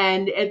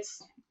 and it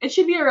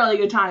should be a really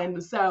good time.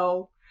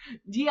 So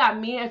DM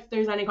me if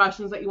there's any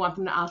questions that you want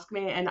them to ask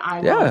me, and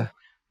I Yeah, will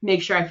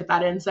make sure I fit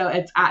that in. So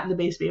it's at the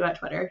base babe at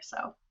Twitter.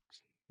 So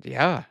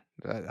yeah.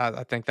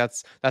 I think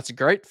that's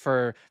great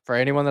for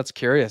anyone that's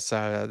curious.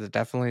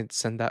 Definitely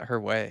send that her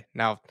way.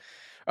 Now,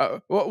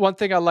 one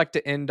thing I like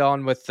to end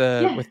on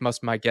yeah. with most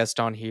of my guests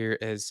on here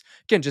is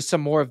again just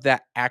some more of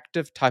that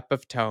active type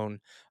of tone.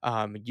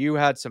 You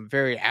had some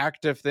very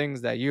active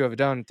things that you have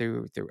done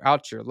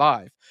throughout your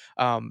life.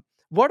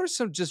 What are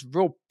some just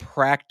real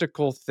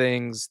practical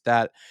things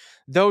that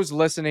those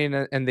listening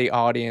in the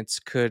audience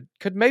could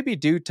maybe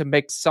do to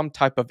make some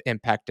type of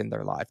impact in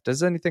their life?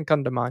 Does anything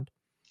come to mind?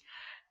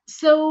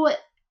 So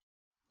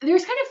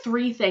there's kind of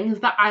three things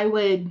that I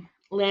would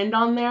land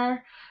on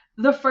there.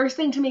 The first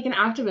thing to make an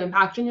active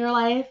impact in your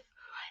life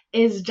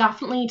is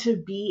definitely to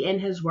be in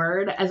his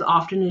word as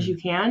often as you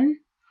Mm, can,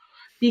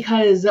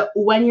 because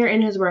when you're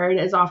in his word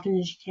as often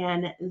as you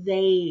can,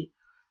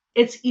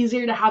 it's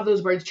easier to have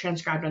those words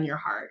transcribed on your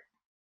heart.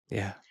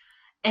 yeah,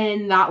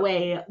 And that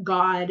way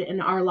God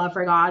and our love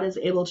for God is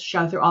able to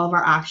show through all of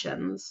our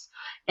actions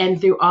and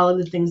through all of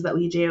the things that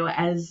we do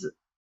as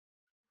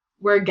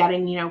we're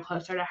getting,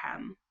 closer to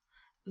him.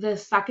 The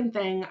second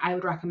thing I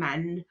would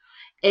recommend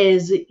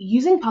is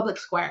using Public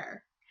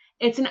Square.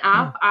 It's an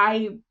mm, app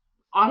I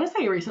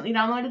honestly recently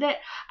downloaded it.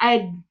 I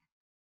had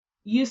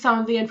used some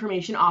of the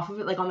information off of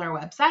it, like on their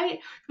website,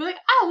 to be like,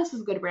 oh, this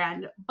is a good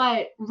brand.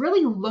 But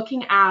really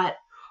looking at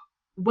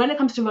when it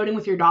comes to voting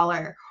with your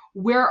dollar,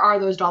 where are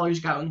those dollars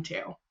going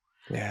to?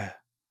 yeah,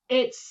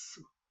 It's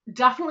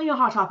definitely a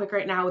hot topic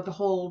right now with the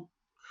whole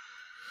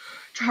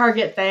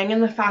Target thing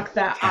and the fact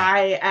that yeah.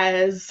 I,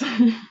 as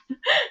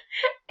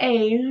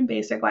a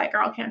basic white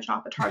girl, can't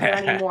shop at Target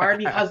anymore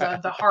because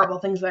of the horrible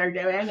things they're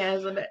doing. And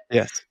it's a bit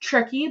Yes.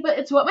 tricky, but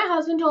it's what my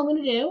husband told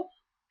me to do.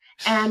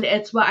 And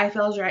it's what I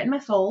feel is right in my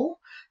soul.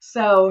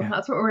 So Yeah,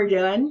 that's what we're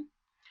doing.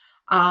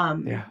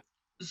 Um, yeah,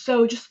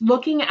 so just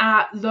looking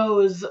at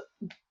those,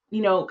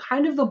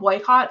 kind of the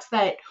boycotts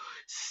that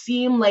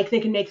seem like they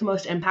can make the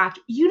most impact.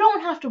 You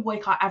don't have to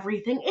boycott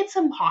everything. It's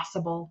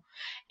impossible.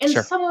 And sure.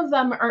 some of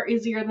them are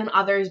easier than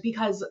others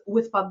because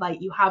with Bud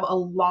Light, you have a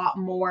lot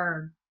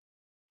more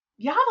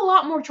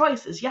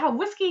choices. You have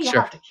whiskey, you Sure.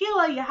 have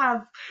tequila, you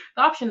have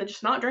the option to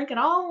just not drink at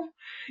all,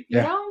 you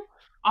Yeah, know,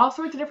 all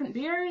sorts of different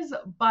beers.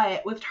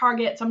 But with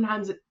Target,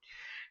 sometimes it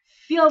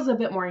feels a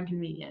bit more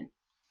inconvenient.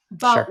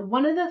 But sure.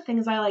 one of the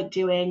things I like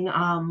doing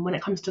when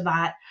it comes to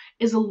that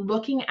is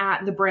looking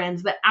at the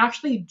brands that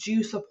actually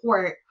do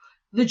support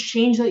the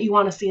change that you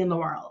want to see in the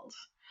world.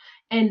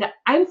 And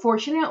I'm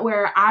fortunate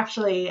where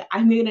actually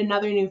I made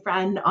another new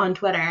friend on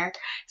Twitter.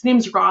 His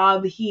name's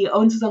Rob. He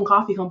owns his own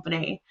coffee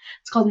company.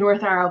 It's called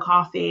North Arrow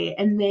Coffee,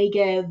 and they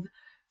give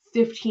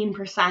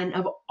 15%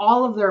 of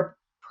all of their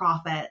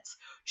profits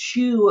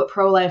to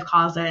pro life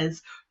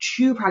causes,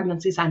 to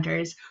pregnancy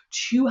centers,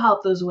 to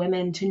help those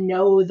women to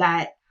know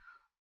that,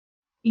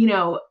 you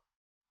know,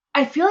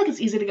 I feel like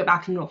it's easy to get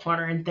back into a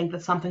corner and think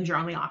that something's your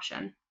only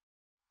option,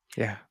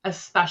 Yeah,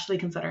 especially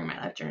considering my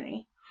life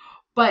journey.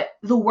 But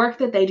the work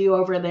that they do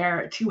over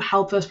there to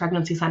help those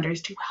pregnancy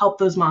centers, to help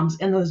those moms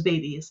and those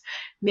babies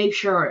make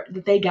sure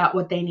that they get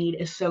what they need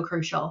is so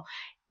crucial.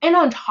 And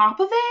on top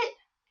of it,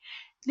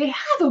 they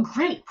have a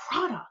great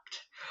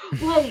product.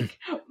 Like,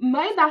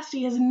 my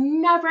bestie has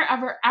never,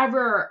 ever,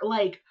 ever,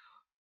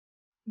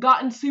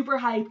 gotten super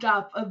hyped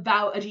up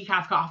about a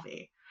decaf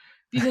coffee.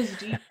 Because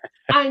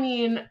I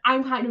mean,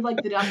 I'm kind of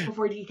like the death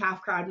before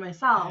decaf crowd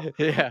myself,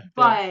 Yeah, yeah.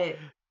 but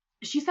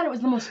she said it was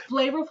the most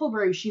flavorful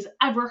brew she's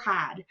ever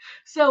had.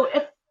 So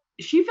if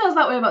she feels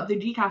that way about the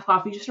decaf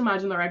coffee, just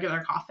imagine the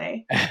regular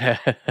coffee.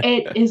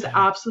 It is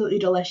absolutely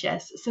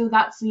delicious. So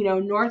that's,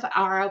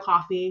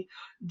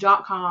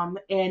 northarrowcoffee.com.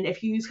 And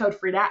if you use code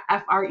FREDA,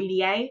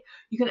 FREDA,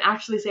 you can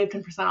actually save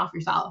 10% off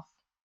yourself.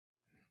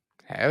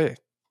 Hey,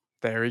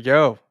 there we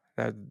go.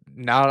 Uh,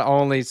 Not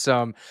only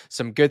some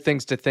good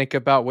things to think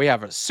about, we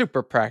have a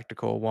super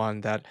practical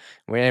one that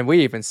and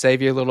we even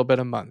save you a little bit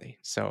of money.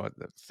 So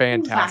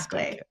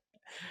fantastic. Exactly.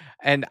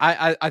 And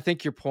I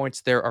think your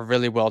points there are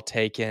really well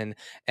taken.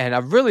 And I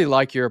really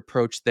like your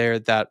approach there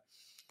that,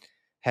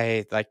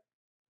 hey, like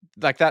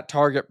that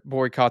Target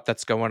boycott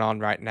that's going on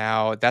right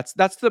now, that's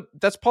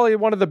probably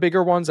one of the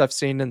bigger ones I've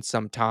seen in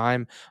some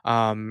time.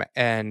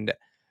 And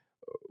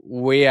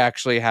we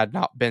actually had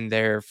not been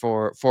there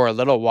for a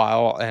little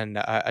while, and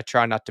I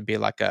try not to be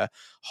like a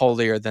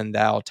holier than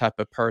thou type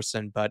of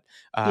person, but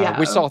we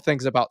Yeah. saw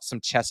things about some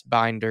chest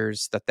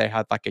binders that they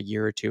had like a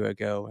year or two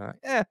ago.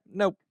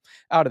 Nope,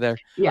 out of there.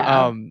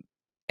 Yeah. Um,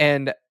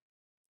 and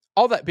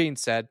all that being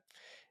said,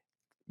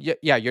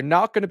 yeah, you're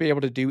not going to be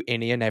able to do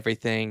any and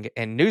everything.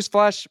 And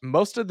newsflash,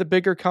 most of the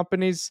bigger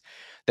companies,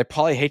 they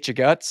probably hate your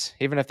guts,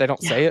 even if they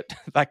don't Yeah. say it.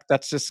 Like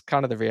that's just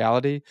kind of the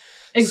reality.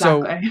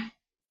 So Exactly.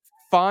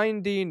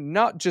 finding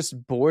not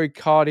just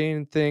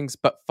boycotting things,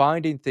 but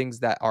finding things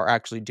that are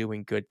actually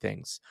doing good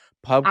things.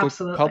 Public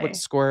Absolutely.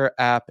 Square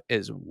app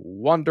is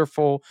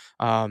wonderful.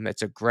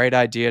 It's a great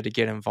idea to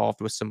get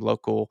involved with some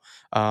local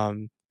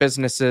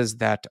businesses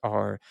that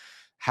are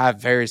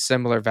have very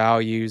similar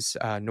values.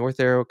 North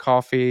Arrow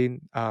Coffee.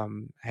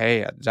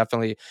 Hey, I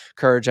definitely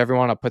encourage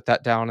everyone. I'll put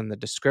that down in the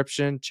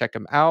description. Check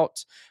them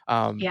out.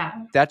 Um, Yeah.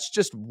 that's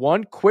just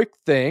one quick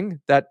thing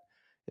that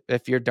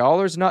if your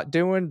dollar's not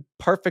doing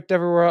perfect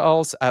everywhere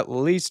else, at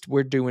least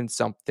we're doing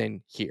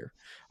something here.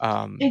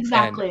 And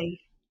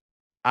Exactly.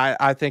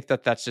 I think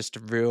that that's just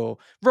real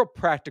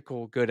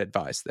practical, good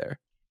advice there.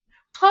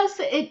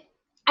 Plus,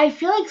 I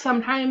feel like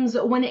sometimes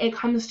when it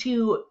comes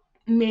to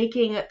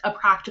making a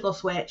practical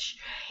switch,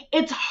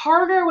 it's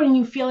harder when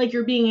you feel like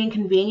you're being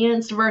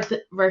inconvenienced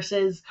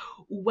versus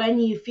when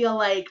you feel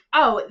like,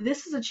 oh,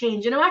 this is a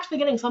change and I'm actually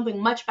getting something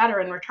much better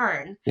in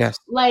return. Yes.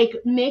 Like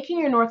making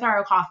your North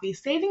Arrow coffee,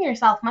 saving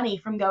yourself money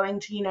from going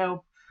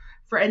to,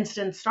 for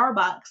instance,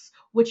 Starbucks,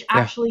 which Yeah.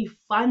 actually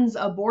funds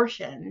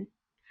abortion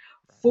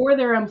for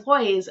their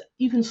employees.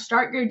 You can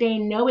start your day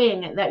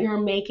knowing that you're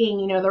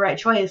making, the right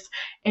choice,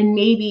 and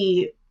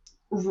maybe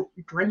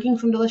drinking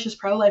some delicious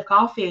pro-life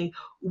coffee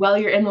while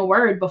you're in the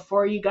word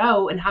before you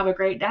go and have a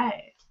great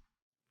day.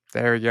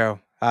 There you go.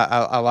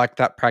 I like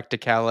that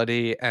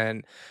practicality,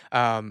 and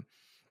um,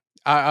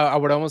 I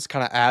would almost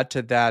kind of add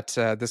to that.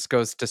 This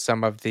goes to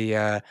some of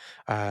the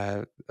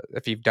uh,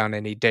 if you've done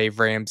any Dave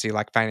Ramsey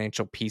like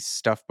financial peace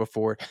stuff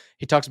before.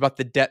 He talks about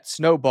the debt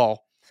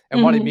snowball,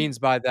 and what he Mm-hmm. means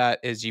by that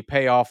is you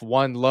pay off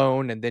one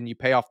loan, and then you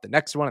pay off the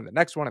next one, and the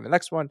next one, and the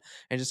next one,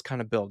 and it just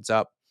kind of builds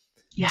up.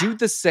 Yeah. Do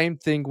the same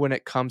thing when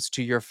it comes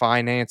to your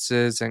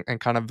finances and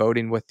kind of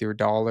voting with your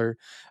dollar.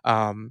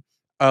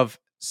 Of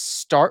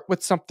start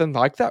with something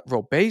like that,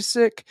 real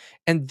basic,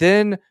 and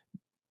then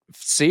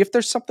see if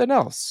there's something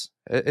else.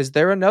 Is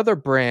there another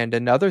brand,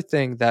 another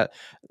thing that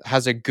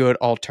has a good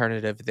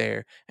alternative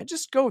there? And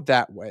just go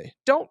that way.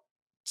 Don't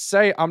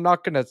say I'm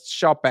not going to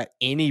shop at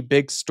any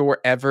big store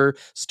ever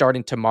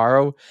starting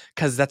tomorrow,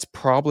 because that's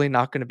probably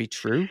not going to be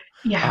true.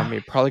 Yeah.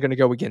 You're probably going to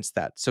go against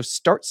that. So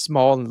start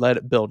small and let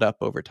it build up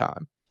over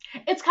time.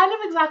 It's kind of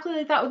exactly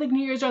like that with like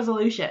New Year's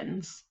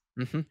resolutions.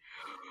 Hmm.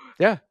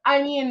 Yeah.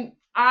 I mean,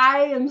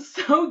 I am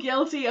so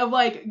guilty of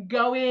like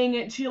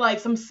going to like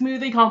some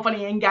smoothie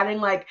company and getting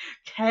like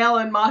kale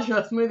and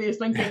matcha smoothies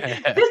thinking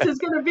this is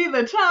going to be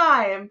the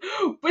time.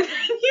 But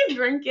then you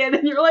drink it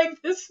and you're like,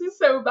 this is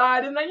so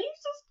bad. And then you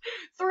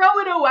just throw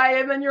it away.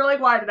 And then you're like,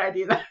 why did I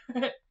do that?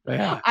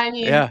 Yeah. I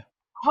mean, Yeah.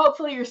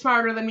 hopefully you're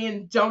smarter than me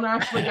and don't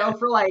actually go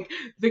for like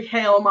the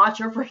kale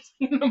matcha first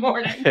thing in the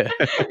morning,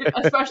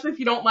 especially if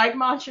you don't like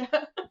matcha.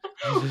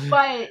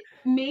 But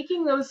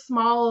making those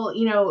small,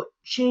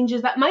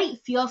 changes that might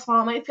feel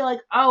small, might feel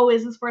like, oh,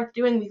 is this worth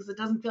doing because it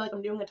doesn't feel like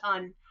I'm doing a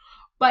ton.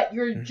 But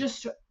you're Mhm.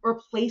 just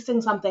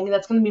replacing something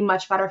that's going to be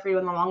much better for you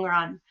in the long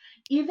run.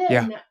 Yeah.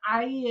 Even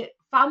I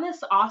found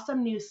this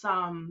awesome new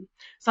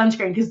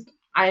sunscreen because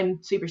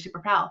I'm super, super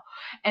pale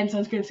and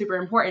sunscreen's super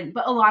important,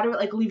 but a lot of it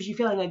like leaves you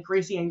feeling like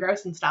greasy and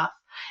gross and stuff.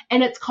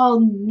 And it's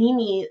called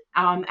Nimi,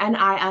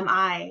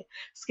 Nimi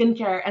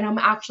skincare. And I'm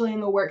actually in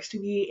the works to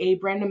be a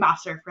brand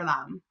ambassador for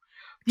them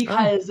Oh,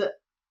 because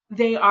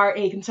they are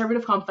a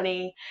conservative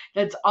company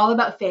that's all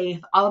about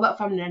faith, all about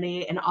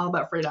femininity, and all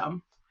about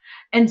freedom.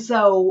 And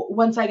so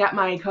once I get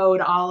my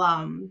code,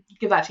 I'll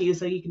give that to you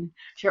so you can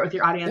share it with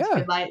your audience if yeah.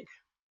 you'd like.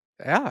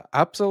 Yeah,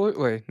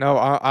 absolutely. No,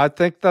 I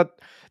think that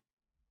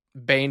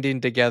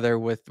banding together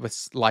with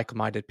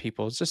like-minded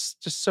people is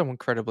just so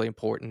incredibly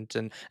important,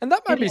 and that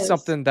It might be is.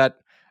 something that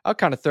I'll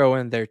kind of throw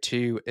in there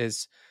too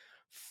is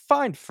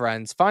find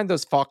friends, find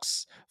those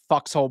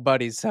foxhole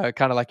buddies,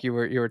 kind of like you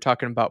were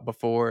talking about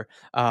before.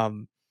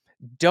 Um,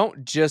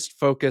 don't just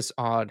focus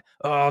on,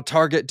 oh,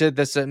 Target did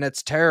this and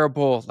it's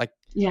terrible. Like,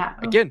 Yeah,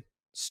 again,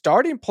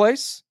 starting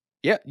place,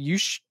 yeah, you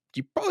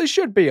probably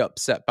should be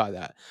upset by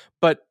that,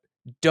 but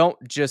don't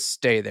just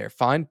stay there.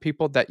 Find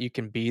people that you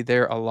can be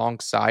there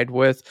alongside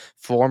with,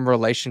 form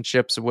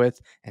relationships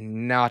with,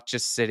 and not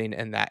just sitting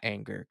in that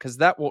anger, because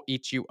that will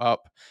eat you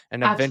up,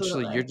 and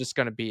eventually you're absolutely. just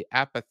going to be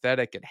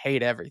apathetic and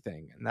hate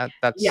everything, and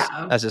that's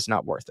Yeah. that's just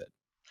not worth it.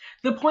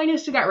 The point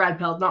is to get red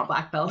pilled, not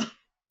black pilled.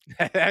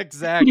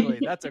 Exactly.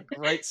 That's a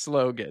great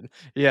slogan.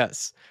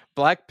 Yes.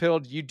 Black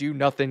pilled, you do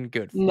nothing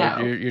good for. No,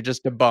 You're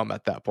just a bum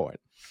at that point.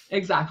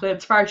 exactly.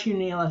 It's far too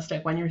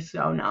nihilistic when you're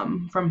so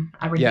numb from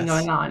everything Yes.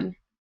 going on.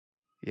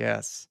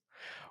 Yes.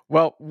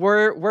 Well,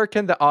 where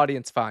can the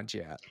audience find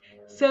you at?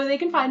 So they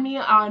can find me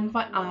on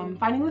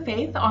Finding the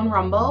Faith on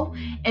Rumble,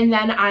 and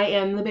then I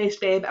am the Base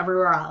Babe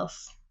everywhere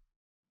else.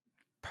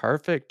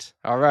 Perfect.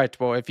 All right.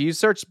 Well, if you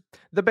search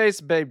the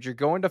base babes, you're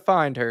going to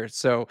find her.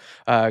 So,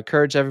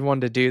 encourage everyone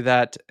to do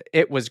that.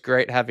 It was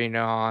great having you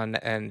on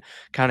and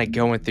kind of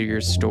going through your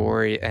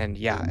story. And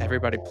yeah,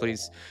 everybody,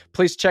 please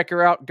check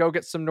her out. Go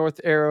get some North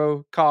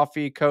Arrow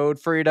coffee code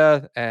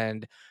Freda,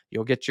 and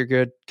you'll get your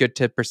good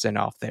 10%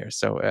 off there.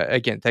 So,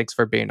 again, thanks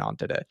for being on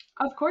today.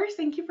 Of course,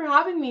 thank you for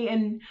having me,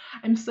 and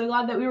I'm so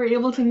glad that we were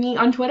able to meet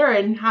on Twitter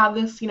and have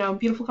this,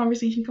 beautiful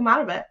conversation come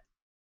out of it.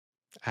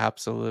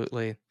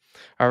 Absolutely.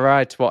 All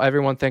right. Well,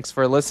 everyone, thanks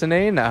for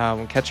listening.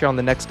 We'll catch you on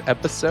the next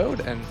episode,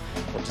 and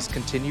we'll just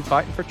continue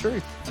fighting for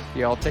truth.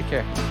 Y'all take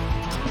care.